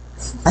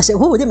 I said,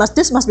 oh,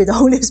 this must be the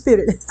Holy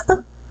Spirit.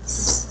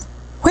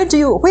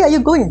 Where are you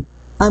going?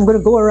 I'm going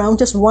to go around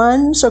just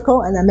one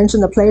circle, and I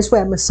mentioned the place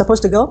where I'm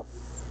supposed to go,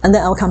 and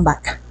then I'll come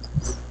back.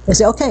 They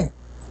said, okay.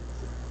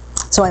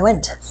 So I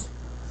went.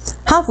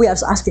 Halfway I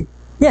was asking,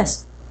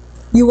 yes,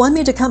 you want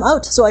me to come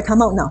out? So I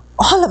come out now.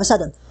 All of a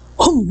sudden,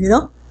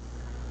 boom,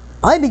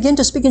 I began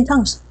to speak in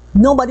tongues.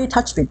 Nobody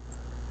touched me.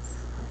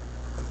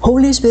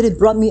 Holy Spirit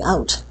brought me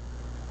out.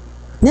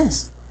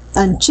 Yes.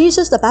 And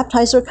Jesus the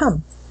baptizer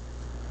come.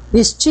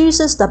 It's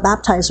Jesus the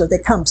baptizer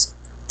that comes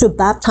to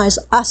baptize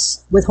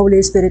us with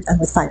Holy Spirit and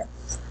with fire.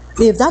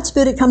 If that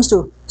Spirit comes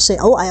to say,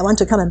 oh, I want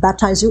to come and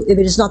baptize you, if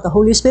it is not the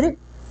Holy Spirit,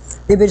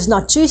 if it is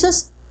not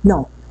Jesus,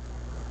 no.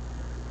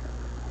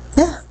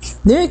 Yeah,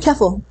 very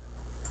careful.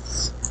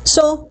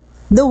 So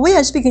the way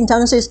I speak in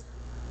tongues is,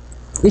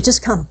 it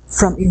just comes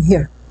from in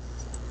here.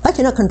 I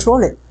cannot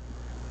control it.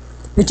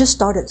 It just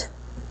started.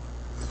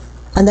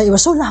 And then it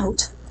was so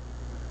loud.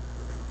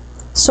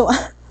 So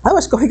I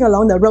was going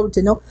along the road,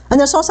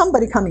 and I saw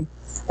somebody coming.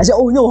 I said,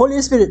 oh no,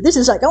 Holy Spirit, this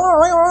is like,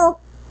 oh.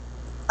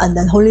 And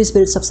then Holy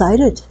Spirit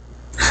subsided.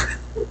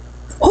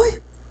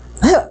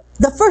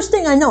 The first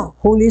thing I know,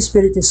 Holy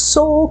Spirit is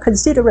so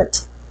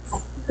considerate.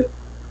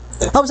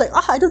 I was like,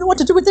 I don't know what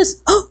to do with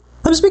this.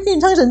 I'm speaking in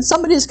tongues and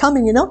somebody is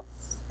coming,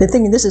 They're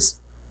thinking,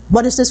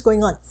 what is this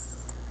going on?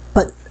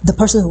 But the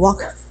person who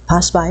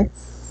passed by,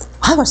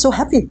 I was so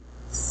happy.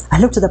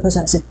 I looked at the person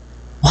and said,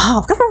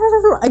 wow,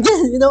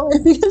 again,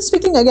 it began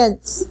speaking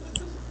again.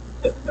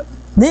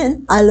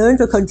 Then I learned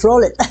to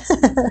control it.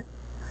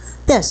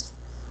 Yes.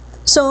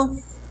 So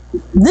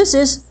this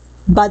is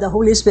by the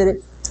Holy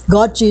Spirit.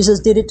 God, Jesus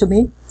did it to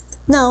me.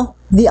 Now,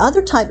 the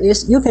other type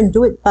is you can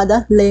do it by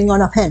the laying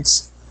on of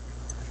hands,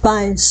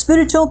 by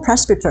spiritual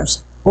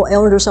presbyters or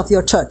elders of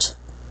your church.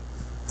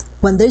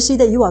 When they see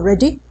that you are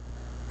ready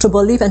to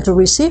believe and to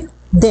receive,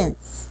 then.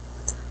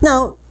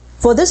 Now,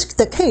 for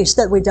the case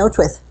that we dealt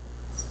with,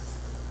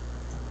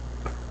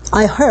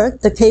 I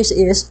heard the case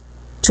is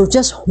to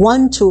just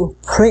want to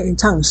pray in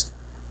tongues,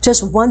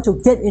 just want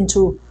to get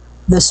into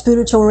the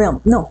spiritual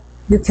realm. No,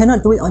 you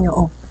cannot do it on your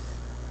own.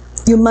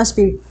 You must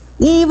be,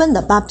 even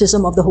the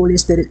baptism of the Holy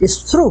Spirit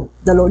is through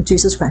the Lord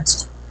Jesus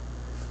Christ.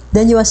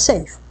 Then you are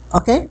safe,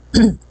 okay?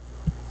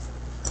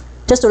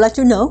 Just to let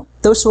you know,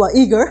 those who are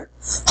eager,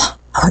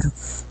 how to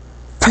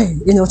pray,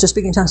 to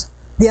speak in tongues.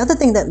 The other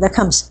thing that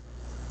comes,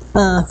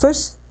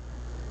 First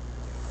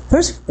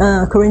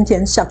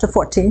Corinthians chapter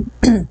 14,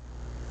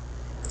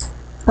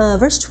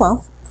 verse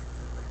 12.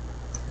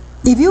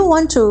 If you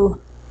want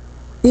to,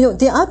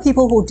 there are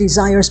people who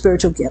desire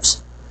spiritual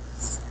gifts.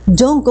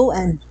 Don't go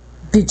and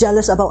be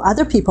jealous about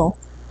other people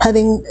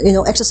having,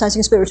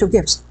 exercising spiritual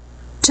gifts.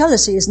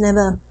 Jealousy is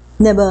never,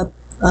 never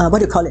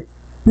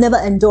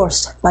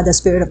endorsed by the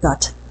Spirit of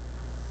God.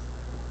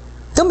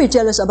 Don't be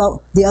jealous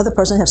about the other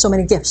person have so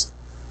many gifts.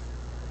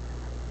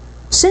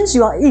 Since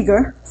you are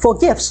eager for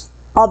gifts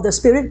of the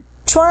Spirit,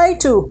 try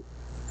to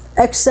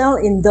excel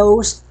in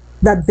those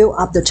that build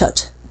up the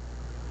church.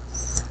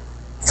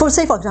 For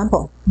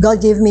example,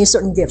 God gave me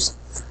certain gifts.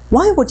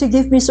 Why would He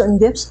give me certain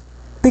gifts?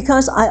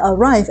 Because I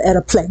arrive at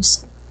a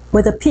place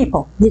where the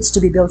people needs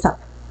to be built up.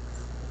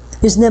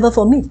 It's never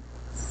for me.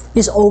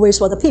 It's always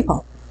for the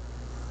people,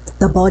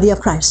 the body of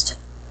Christ.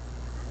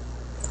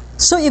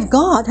 So if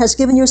God has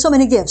given you so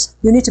many gifts,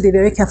 you need to be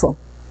very careful.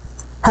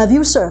 Have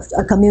you served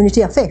a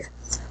community of faith?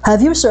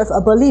 Have you served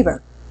a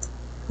believer?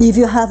 If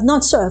you have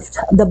not served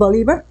the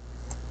believer,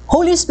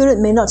 Holy Spirit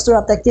may not stir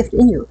up that gift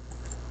in you.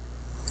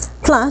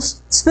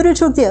 Plus,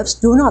 spiritual gifts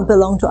do not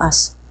belong to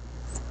us.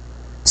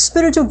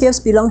 Spiritual gifts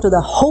belong to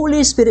the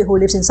Holy Spirit who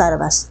lives inside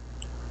of us.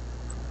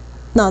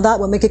 Now that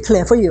will make it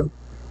clear for you.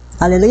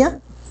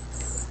 Hallelujah.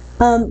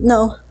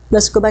 Now,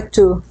 let's go back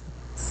to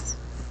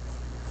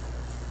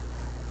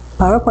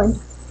PowerPoint.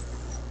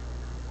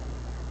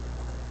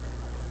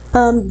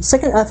 1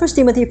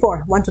 Timothy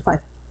 4,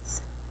 1-5.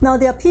 Now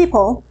there are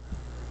people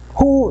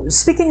who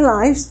speaking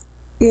lies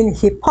in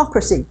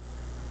hypocrisy.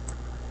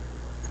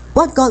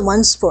 What God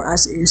wants for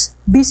us is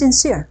be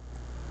sincere,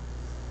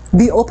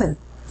 be open,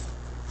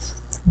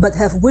 but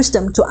have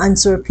wisdom to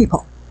answer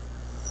people.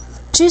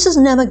 Jesus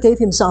never gave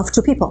Himself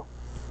to people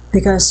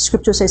because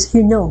Scripture says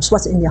He knows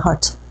what's in your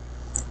heart.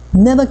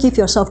 Never give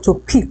yourself to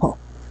people.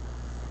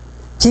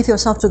 Give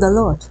yourself to the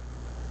Lord,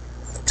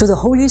 to the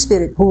Holy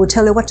Spirit who will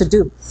tell you what to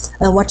do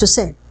and what to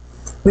say.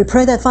 We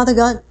pray that, Father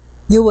God,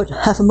 You would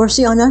have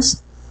mercy on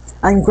us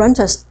and grant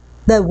us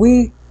that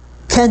we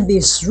can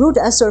be shrewd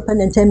as serpent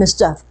and tame as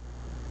dove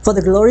for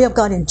the glory of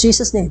God in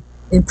Jesus' name,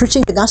 in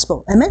preaching the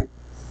gospel. Amen?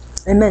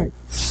 Amen.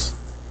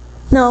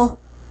 Now,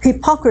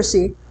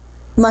 hypocrisy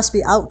must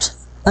be out.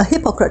 A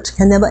hypocrite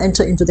can never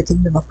enter into the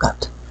kingdom of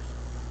God.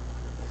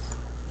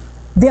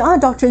 There are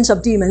doctrines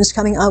of demons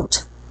coming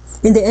out.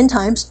 In the end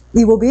times,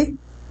 it will be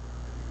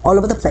all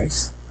over the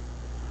place.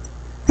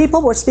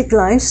 People will speak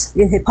lies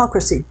in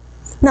hypocrisy.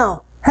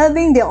 Now,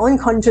 having their own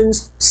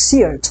conscience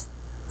seared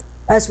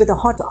as with a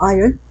hot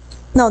iron.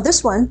 Now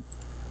this one,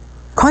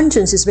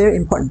 conscience is very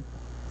important.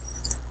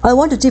 I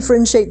want to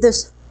differentiate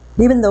this,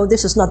 even though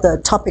this is not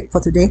the topic for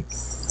today.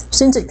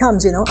 Since it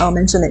comes, I'll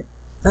mention it.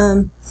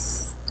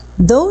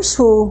 Those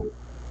who,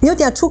 there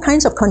are two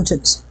kinds of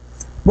conscience.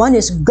 One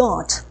is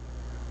God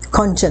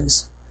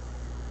conscience.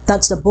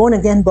 That's the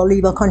born-again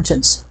believer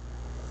conscience.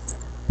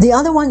 The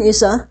other one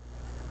is a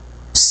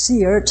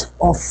seared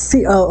or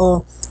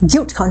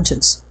guilt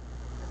conscience.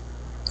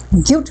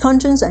 Guilt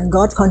conscience and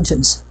God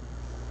conscience.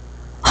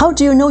 How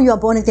do you know you are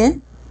born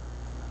again?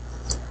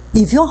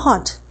 If your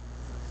heart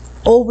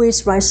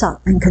always rises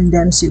up and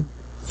condemns you,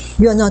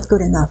 you are not good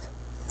enough.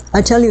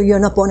 I tell you, you are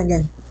not born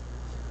again.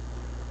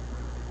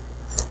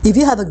 If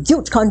you have a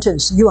guilt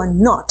conscience, you are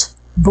not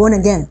born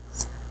again.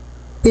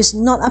 It's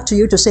not up to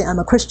you to say, I'm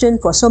a Christian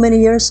for so many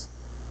years,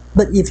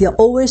 but if you're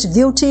always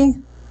guilty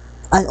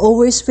and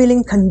always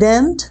feeling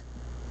condemned,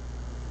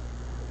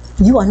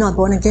 you are not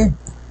born again.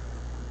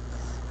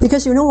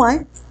 Because you know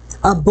why?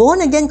 A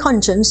born-again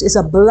conscience is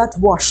a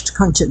blood-washed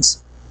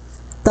conscience.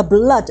 The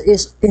blood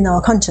is in our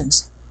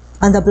conscience.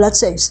 And the blood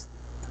says,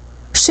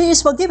 she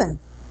is forgiven.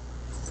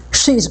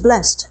 She is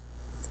blessed.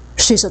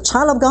 She's a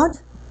child of God.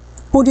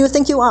 Who do you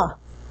think you are?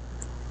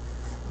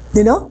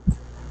 You know?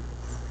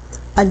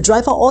 And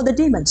drive out all the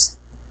demons.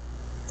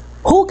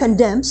 Who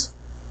condemns?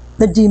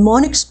 The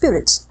demonic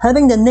spirits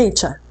having the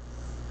nature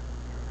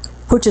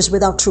which is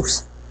without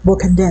truth will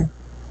condemn.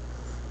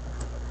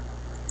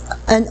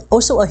 And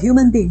also a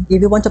human being,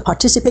 if you want to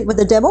participate with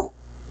the devil,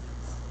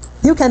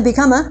 you can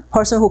become a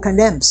person who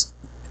condemns.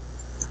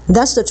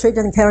 That's the trait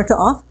and character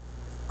of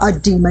a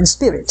demon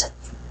spirit.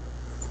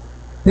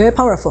 Very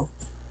powerful.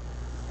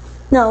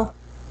 Now,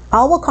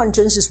 our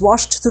conscience is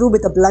washed through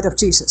with the blood of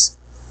Jesus.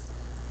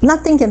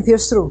 Nothing can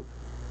pierce through.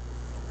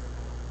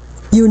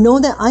 You know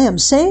that I am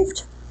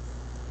saved.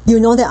 You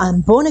know that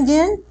I'm born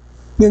again.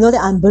 You know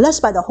that I'm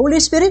blessed by the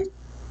Holy Spirit.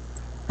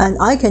 And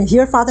I can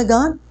hear Father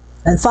God.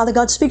 And Father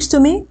God speaks to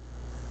me.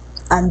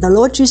 And the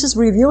Lord Jesus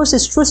reveals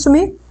His truth to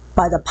me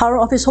by the power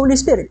of His Holy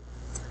Spirit.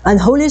 And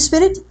Holy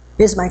Spirit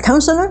is my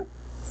counselor.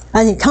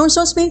 And He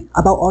counsels me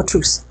about all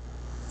truth.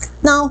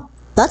 Now,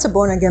 that's a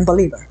born-again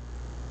believer.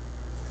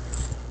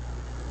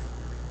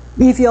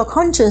 If your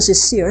conscience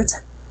is seared,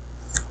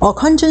 or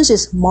conscience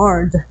is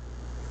marred,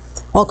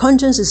 or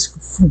conscience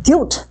is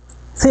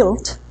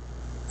guilt-filled,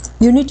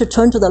 you need to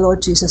turn to the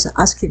Lord Jesus and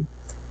ask Him.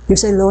 You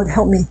say, Lord,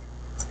 help me.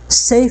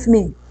 Save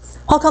me.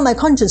 How come my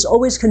conscience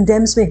always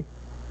condemns me?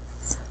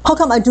 How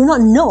come I do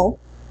not know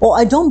or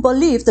I don't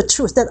believe the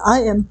truth that I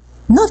am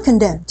not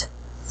condemned?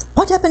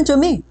 What happened to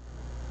me?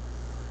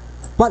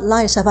 What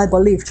lies have I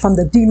believed from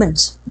the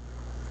demons?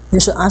 You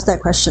should ask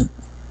that question.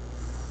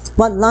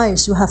 What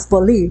lies you have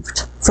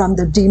believed from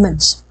the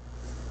demons?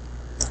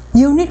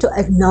 You need to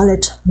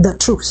acknowledge the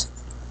truth.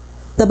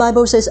 The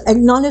Bible says,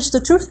 acknowledge the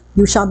truth,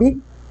 you shall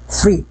be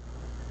free.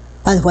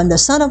 And when the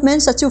Son of Man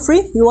sets you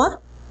free, you are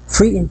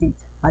free indeed.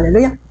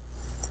 Hallelujah.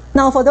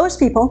 Now for those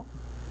people,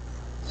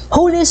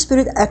 Holy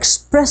Spirit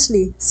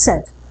expressly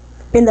said,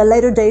 in the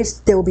later days,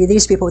 there will be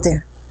these people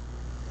there.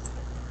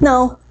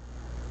 Now,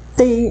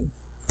 they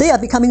are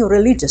becoming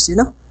religious, you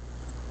know.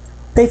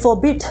 They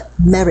forbid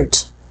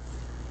marriage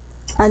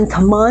and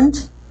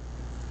command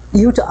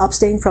you to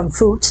abstain from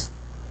food.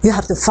 You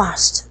have to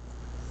fast.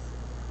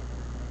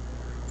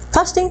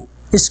 Fasting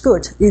is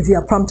good if you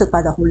are prompted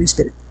by the Holy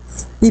Spirit.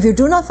 If you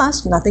do not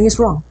fast, nothing is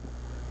wrong.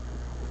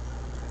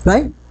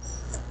 Right?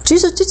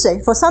 Jesus did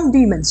say, for some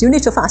demons, you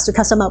need to fast to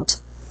cast them out.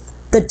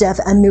 The deaf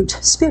and mute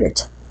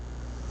spirit.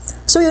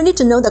 So you need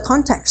to know the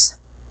context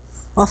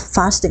of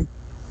fasting.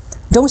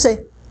 Don't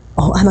say,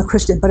 oh, I'm a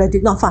Christian, but I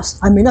did not fast.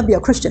 I may not be a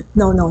Christian.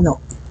 No, no,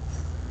 no.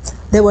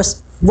 There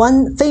was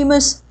one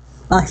famous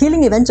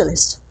healing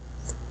evangelist.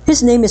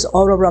 His name is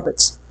Oral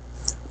Roberts.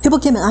 People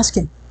came and asked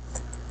him,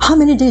 how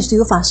many days do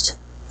you fast?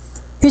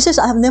 He says,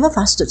 I have never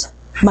fasted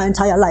my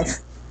entire life.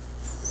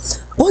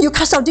 Oh, you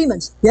cast out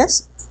demons?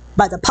 Yes,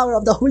 by the power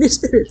of the Holy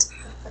Spirit.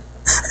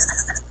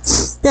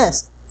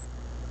 Yes.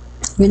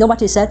 You know what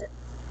he said?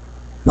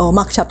 No,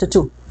 Mark chapter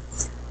 2.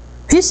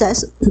 He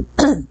says,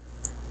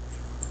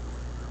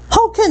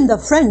 how can the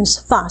friends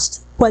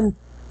fast when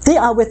they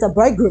are with the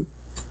bridegroom?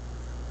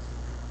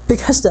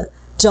 Because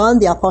John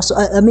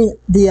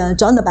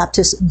the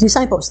Baptist's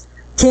disciples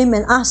came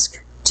and asked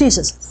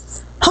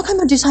Jesus, how come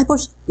your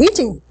disciples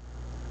eating?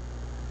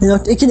 You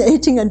know,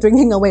 eating and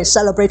drinking away,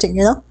 celebrating,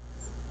 you know?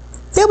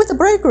 They're with the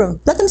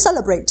bridegroom. Let them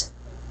celebrate.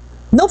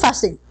 No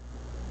fasting.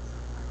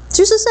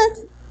 Jesus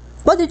said,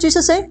 what did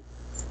Jesus say?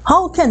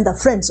 How can the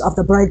friends of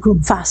the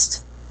bridegroom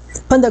fast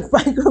when the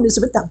bridegroom is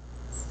with them?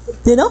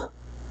 You know?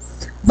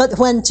 But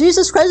when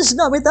Jesus Christ is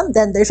not with them,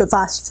 then they should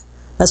fast.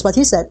 That's what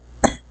he said.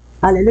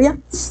 Hallelujah.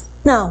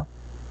 Now,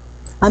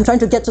 I'm trying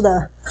to get to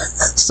the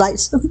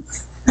slides.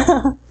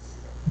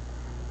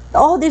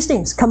 All these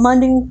things,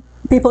 commanding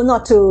people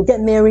not to get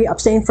married,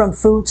 abstain from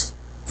food,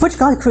 which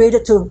God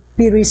created to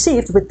be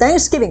received with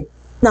thanksgiving.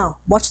 Now,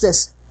 watch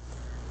this.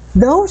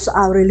 Those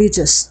are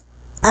religious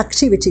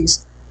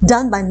activities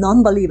done by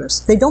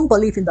non-believers. They don't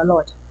believe in the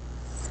Lord.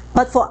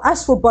 But for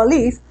us who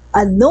believe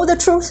and know the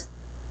truth,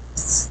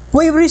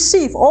 we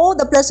receive all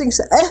the blessings,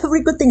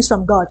 every good things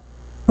from God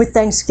with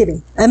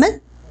thanksgiving.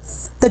 Amen?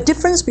 The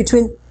difference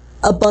between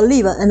a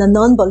believer and a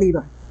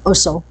non-believer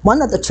also,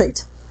 one of the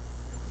traits,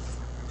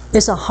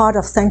 is a heart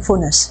of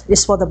thankfulness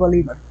is for the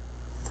believer.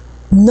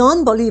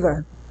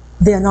 Non-believer,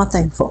 they are not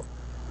thankful,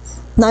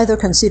 neither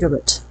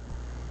considerate.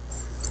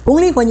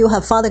 Only when you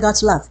have Father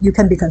God's love, you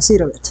can be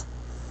considerate.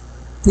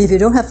 If you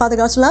don't have Father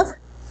God's love,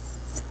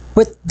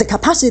 with the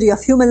capacity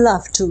of human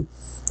love to,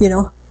 you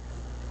know,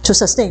 to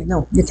sustain,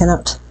 no, you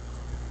cannot.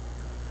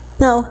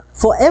 Now,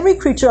 for every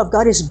creature of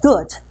God is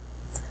good,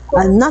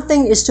 and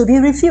nothing is to be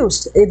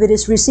refused if it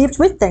is received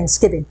with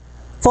thanksgiving,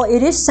 for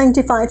it is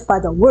sanctified by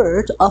the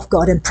word of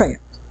God and prayer.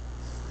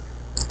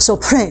 So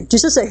pray.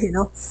 Jesus said, you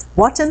know,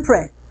 watch and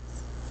pray,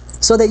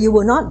 so that you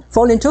will not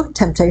fall into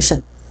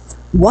temptation.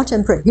 Watch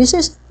and pray. He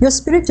says, your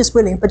spirit is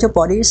willing, but your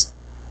body is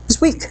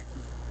weak.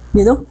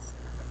 You know?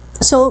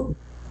 So,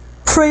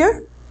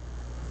 prayer,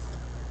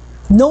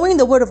 knowing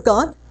the word of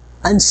God,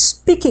 and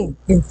speaking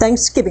in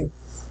thanksgiving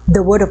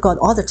the word of God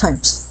all the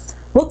times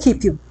will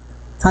keep you.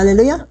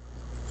 Hallelujah.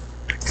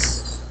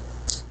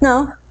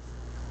 Now,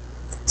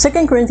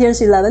 2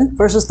 Corinthians 11,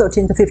 verses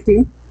 13 to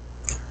 15.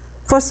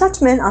 For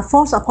such men are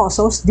false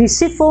apostles,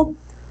 deceitful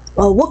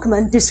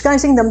workmen,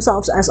 disguising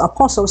themselves as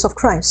apostles of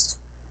Christ.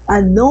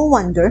 And no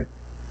wonder,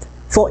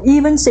 for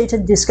even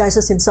Satan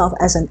disguises himself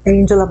as an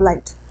angel of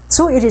light.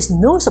 So it is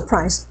no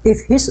surprise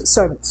if his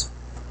servants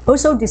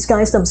also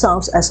disguise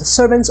themselves as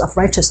servants of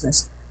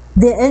righteousness.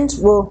 Their end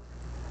will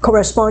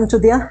correspond to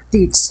their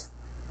deeds.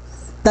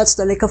 That's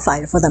the lake of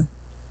fire for them.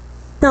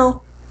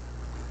 Now,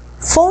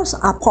 false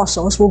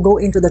apostles will go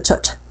into the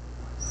church.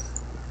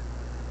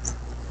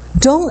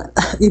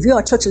 If you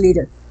are a church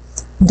leader,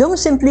 don't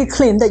simply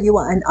claim that you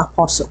are an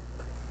apostle.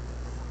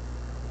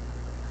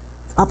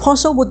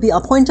 Apostle would be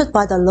appointed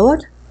by the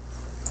Lord,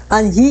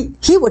 and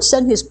he would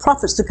send his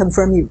prophets to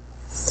confirm you.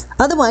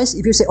 Otherwise,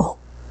 if you say, oh,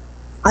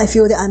 I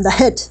feel that I'm the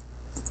head,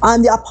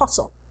 I'm the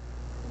apostle,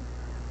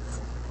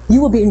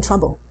 you will be in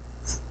trouble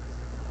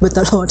with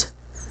the Lord.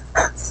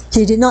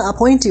 He did not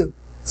appoint you.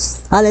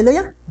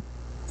 Hallelujah.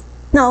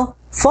 Now,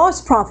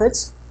 false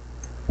prophets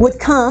would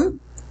come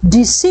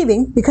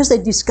deceiving because they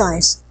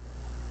disguise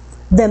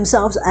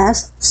themselves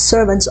as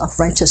servants of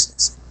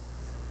righteousness.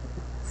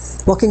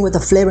 Walking with a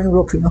flaring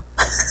rope, you know.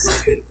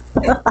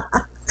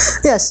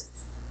 Yes.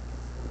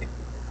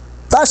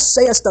 Thus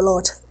saith the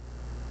Lord.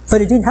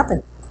 But it didn't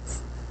happen.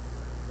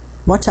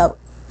 Watch out.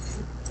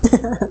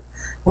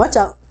 Watch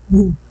out.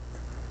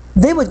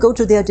 They would go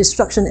to their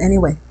destruction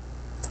anyway.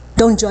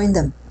 Don't join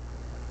them.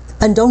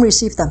 And don't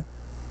receive them.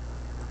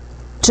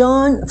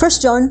 1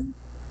 John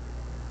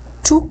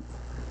 2,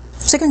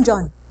 2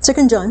 John,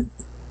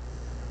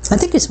 I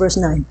think it's verse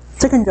 9,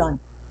 2 John.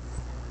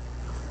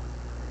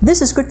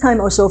 This is good time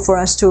also for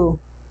us to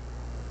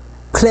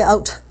clear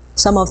out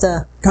some of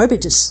the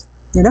garbages,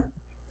 you know.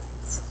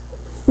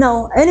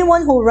 Now,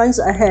 anyone who runs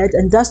ahead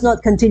and does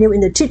not continue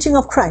in the teaching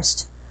of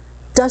Christ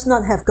does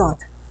not have God.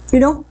 You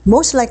know,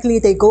 most likely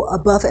they go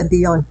above and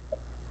beyond.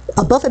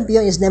 Above and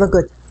beyond is never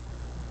good.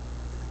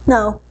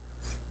 Now,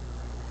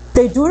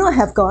 they do not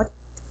have God.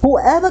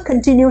 Whoever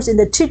continues in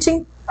the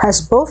teaching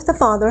has both the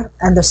Father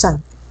and the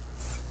Son.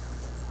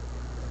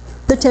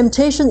 The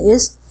temptation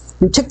is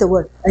you take the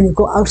word and you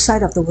go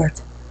outside of the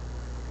word.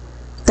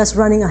 That's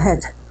running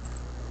ahead.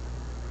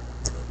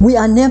 We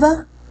are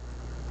never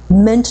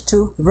meant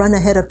to run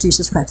ahead of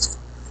Jesus Christ.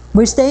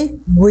 We stay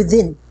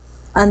within,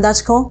 and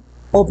that's called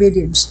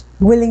obedience.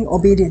 Willing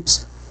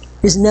obedience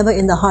is never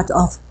in the heart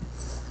of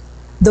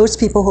those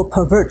people who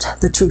pervert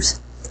the truth.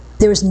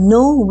 There is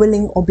no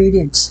willing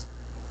obedience.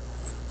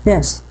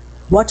 Yes,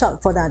 watch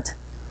out for that.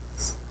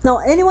 Now,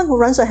 anyone who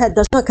runs ahead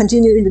does not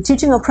continue in the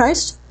teaching of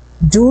Christ,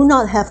 do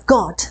not have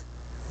God.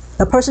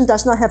 A person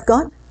does not have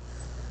God.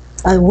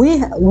 And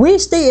we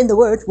stay in the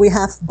Word, we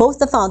have both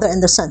the Father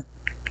and the Son.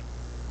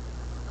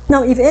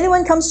 Now, if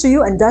anyone comes to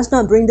you and does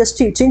not bring this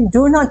teaching,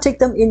 do not take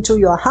them into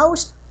your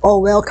house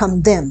or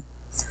welcome them.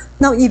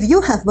 Now, if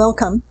you have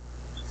welcomed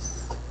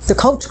the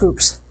cult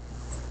groups,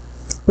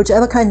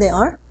 whichever kind they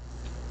are,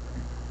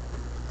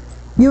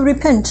 you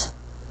repent.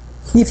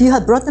 If you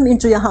have brought them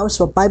into your house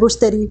for Bible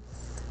study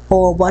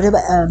or whatever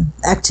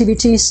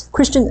activities,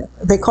 Christian,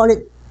 they call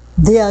it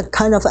their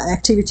kind of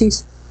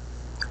activities,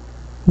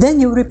 then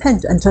you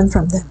repent and turn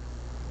from them.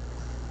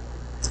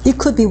 It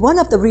could be one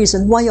of the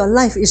reasons why your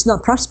life is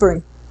not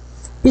prospering.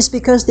 It's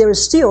because there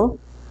is still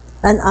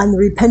an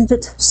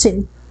unrepented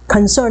sin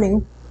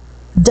concerning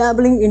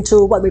dabbling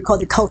into what we call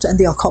the cult and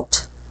the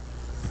occult.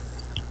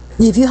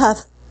 If you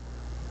have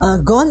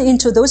gone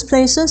into those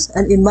places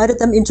and invited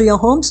them into your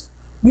homes,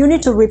 you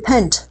need to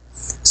repent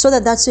so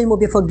that that sin will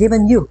be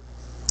forgiven you,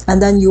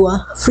 and then you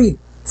are free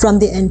from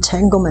the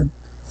entanglement.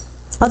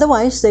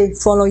 Otherwise, they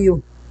follow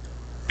you.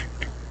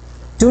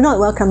 Do not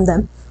welcome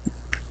them.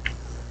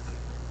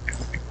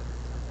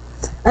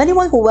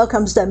 Anyone who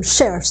welcomes them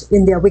shares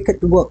in their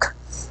wicked work.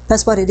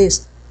 That's what it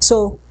is.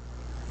 So,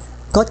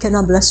 God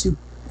cannot bless you.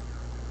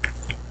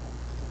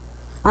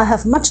 I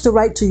have much to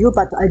write to you,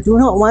 but I do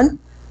not want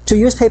to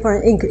use paper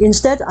and ink.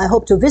 Instead, I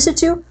hope to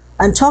visit you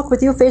and talk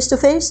with you face to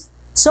face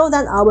so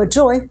that our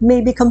joy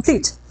may be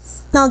complete.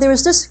 Now, there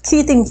is this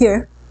key thing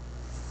here.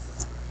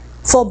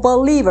 For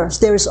believers,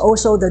 there's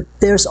always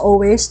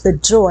the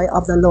joy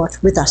of the Lord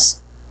with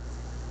us.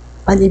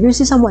 And if you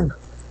see someone,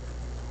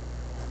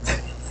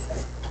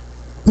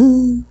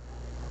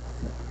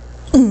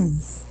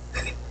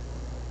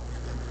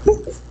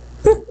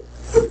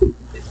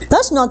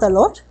 that's not the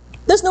Lord.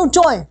 There's no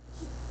joy.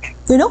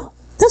 You know,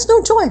 there's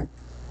no joy.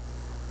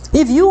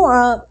 If you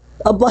are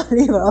a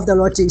believer of the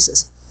Lord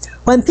Jesus,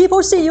 when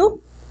people see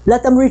you,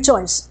 let them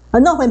rejoice.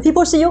 And not when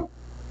people see you,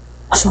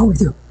 what's wrong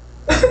with you?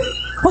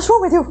 What's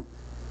wrong with you?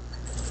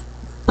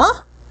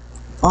 Huh?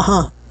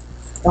 Uh-huh.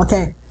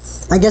 Okay.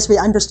 I guess we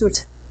understood.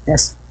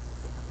 Yes.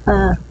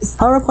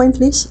 PowerPoint,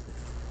 please.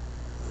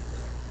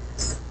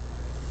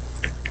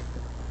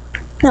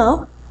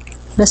 Now,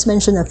 let's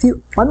mention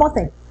one more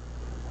thing.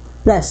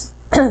 Yes.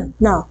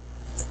 Now,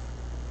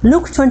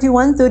 Luke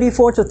 21,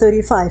 34 to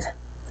 35.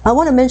 I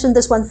want to mention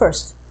this one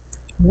first.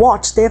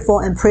 Watch,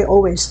 therefore, and pray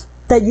always,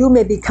 that you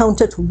may be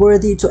counted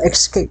worthy to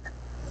escape.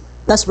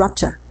 That's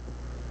rapture.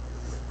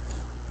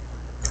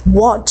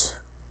 Watch,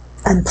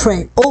 and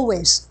pray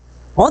always,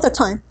 all the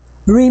time,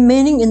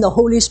 remaining in the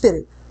Holy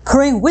Spirit,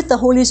 praying with the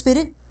Holy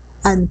Spirit,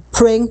 and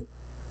praying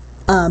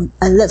and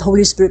let the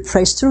Holy Spirit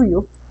pray through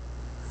you.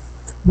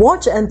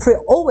 Watch and pray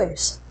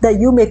always, that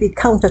you may be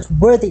counted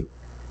worthy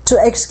to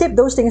escape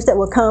those things that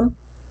will come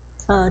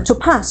to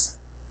pass,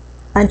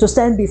 and to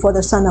stand before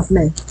the Son of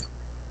Man.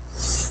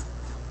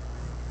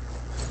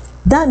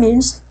 That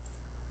means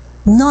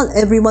not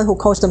everyone who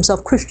calls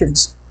themselves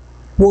Christians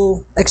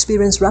will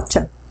experience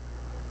rapture.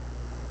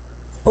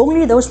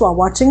 Only those who are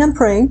watching and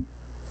praying.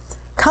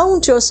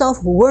 Count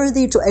yourself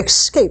worthy to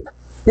escape.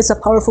 It's a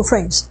powerful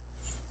phrase.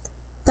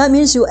 That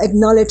means you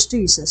acknowledge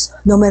Jesus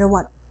no matter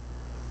what.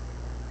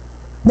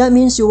 That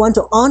means you want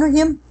to honor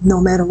Him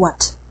no matter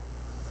what.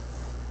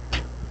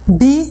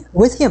 Be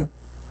with Him.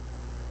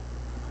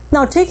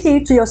 Now take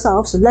heed to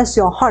yourselves, lest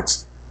your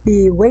hearts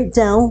be weighed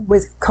down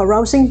with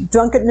carousing,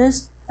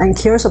 drunkenness, and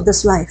cares of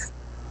this life.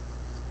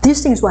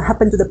 These things will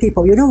happen to the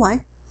people. You know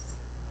why?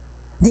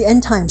 The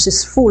end times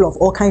is full of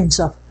all kinds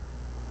of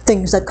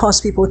things that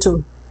cause people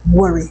to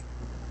worry.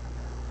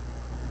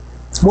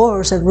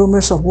 Wars and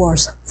rumors of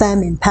wars,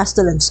 famine,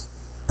 pestilence.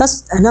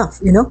 That's enough,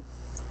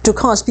 to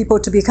cause people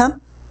to become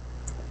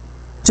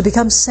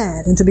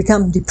sad and to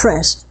become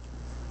depressed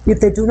if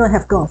they do not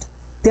have God.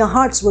 Their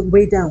hearts will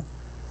weigh down.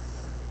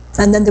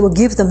 And then they will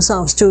give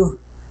themselves to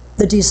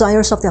the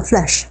desires of their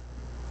flesh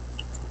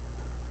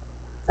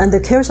and the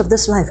cares of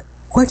this life.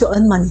 Where to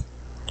earn money?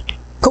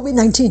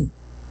 COVID-19.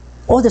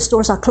 All the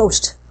stores are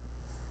closed.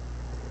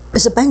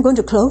 Is the bank going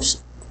to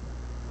close?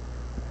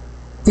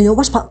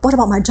 What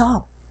about my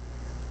job?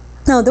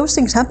 Now, those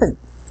things happen.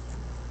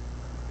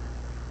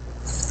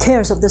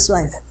 Cares of this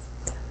life.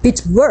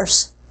 It's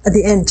worse at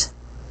the end.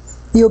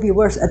 You'll be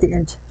worse at the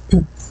end.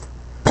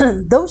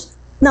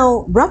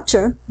 Now,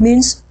 rapture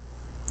means,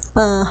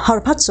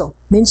 harpazo,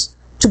 means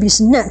to be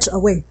snatched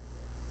away.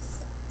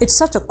 It's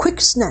such a quick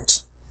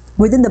snatch.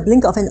 Within the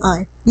blink of an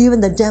eye,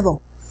 even the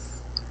devil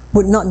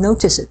would not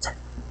notice it.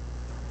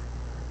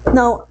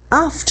 Now,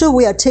 after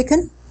we are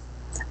taken,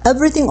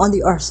 everything on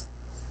the earth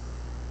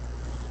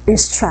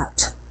is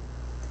trapped.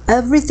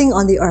 Everything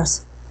on the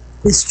earth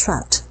is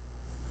trapped.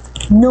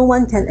 No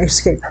one can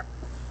escape.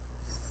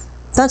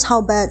 That's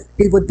how bad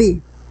it would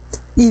be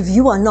if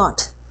you are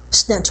not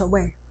snatched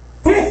away.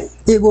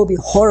 It will be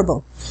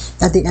horrible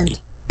at the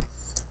end.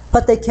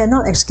 But they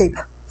cannot escape.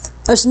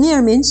 As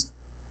near means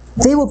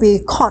they will be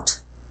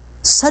caught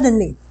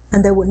suddenly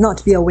and they would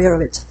not be aware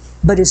of it.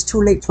 But it's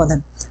too late for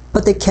them.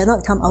 But they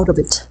cannot come out of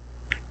it.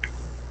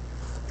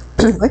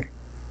 Wait,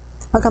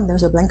 how come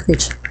there's a blank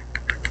page?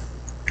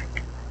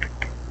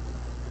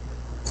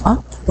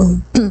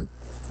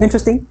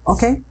 Interesting.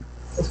 Okay.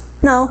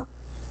 Now,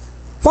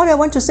 what I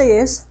want to say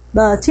is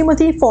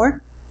Timothy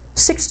 4,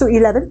 6 to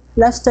 11.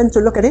 Let's turn to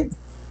look at it.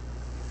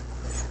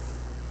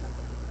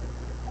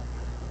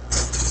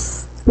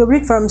 We'll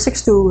read from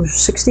 6 to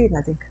 16,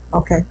 I think.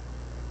 Okay.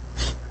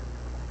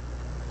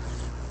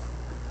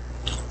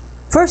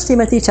 1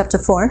 Timothy chapter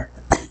 4,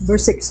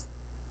 verse 6.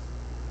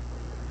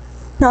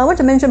 Now I want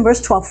to mention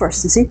verse 12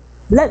 first, you see.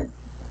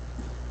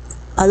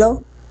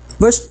 Hello?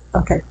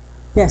 Okay.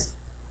 Yes.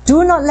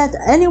 Do not let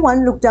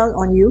anyone look down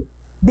on you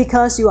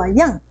because you are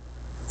young.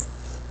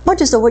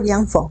 What is the word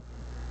young for?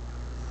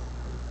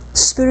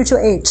 Spiritual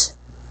age.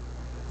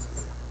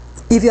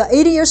 If you are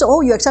 80 years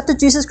old, you accepted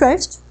Jesus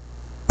Christ,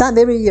 that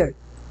very year,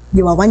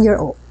 you are 1 year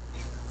old.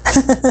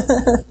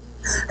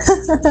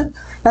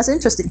 That's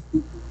interesting.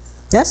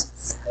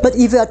 Yes? But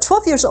if you are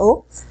 12 years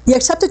old, you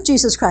accepted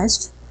Jesus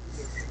Christ,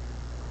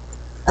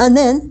 and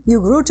then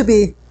you grew to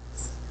be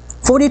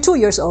 42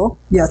 years old,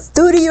 you are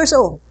 30 years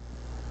old.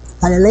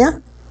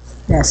 Hallelujah?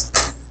 Yes.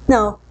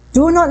 Now,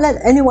 do not let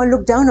anyone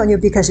look down on you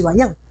because you are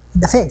young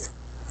in the faith,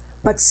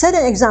 but set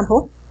an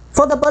example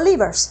for the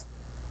believers.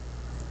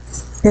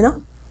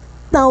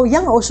 Now,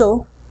 young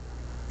also,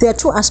 there are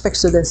two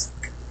aspects to this.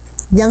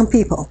 Young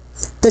people,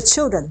 the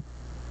children.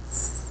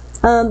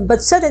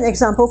 But set an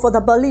example for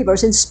the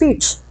believers in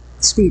speech.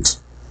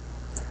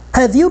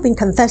 Have you been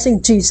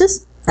confessing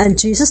Jesus and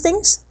Jesus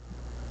things?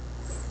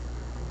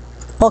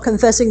 Or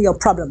confessing your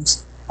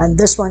problems? And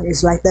this one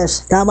is like this,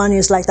 that one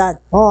is like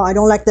that. Oh, I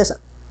don't like this.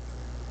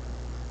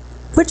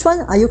 Which one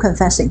are you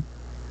confessing?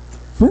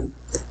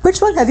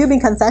 Which one have you been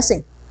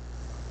confessing?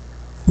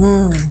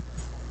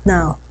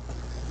 Now,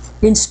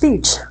 in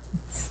speech,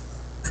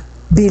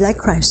 be like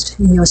Christ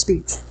in your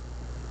speech.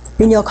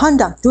 In your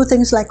conduct, do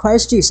things like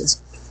Christ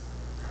Jesus.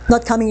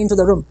 Not coming into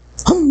the room.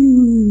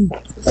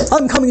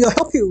 I'm coming to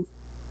help you.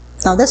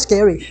 Now that's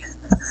scary.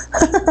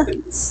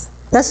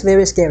 That's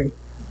very scary.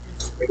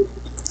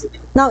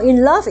 Now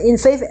in love, in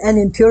faith, and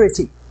in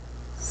purity.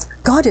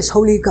 God is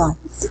holy God.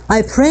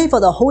 I pray for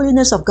the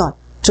holiness of God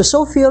to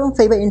so fill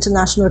Favor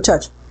International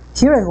Church,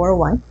 here and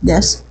worldwide,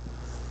 yes,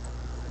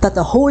 that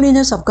the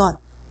holiness of God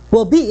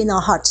will be in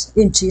our hearts,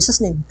 in Jesus'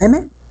 name.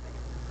 Amen?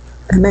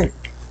 Amen.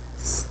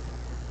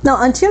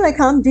 Now, until I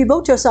come,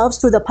 devote yourselves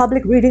to the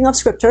public reading of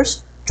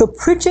scriptures, to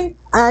preaching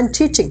and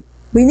teaching.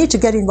 We need to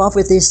get involved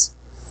with this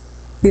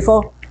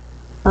before,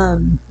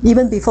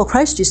 even before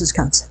Christ Jesus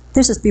comes.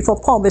 This is before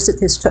Paul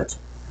visited his church.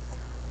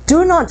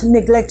 Do not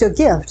neglect your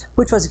gift,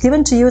 which was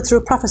given to you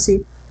through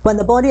prophecy when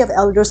the body of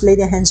elders laid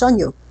their hands on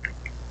you.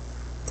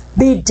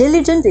 Be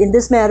diligent in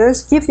these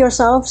matters. Give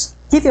yourself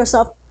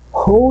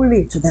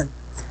wholly to them,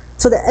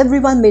 so that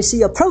everyone may see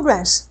your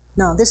progress.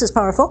 Now, this is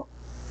powerful.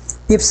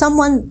 If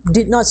someone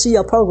did not see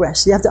your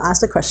progress, you have to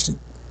ask the question.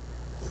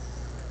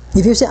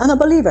 If you say, I'm a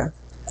believer,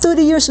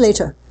 30 years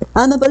later,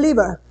 I'm a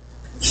believer,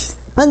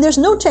 and there's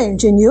no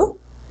change in you,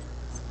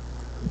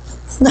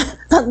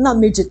 not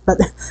midget, but,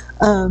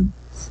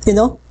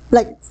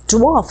 like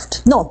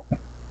dwarfed. No,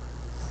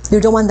 you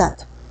don't want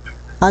that.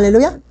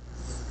 Hallelujah.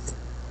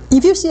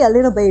 If you see a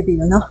little baby,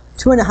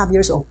 2.5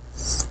 years old,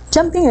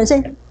 jumping and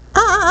saying,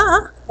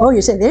 oh,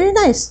 you say, very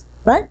nice,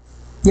 right?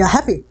 You're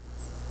happy.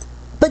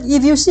 But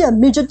if you see a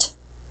midget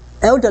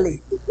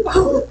elderly,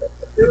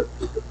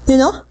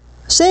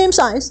 same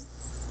size,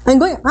 and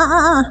going,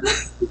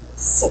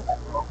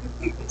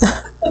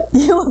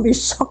 you will be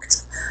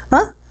shocked.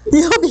 Huh?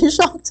 You will be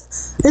shocked.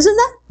 Isn't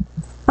that?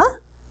 Huh?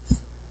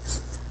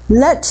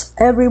 Let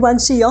everyone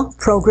see your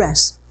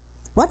progress.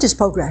 What is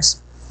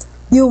progress?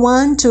 You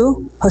want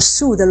to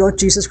pursue the Lord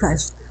Jesus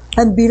Christ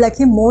and be like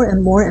Him more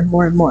and more and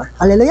more and more.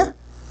 Hallelujah.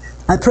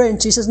 I pray in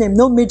Jesus' name,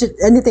 no midget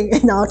anything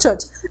in our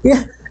church.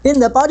 Yeah, in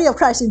the body of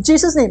Christ, in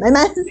Jesus' name.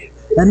 Amen.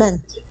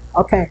 Amen.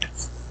 Okay.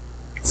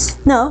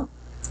 Now,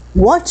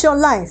 watch your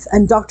life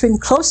and doctrine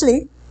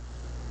closely.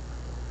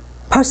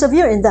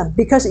 Persevere in them,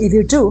 because if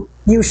you do,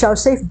 you shall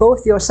save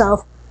both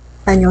yourself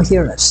and your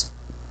hearers.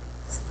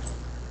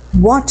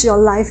 Watch your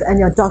life and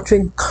your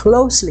doctrine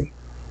closely.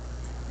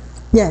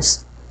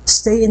 Yes,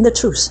 stay in the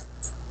truth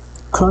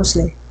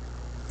closely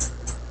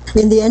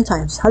in the end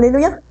times.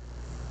 Hallelujah.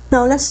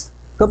 Now let's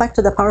go back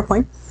to the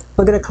PowerPoint.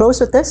 We're going to close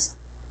with this.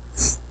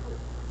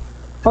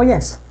 Oh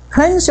yes,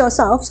 cleanse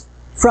yourselves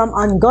from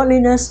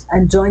ungodliness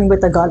and join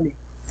with the godly.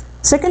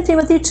 2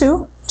 Timothy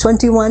 2,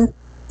 21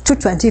 to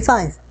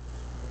 25.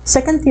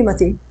 2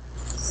 Timothy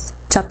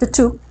chapter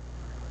 2.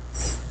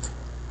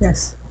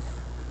 Yes.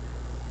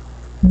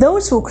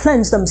 Those who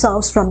cleanse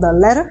themselves from the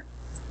letter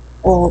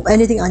or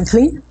anything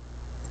unclean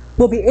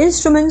will be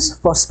instruments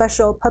for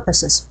special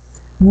purposes,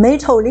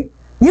 made holy,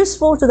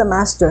 useful to the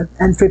master,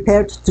 and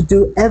prepared to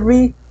do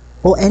every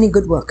or any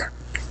good work.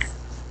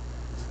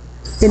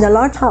 In a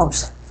large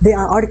house, there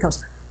are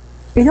articles.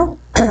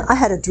 I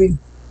had a dream.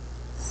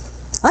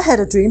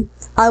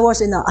 I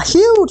was in a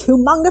huge,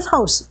 humongous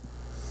house.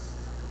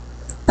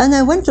 And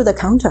I went to the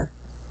counter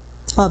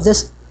of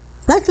this.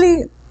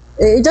 Luckily,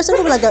 it doesn't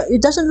look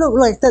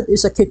like that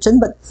is a kitchen,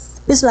 but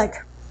it's like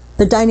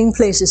the dining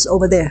place is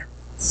over there.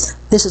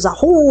 This is a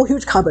whole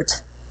huge cupboard.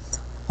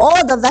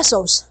 All the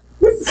vessels,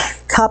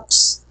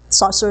 cups,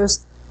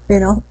 saucers,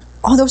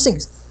 all those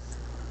things.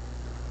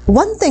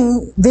 One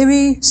thing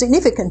very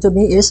significant to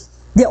me is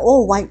they're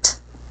all white.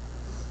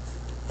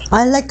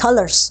 I like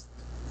colors.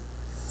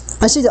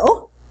 I see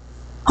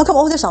how come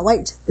all these are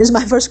white? This is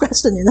my first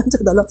question, to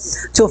the Lord,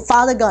 to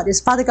Father God. It's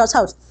Father God's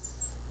house.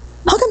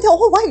 How come they're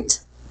all white?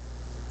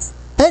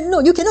 And no,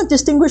 you cannot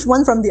distinguish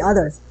one from the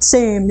other.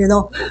 Same,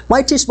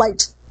 white is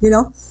white,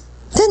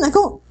 Then I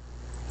go,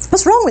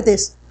 what's wrong with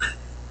this?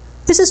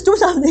 This is do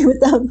something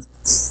with them.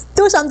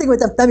 Do something with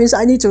them. That means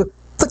I need to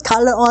put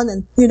color on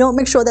and,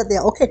 make sure that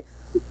they're okay.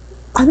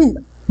 I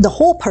mean, the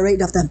whole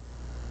parade of them.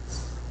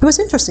 It was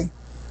interesting.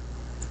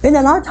 In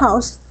a large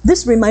house,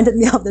 this reminded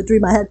me of the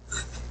dream I had.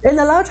 In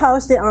a large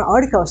house, there are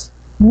articles,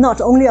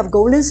 not only of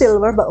gold and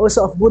silver, but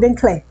also of wood and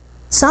clay.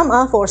 Some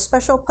are for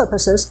special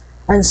purposes,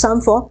 and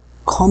some for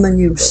common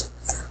use.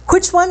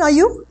 Which one are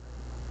you?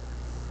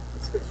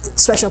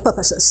 Special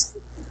purposes.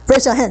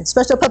 Raise your hands.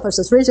 Special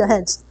purposes. Raise your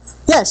hands.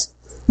 Yes.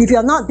 If you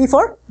are not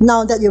before,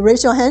 now that you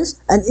raise your hands,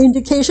 an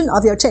indication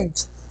of your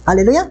change.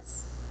 Hallelujah.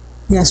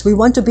 Yes, we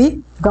want to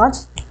be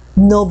God's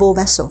noble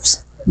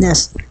vessels.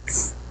 Yes.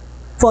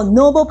 For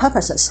noble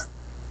purposes.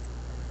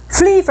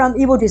 Flee from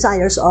evil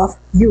desires of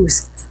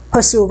youth.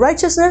 Pursue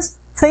righteousness,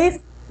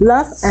 faith,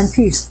 love, and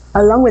peace,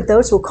 along with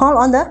those who call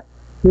on the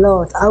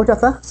Lord out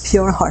of a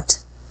pure heart.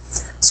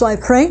 So I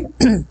pray,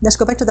 let's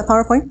go back to the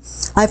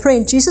PowerPoint. I pray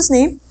in Jesus'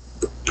 name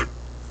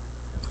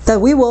that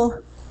we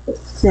will,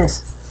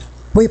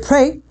 we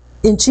pray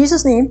in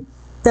Jesus' name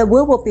that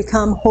we will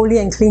become holy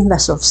and clean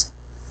vessels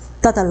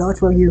that the Lord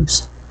will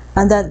use.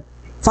 And that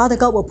Father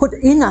God will put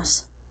in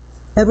us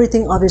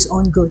everything of His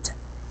own good.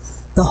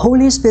 The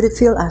Holy Spirit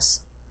fill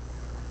us.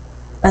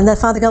 And that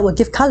Father God will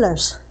give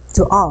colors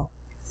to all.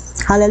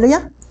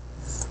 Hallelujah.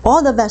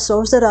 All the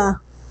vessels that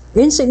are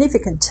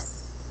insignificant,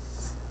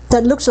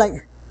 that looks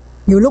like,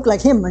 you look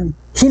like him and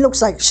he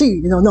looks like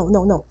she,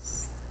 no.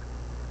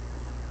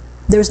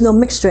 There is no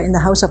mixture in the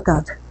house of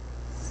God.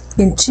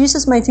 In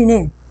Jesus' mighty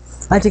name,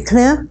 I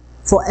declare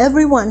for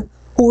everyone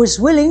who is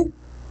willing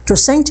to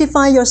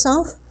sanctify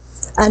yourself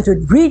and to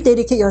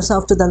rededicate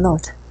yourself to the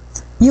Lord.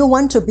 You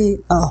want to be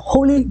a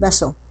holy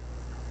vessel,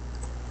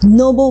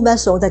 noble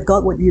vessel that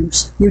God would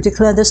use. You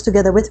declare this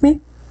together with me.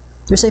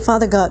 You say,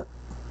 Father God,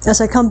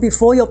 as I come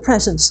before your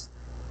presence,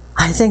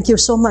 I thank you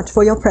so much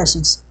for your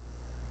presence.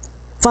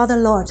 Father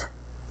Lord,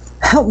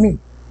 help me.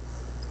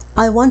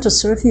 I want to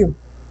serve you.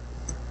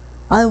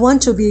 I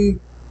want to be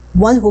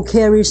one who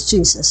carries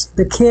Jesus,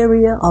 the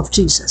carrier of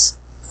Jesus,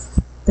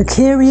 the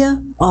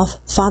carrier of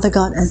Father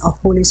God and of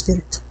Holy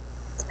Spirit.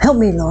 Help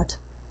me, Lord.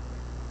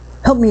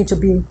 Help me to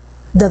be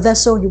the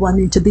vessel you want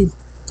me to be.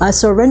 I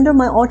surrender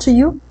my all to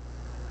you.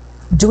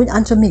 Do it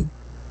unto me.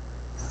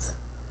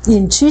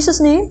 In Jesus'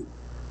 name,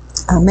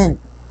 amen.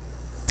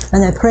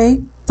 And I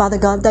pray, Father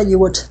God, that you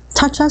would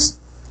touch us.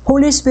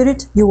 Holy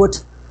Spirit, you would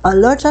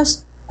alert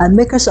us and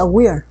make us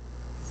aware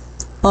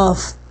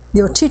of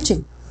your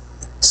teaching,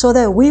 so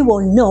that we will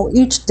know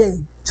each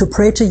day to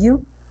pray to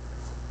you,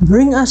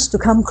 bring us to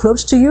come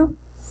close to you,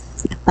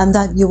 and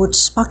that you would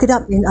spark it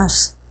up in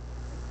us,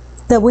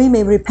 that we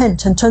may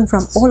repent and turn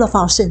from all of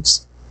our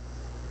sins.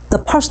 The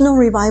personal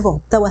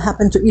revival that will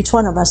happen to each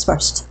one of us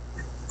first,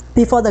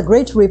 before the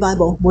great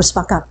revival will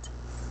spark up.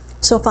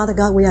 So Father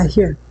God, we are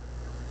here.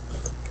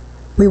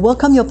 We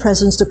welcome your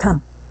presence to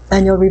come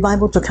and your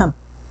revival to come.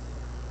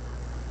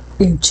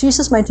 In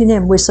Jesus' mighty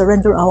name, we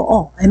surrender our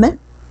all. Amen?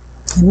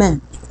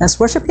 Amen. Let's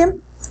worship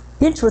him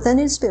in truth and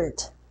in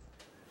spirit.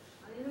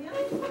 Hallelujah.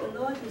 The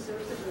Lord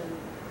deserves the glory.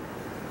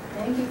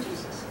 Thank you,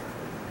 Jesus.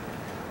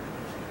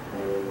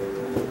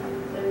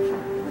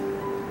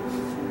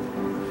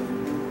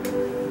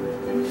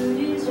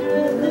 You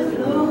deserve the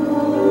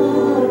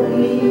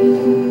glory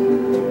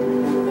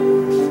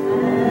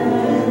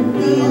and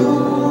the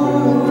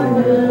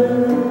honor.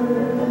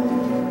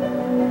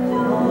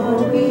 Lord,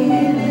 we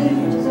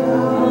lift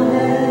our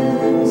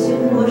hands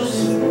in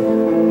worship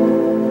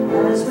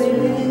as we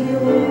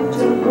lift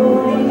your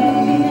holy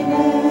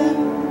name.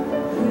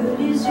 You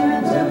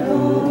deserve the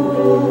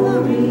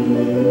glory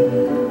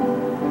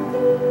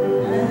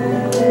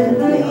and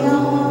the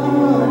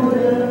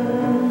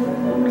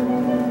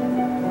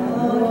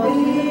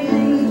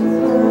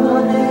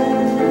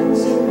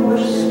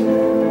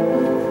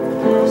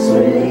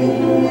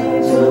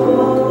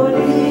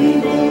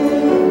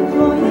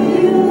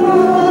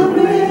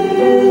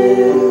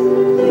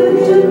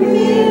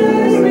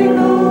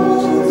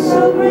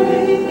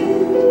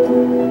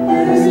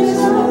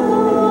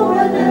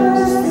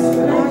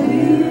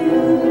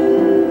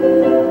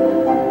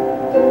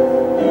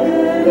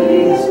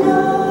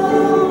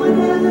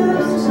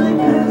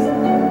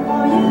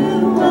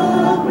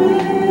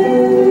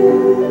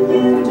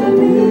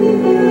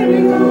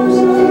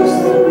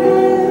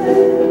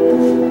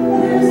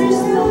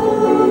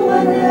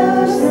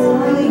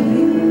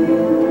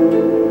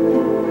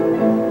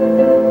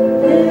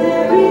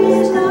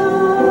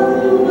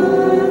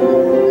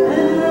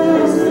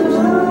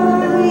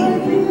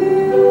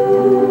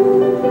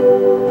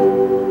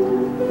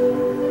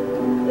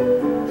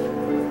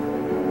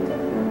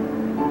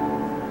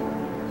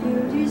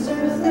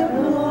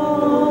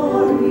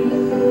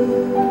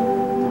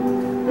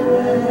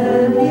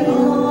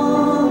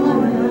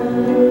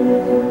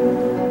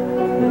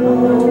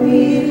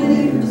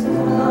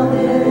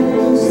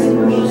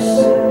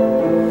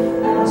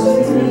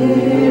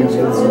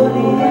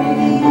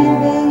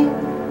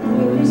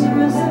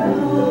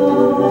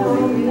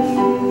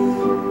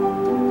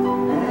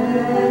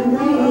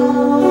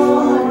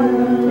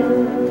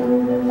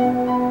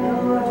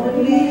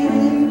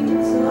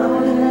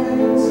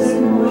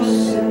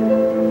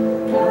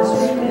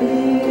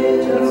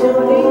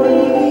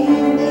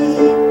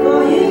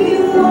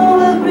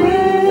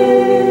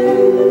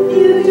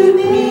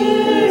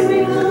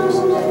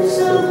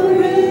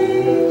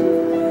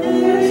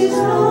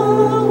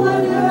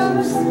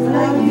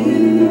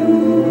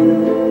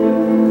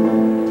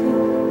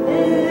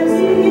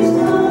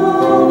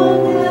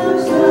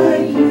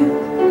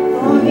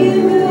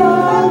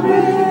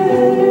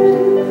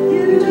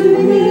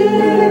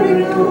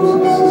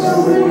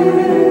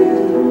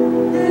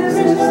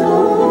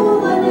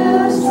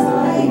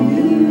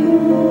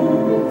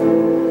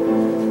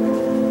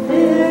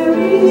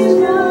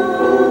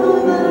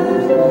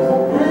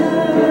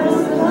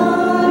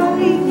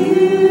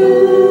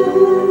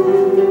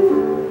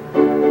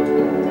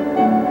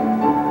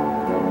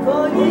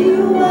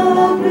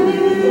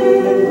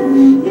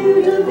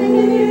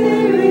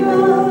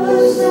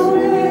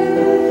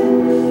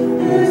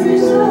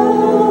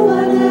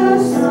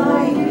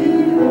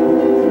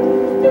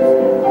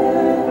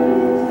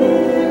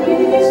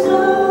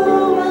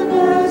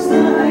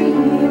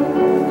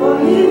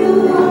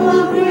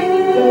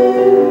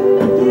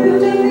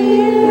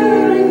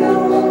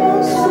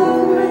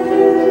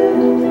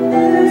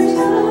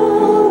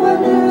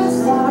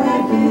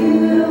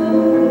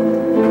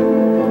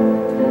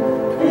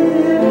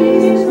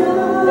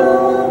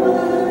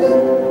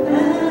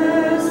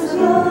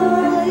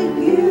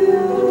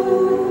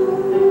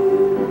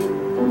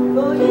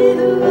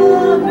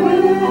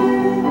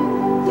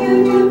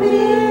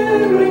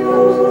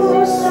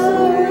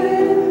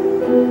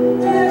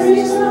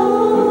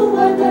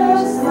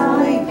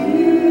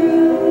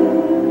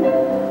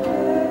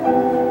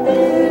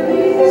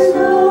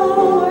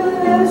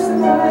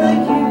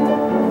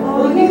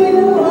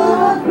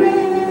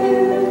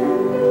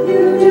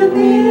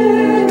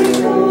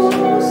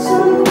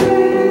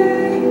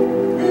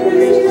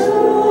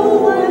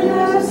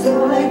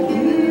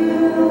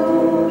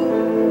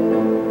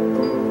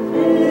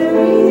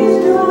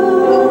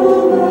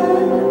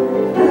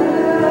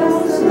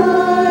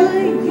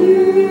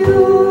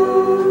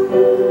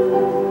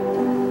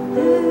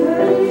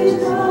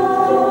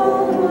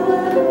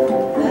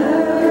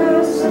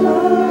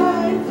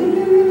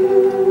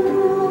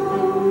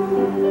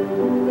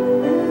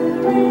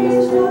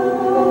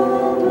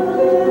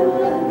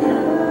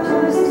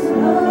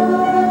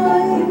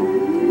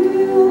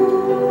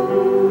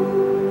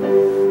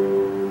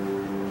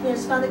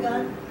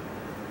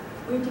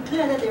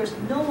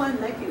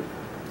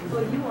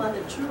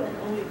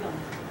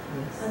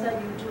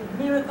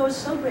miracle is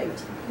so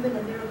great, even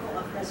the miracle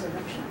of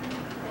resurrection.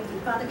 Thank you,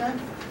 Father God,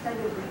 that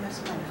will bring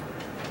us life.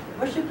 We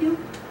worship you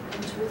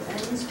in truth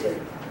and in spirit.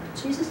 In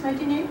Jesus'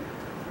 mighty name,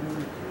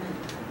 amen.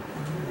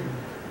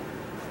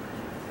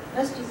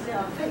 Let's declare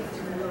our faith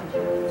in the Lord.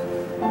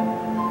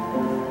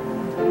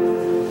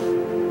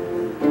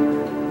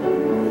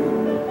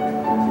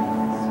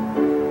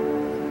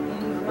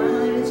 In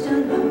Christ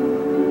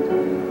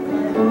alone,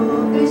 my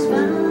hope is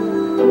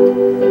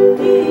found.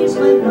 He is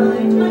my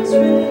light, my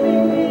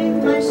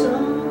strength, my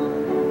song.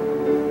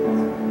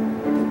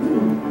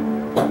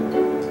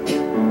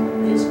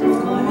 His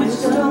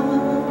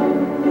cornerstone,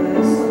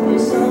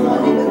 His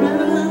solid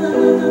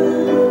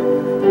ground.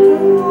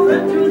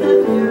 Run through the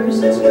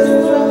fiercest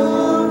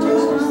drought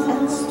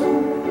and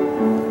storm.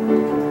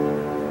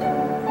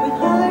 With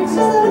hearts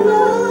of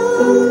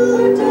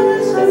love,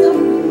 dust of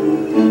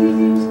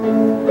peace,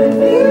 when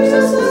fears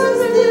are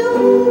still,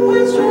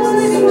 when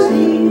striving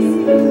cease,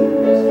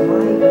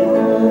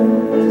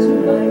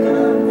 my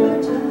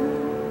comforter,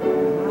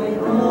 my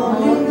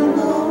all in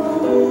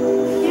all.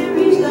 Here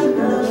is the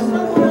love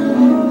of Christ,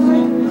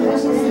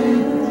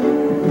 in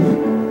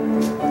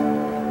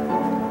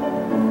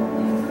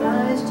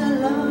Christ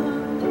alone.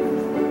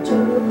 To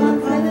my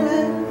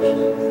flesh,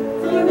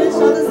 fullness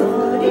of the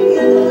body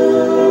and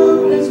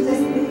his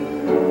faith.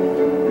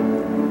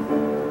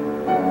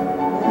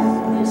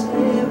 His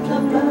gift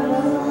of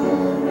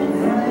love and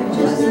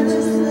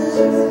righteousness,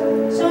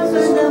 so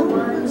that the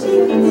ones he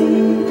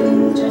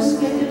gave just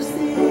escape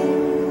sin.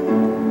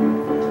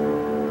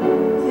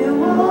 You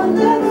want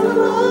that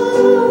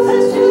love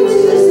has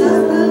changed the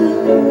sun,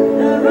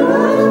 the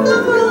wrath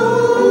of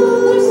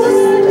God is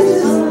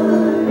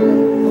satisfied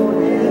for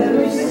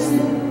every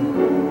sin.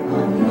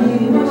 On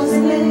He was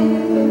slain,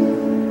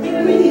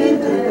 hearing the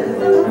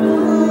death of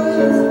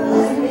Christ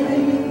I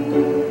paid.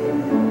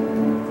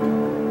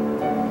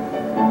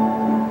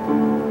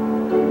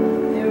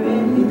 There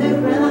in the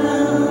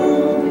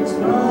ground His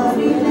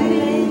body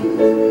lay,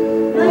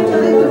 like I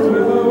could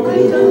throw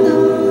it down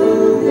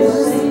the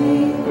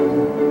sea.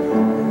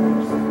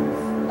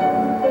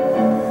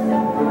 The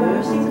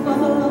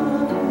merciful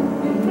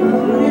and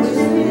glorious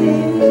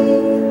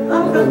day,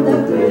 up from the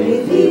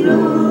grave He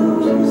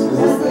rose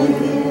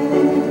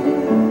again.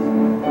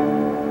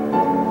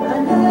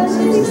 And as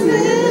He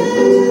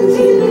stands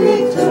in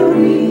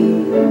victory,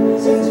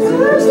 since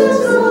first the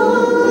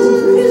cross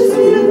His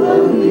freedom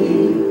on me,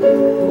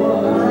 for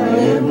I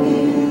am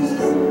His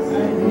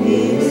and He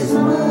is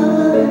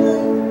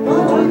mine,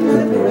 bought with the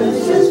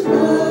precious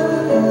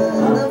blood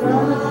of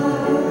Christ.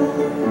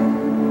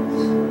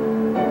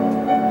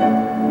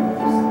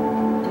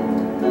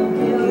 No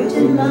guilt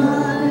in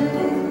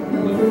life,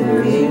 no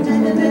fear in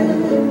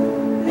death.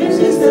 This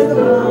is the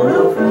power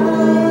of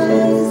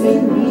Christ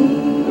in me.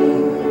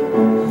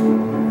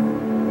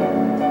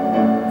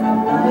 From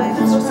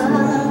life's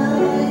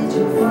fight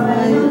to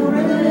final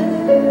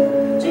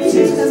rest,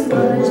 Jesus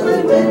combines my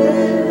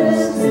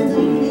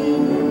destiny.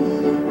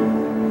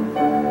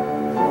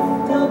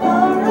 No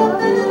power of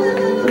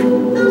hell,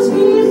 no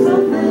scheme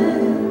of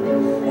man,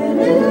 and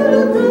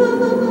never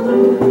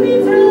broke me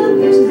from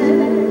His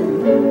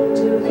hand.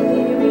 Till He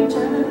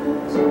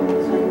returns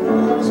and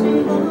calls me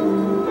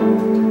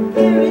home,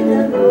 here in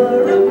the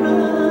power of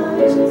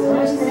Christ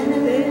I stand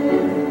there.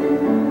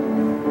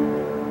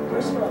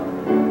 Verse 4.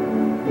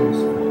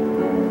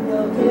 No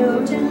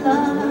guilt in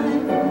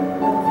life,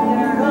 no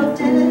fear of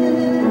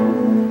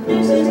death.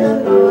 This is the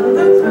power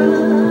of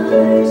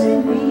Christ in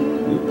me.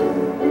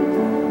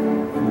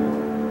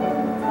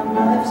 From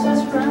life's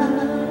first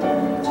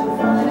fight to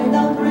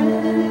final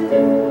breath,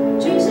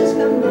 Jesus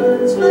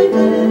commands my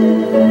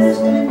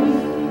destiny.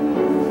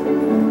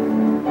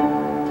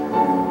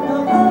 No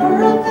power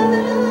of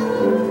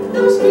hell,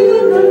 no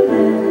scheme of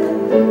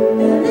man,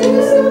 and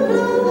is the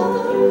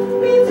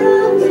blood me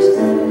from His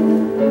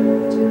hand.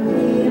 Till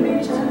He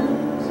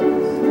returns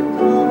and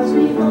calls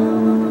me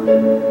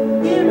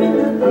home, here in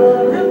the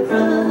power of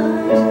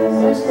Christ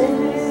I stand.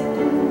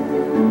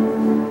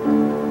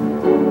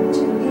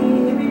 Till He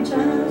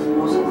returns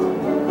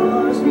and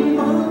calls me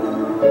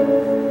home,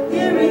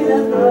 here in the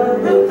power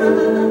of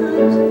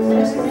Christ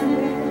I stand.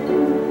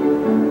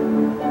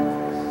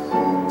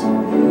 Till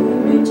He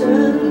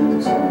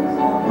returns and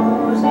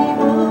calls me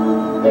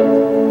home,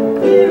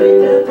 here in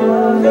the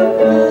power of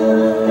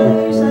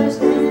Christ I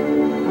stand.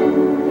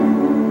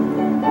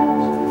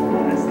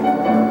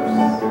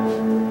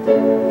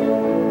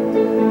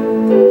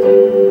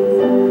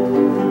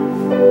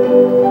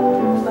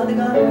 Father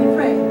God, we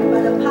pray by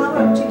the power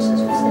of Jesus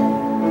we stand.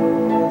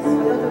 For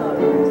your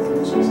glory.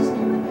 In Jesus'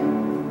 name again.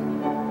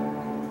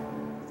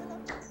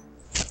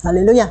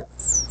 Hallelujah.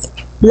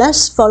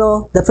 Let's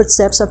follow the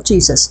footsteps of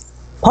Jesus.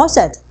 Paul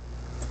said,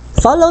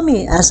 follow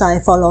me as I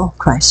follow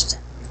Christ.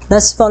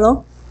 Let's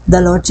follow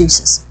the Lord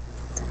Jesus.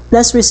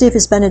 Let's receive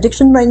His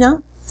benediction right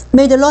now.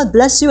 May the Lord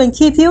bless you and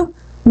keep you.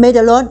 May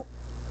the Lord,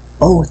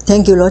 oh,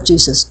 thank you, Lord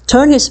Jesus.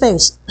 Turn His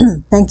face.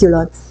 Thank you,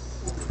 Lord.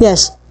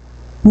 Yes.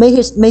 May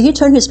He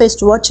turn His face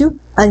towards you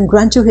and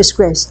grant you His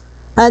grace.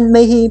 And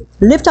may He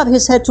lift up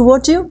His head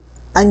toward you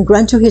and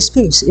grant you His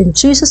peace. In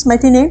Jesus'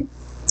 mighty name,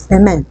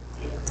 amen.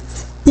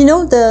 You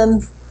know,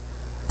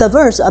 the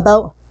verse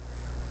about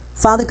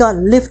Father God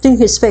lifting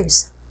His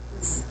face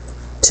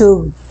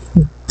to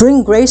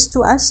bring grace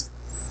to us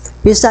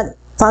is that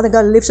Father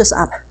God lifts us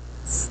up,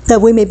 that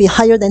we may be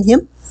higher than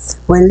Him.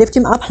 We lift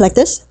Him up like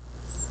this,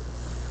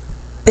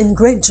 in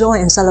great joy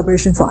and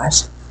celebration for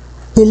us.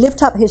 He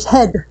lifts up His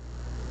head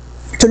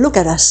to look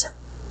at us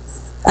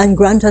and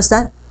grant us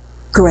that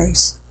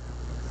grace.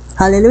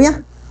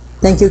 Hallelujah.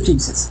 Thank you,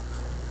 Jesus.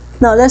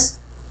 Now let's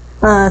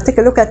take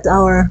a look at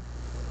our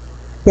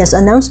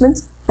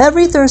announcements.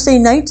 Every Thursday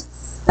night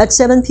at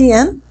 7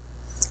 p.m.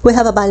 we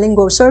have a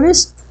bilingual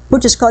service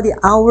which is called the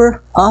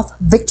Hour of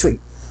Victory.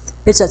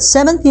 It's at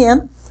 7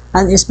 p.m.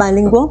 and it's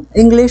bilingual,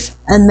 English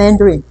and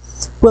Mandarin.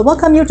 We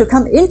welcome you to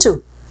come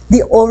into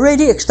the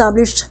already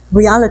established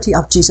reality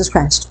of Jesus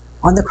Christ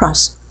on the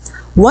cross.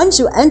 Once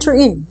you enter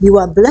in, you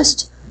are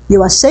blessed,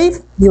 you are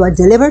saved, you are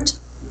delivered,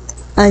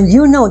 and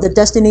you know the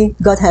destiny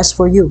God has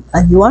for you,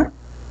 and you are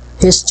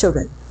His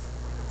children.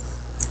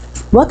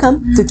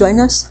 Welcome to join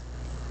us.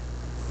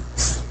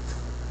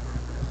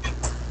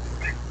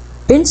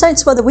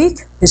 Insights for the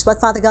week is what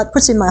Father God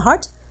puts in my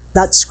heart.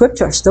 That's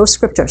scriptures, those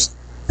scriptures.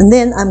 And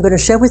then I'm going to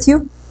share with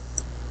you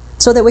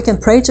so that we can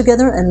pray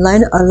together and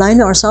align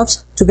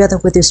ourselves together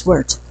with His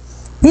Word.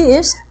 He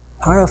is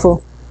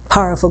powerful,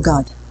 powerful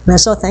God. We are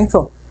so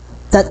thankful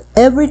that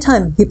every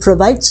time He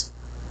provides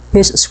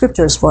His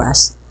scriptures for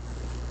us.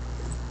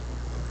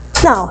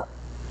 Now,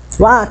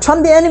 wow,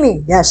 trump the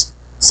enemy. Yes,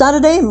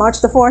 Saturday,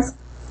 March the 4th.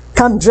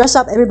 Come dress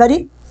up,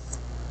 everybody,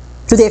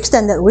 to the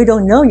extent that we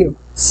don't know you.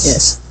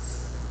 Yes.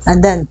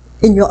 And then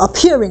in your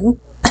appearing,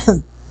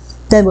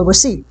 then we will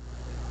see.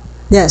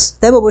 Yes,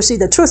 then we will see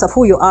the truth of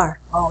who you are.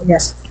 Oh,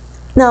 yes.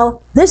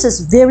 Now, this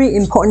is very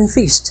important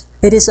feast.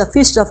 It is a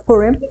feast of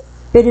Purim.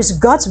 It is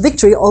God's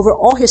victory over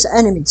all His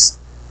enemies.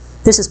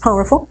 This is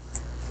powerful.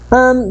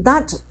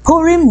 That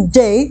Purim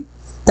day,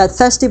 that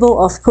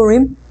festival of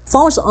Purim,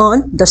 falls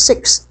on the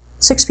 6th,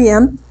 6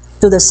 p.m.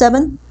 to the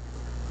 7th,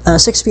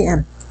 6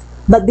 p.m.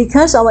 But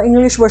because our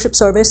English worship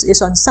service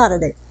is on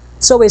Saturday,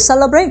 so we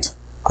celebrate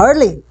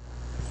early.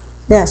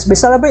 Yes, we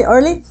celebrate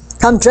early.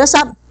 Come dress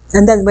up,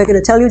 and then we're going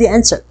to tell you the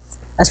answer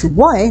as to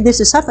why this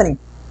is happening.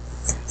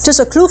 Just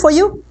a clue for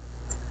you.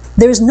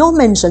 There is no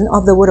mention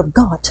of the Word of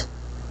God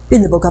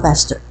in the book of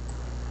Esther.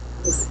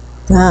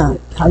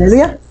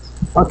 Hallelujah.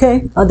 Okay,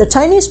 the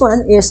Chinese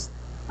one is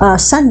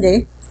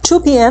Sunday,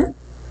 2 p.m.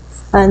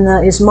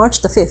 and is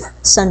March the 5th,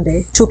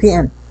 Sunday, 2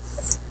 p.m.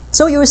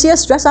 So you will see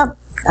us dress up,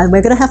 and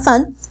we're going to have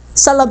fun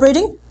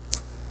celebrating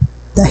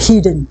the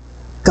hidden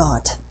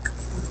God.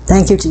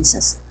 Thank you,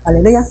 Jesus.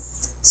 Hallelujah.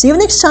 See you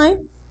next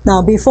time.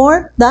 Now,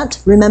 before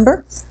that,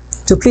 remember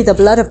to plead the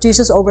blood of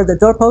Jesus over the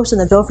doorposts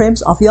and the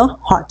doorframes of your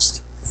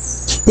hearts.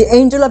 The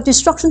angel of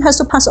destruction has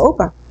to pass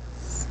over.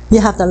 You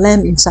have the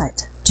Lamb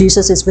inside.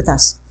 Jesus is with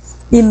us.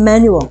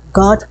 Emmanuel,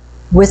 God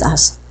with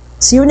us.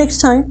 See you next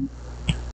time.